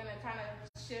 We're going to kind of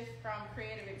shift from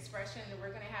creative expression, and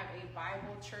we're going to have a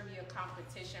Bible trivia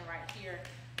competition right here.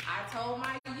 I told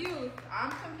my youth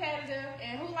I'm competitive,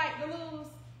 and who like to lose?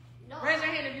 No. Raise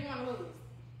your hand if you want to lose.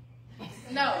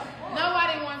 No,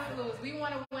 nobody wants to lose. We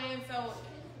want to win, so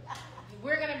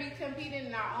we're going to be competing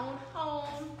in our own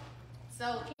home.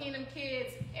 So Kingdom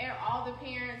Kids, all the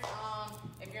parents,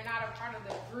 if you're not a part of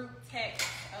the group text,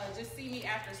 just see me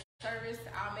after service.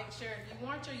 I'll make sure if you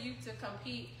want your youth to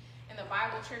compete in the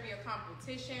Bible trivia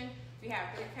competition, we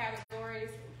have 3 categories.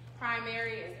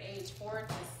 Primary is age 4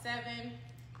 to 7.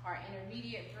 Our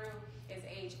intermediate group is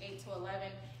age 8 to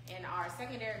 11. And our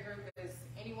secondary group is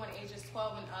anyone ages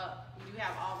 12 and up. We do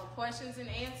have all the questions and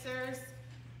answers.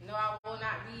 No, I will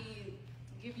not be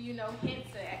giving you no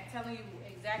hints at telling you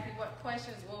exactly what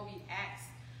questions will be asked.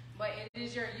 But it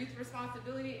is your youth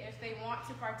responsibility, if they want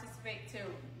to participate, to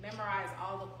memorize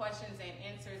all the questions and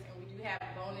answers. And we do have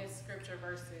bonus scripture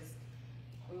verses.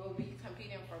 We will be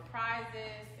competing for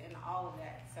prizes and all of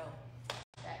that. So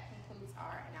that concludes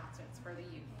our announcements for the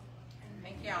youth.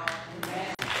 Thank y'all.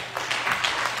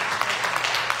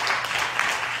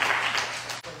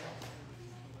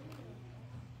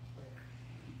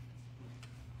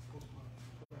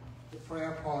 The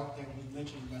prayer part that was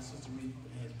mentioned by Sister Reed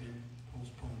has been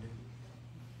postponed.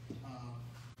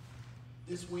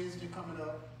 This Wednesday coming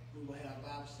up, we will have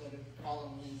Bible study.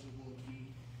 Following Wednesday will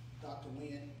be Dr.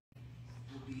 Wynn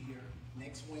will be here.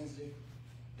 Next Wednesday,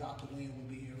 Dr. Wynn will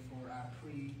be here for our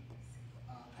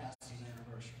pre-pastor's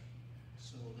anniversary.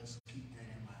 So let's keep that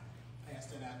in mind. Pass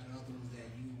that out to others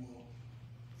that you will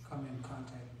come in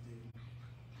contact with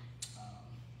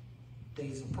the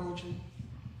days approaching,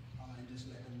 and just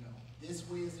let them know. This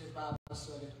Wednesday is Bible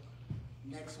study.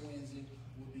 Next Wednesday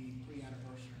will be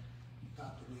pre-anniversary.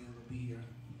 Dr. Wynn will be here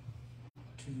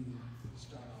to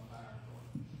start off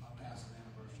our pastor's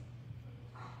anniversary.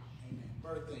 Amen.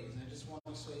 Birthdays. I just want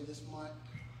to say this month,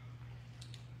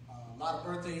 a lot of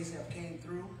birthdays have came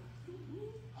through,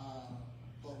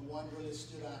 but one really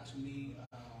stood out to me.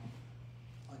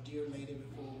 A dear lady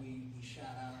before we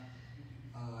shout out.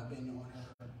 I've been knowing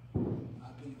her,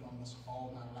 I believe, almost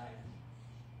all my life.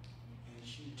 And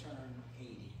she turned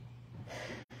 80.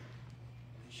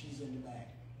 And she's in the back.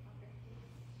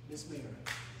 Miss Mary.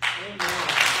 Amen.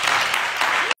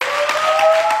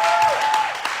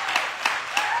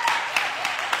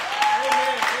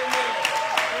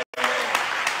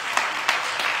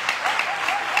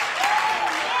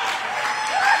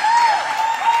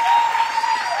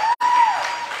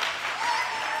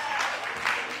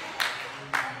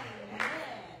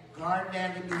 Garden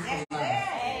Avenue for life.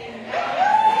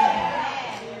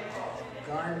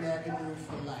 Garden Avenue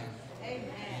for life.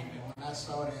 Amen. When I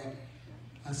saw that,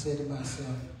 I said to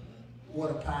myself, what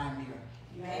a pioneer.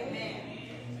 Amen.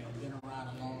 Been around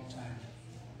a long time.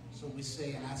 So we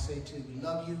say, and I say too, we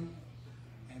love you.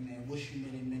 Amen. Wish you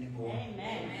many, many more.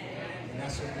 Amen. And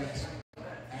that's a blessing.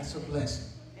 That's a blessing.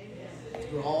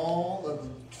 Through all of the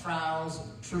trials,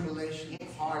 and tribulations,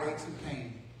 heartaches, and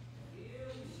pain,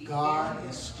 God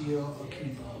is still a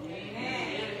keeper.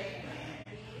 Amen.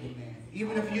 Amen.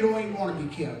 Even if you don't even want to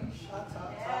be kept,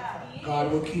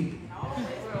 God will keep you.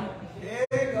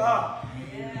 I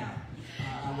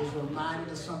was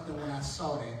reminded of something when I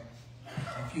saw that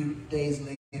a few days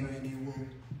later, and then we'll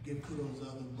give kudos to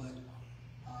others, but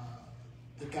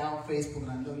the guy on Facebook,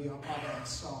 and I know y'all probably have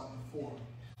saw it before,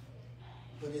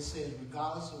 but it says,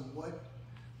 regardless of what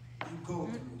you go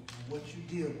through and what you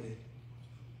deal with,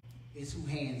 it's who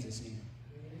hands it's in.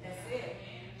 That's it.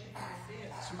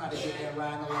 Somebody get that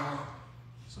riding along.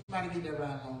 Somebody get that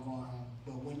riding along going on.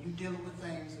 But when you're dealing with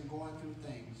things and going through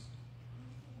things,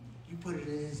 you put it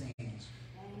in his hands.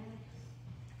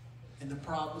 And the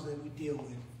problems that we deal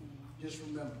with, just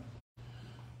remember,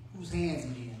 whose hands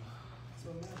it in.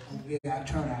 And we got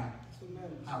to turn out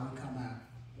how we come out.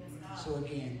 So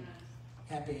again,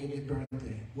 happy 80th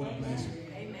birthday. What a blessing.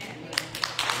 Amen.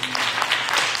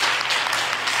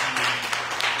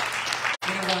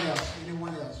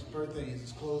 Anyone else? Birthdays.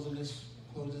 Let's close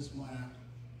this one out.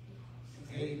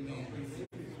 Amen.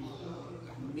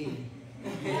 Me.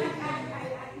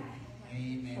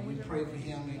 Amen. We pray for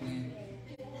him. Amen.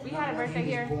 We had a birthday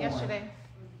here yesterday.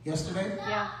 Yesterday?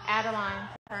 Yeah, Adeline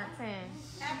turned 10.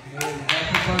 Hey,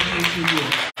 happy birthday to you.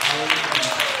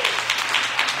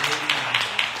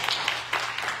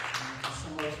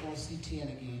 Some of us won't see 10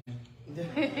 again.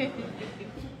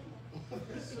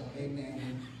 So,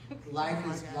 amen. Life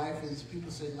is,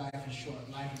 people say life is short.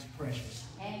 Life is precious.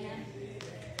 Amen.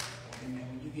 Amen.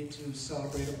 When you get to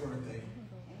celebrate a birthday,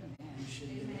 you should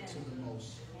live it to the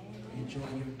most. Enjoy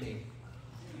your day.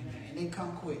 Amen. And they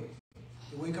come quick.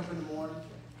 You wake up in the morning,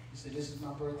 you say, this is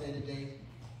my birthday today.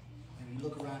 And you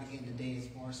look around again, the day is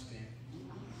far spent.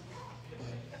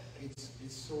 But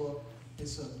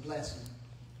it's a blessing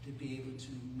to be able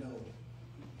to know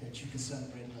that you can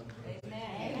celebrate another birthday.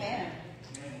 Amen. Amen.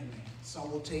 Amen.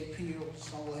 Some will take pills,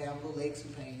 some will have little aches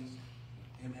and pains.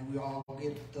 Amen. We all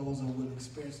get those that will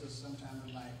experience this sometime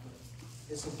in life, but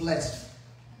it's a blessing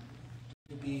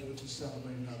to be able to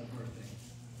celebrate another birthday.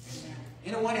 Amen.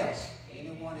 Anyone else?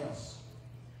 Anyone else?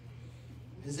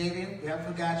 Xavier, we haven't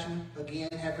forgot you. Again,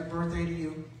 happy birthday to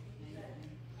you.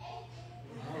 All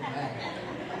right.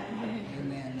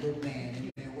 Amen. Good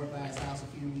man. Amen. Went by his house a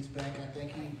few weeks back. I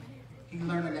think he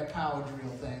learning that power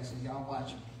drill thing, so y'all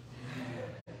watch him.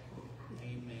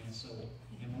 Amen. So,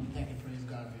 we thank and praise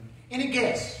God for him. Any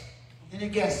guests? Any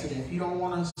guests today? If you don't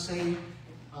want to say,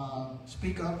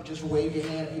 speak up, just wave your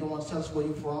hand. If you don't want to tell us where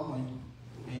you're from,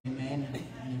 amen.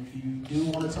 And if you do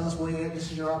want to tell us where you're at,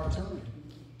 this is your opportunity.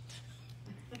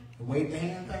 The wave the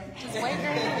hand thing? Just wave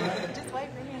your hand. Just wave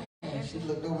your hand. And she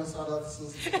looked over and saw the other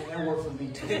sister. That worked for me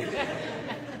too. Amen.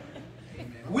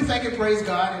 We thank and praise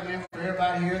God, amen, for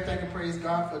everybody here. Thank and praise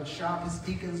God for the sharpest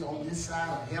deacons on this side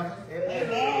of heaven.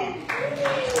 Amen.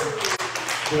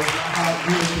 There's my heart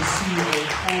good to see a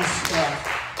full staff.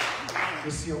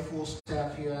 To see a full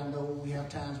staff here. I know we have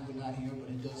times we're not here, but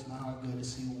it does my heart good to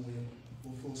see when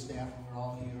we're full staff and we're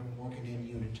all here working in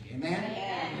unity. Amen?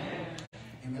 Amen.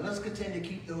 Amen. Let's continue to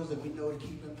keep those that we know to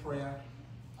keep in prayer.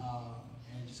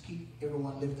 And just keep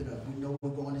everyone lifted up. We know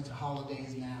we're going into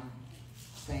holidays now.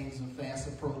 Things are fast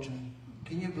approaching.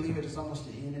 Can you believe it? It's almost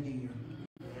the end of the year.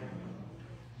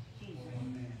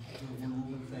 Amen. We're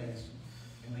moving fast.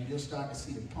 Amen. You'll start to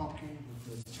see the pumpkin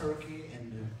with the turkey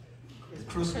and the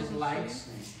Christmas lights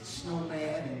and the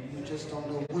snowman, and you just don't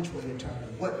know which way to turn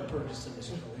and what to purchase in the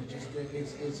store.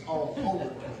 It's all over the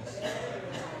place.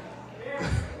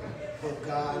 But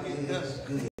God is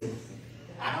good.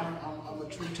 I'm a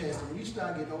true tester. When you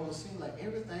start getting older, it seems like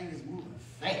everything is moving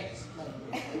fast. Like,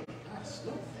 God,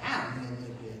 slow down a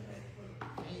little bit.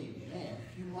 Amen.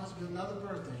 A few months will be another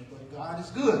birthday, but God is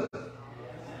good.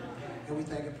 And we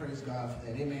thank and praise God for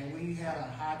that. Amen. We had a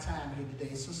high time here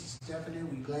today. Sister Stephanie,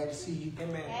 we're glad to see you.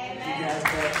 Amen. Amen. You guys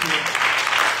back here.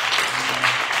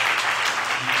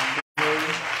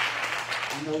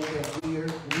 You know that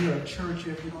we are a church.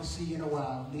 If we don't see you in a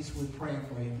while, at least we're praying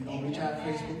for you. If you don't reach out on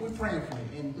Facebook, we're praying for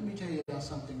you. And let me tell you about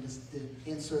something to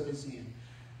insert this in.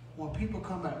 When people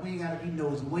come back, we ain't got to be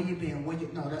nosy. Where you been?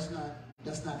 No, that's not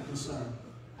the concern.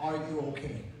 Are you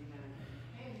okay?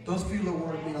 Those few little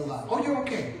words mean a lot. Oh, you're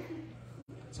okay.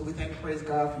 So we thank and praise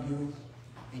God for you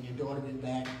and your daughter been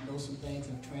back. I know some things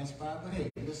have transpired, but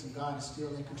hey, listen, God is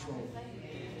still in control.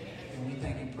 And we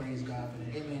thank and praise God for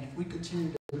that. Amen. If we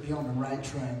continue to be on the right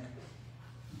track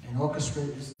and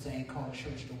orchestrate this thing called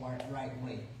church the right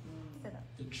way,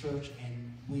 the church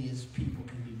and we as people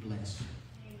can be blessed.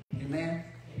 Amen?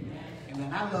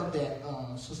 Amen. I love that,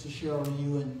 Sister Cheryl,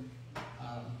 you and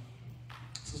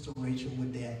Sister Rachel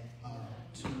with that,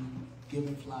 to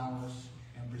giving flowers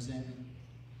and presenting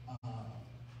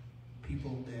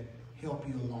people that help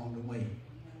you along the way.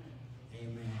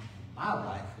 Amen. My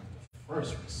wife was the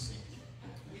first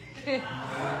recipient.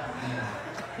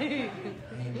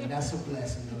 Amen. That's a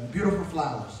blessing. Beautiful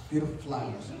flowers. Beautiful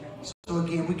flowers. So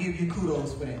again, we give you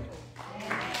kudos for that.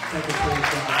 Thank you, praise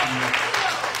God.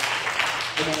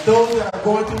 Amen. Those that are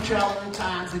going through challenging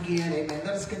times again, amen.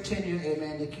 Let us continue,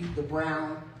 amen, to keep the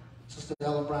Brown, Sister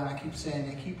Ella Brown, I keep saying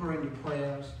that, keep her in your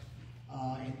prayers,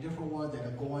 and different ones that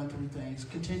are going through things.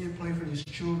 Continue to pray for these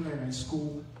children that are in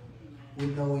school. We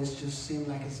know it's just seems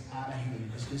like it's out of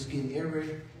hand. It's just getting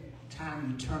every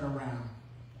time you turn around,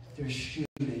 there's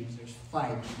shootings, there's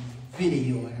fighting,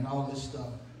 videoing, and all this stuff.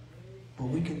 But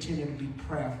we continue to be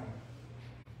prayerful.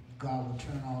 God will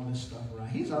turn all this stuff around.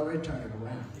 He's already turned it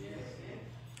around.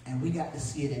 And we got to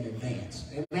see it in advance.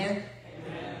 Amen?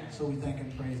 Amen. So we thank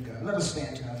and praise God. Let us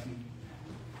stand to our feet.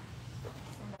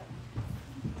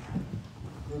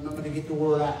 Remember to get the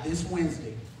word out this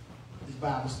Wednesday. This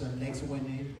Bible study. Next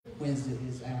Wednesday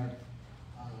is our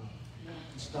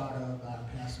start of our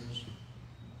pastor's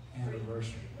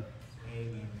anniversary.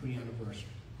 Amen. Pre-anniversary.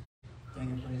 Thank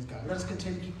and praise God. Let us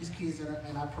continue to keep these kids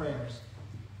in our prayers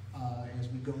as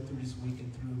we go through this week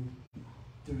and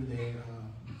through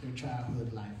their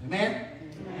childhood life. Amen?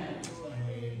 Amen.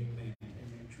 Amen.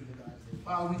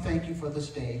 Father, we thank you for this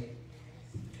day.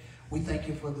 We thank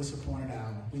you for this appointed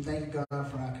hour. We thank you,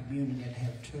 God, for our communion that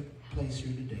have took place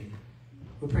here today.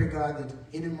 We pray, God, that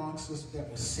any amongst us that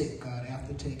was sick, God,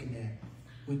 after taking that,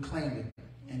 we claim it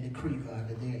and decree, God,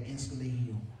 that they are instantly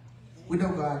healed. We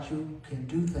know, God, you can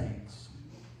do things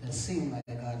that seem like,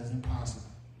 God, is impossible.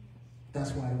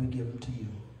 That's why we give them to you.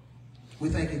 We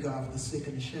thank you, God, for the sick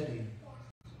and the shed-in.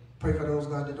 Pray for those,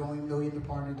 God, that don't even know you in the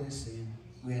pardon of their sin.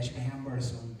 We ask you to have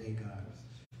mercy on the day, God.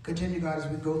 Continue, God, as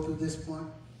we go through this month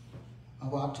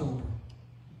of October.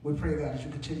 We pray, God, that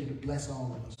you continue to bless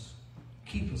all of us.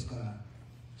 Keep us, God.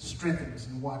 Strengthen us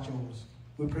and watch over us.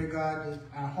 We pray, God, that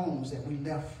our homes that we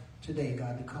left today,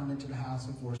 God, to come into the house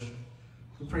of worship.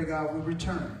 We pray, God, we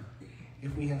return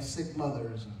if we have sick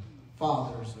mothers or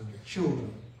fathers or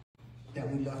children that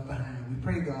we left behind. We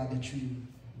pray, God, that you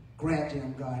grant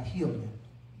them, God, healing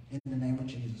in the name of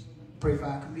Jesus. Pray for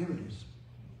our communities.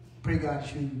 Pray, God,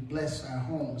 that you bless our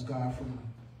homes, God, from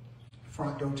the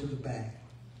front door to the back,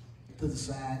 to the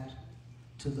side,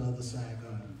 to the other side,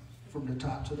 God, from the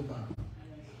top to the bottom.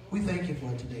 We thank you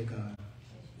for it today, God.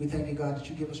 We thank you, God, that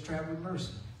you give us traveling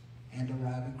mercy and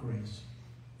arriving grace.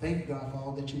 Thank you, God, for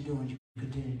all that you do and you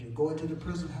continue to do. Go into the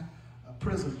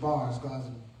prison bars,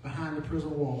 God, behind the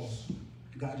prison walls.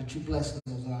 God, that you bless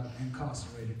those that are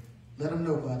incarcerated. Let them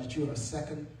know, God, that you are a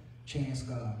second chance,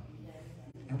 God.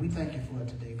 And we thank you for it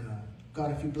today, God.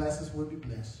 God, if you bless us, we'll be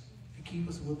blessed. If you keep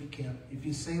us, we'll be kept. If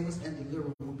you save us and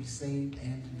deliver, we'll be saved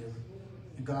and delivered.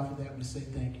 And God, for that, we say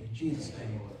thank you. In Jesus'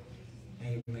 name,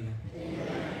 amen.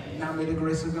 Amen. Now may the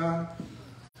grace of God,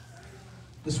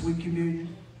 the sweet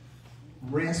communion,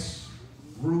 rest,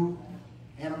 rule,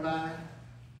 and abide,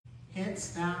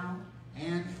 hence now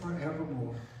and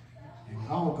forevermore. And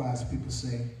all God's people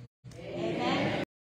say,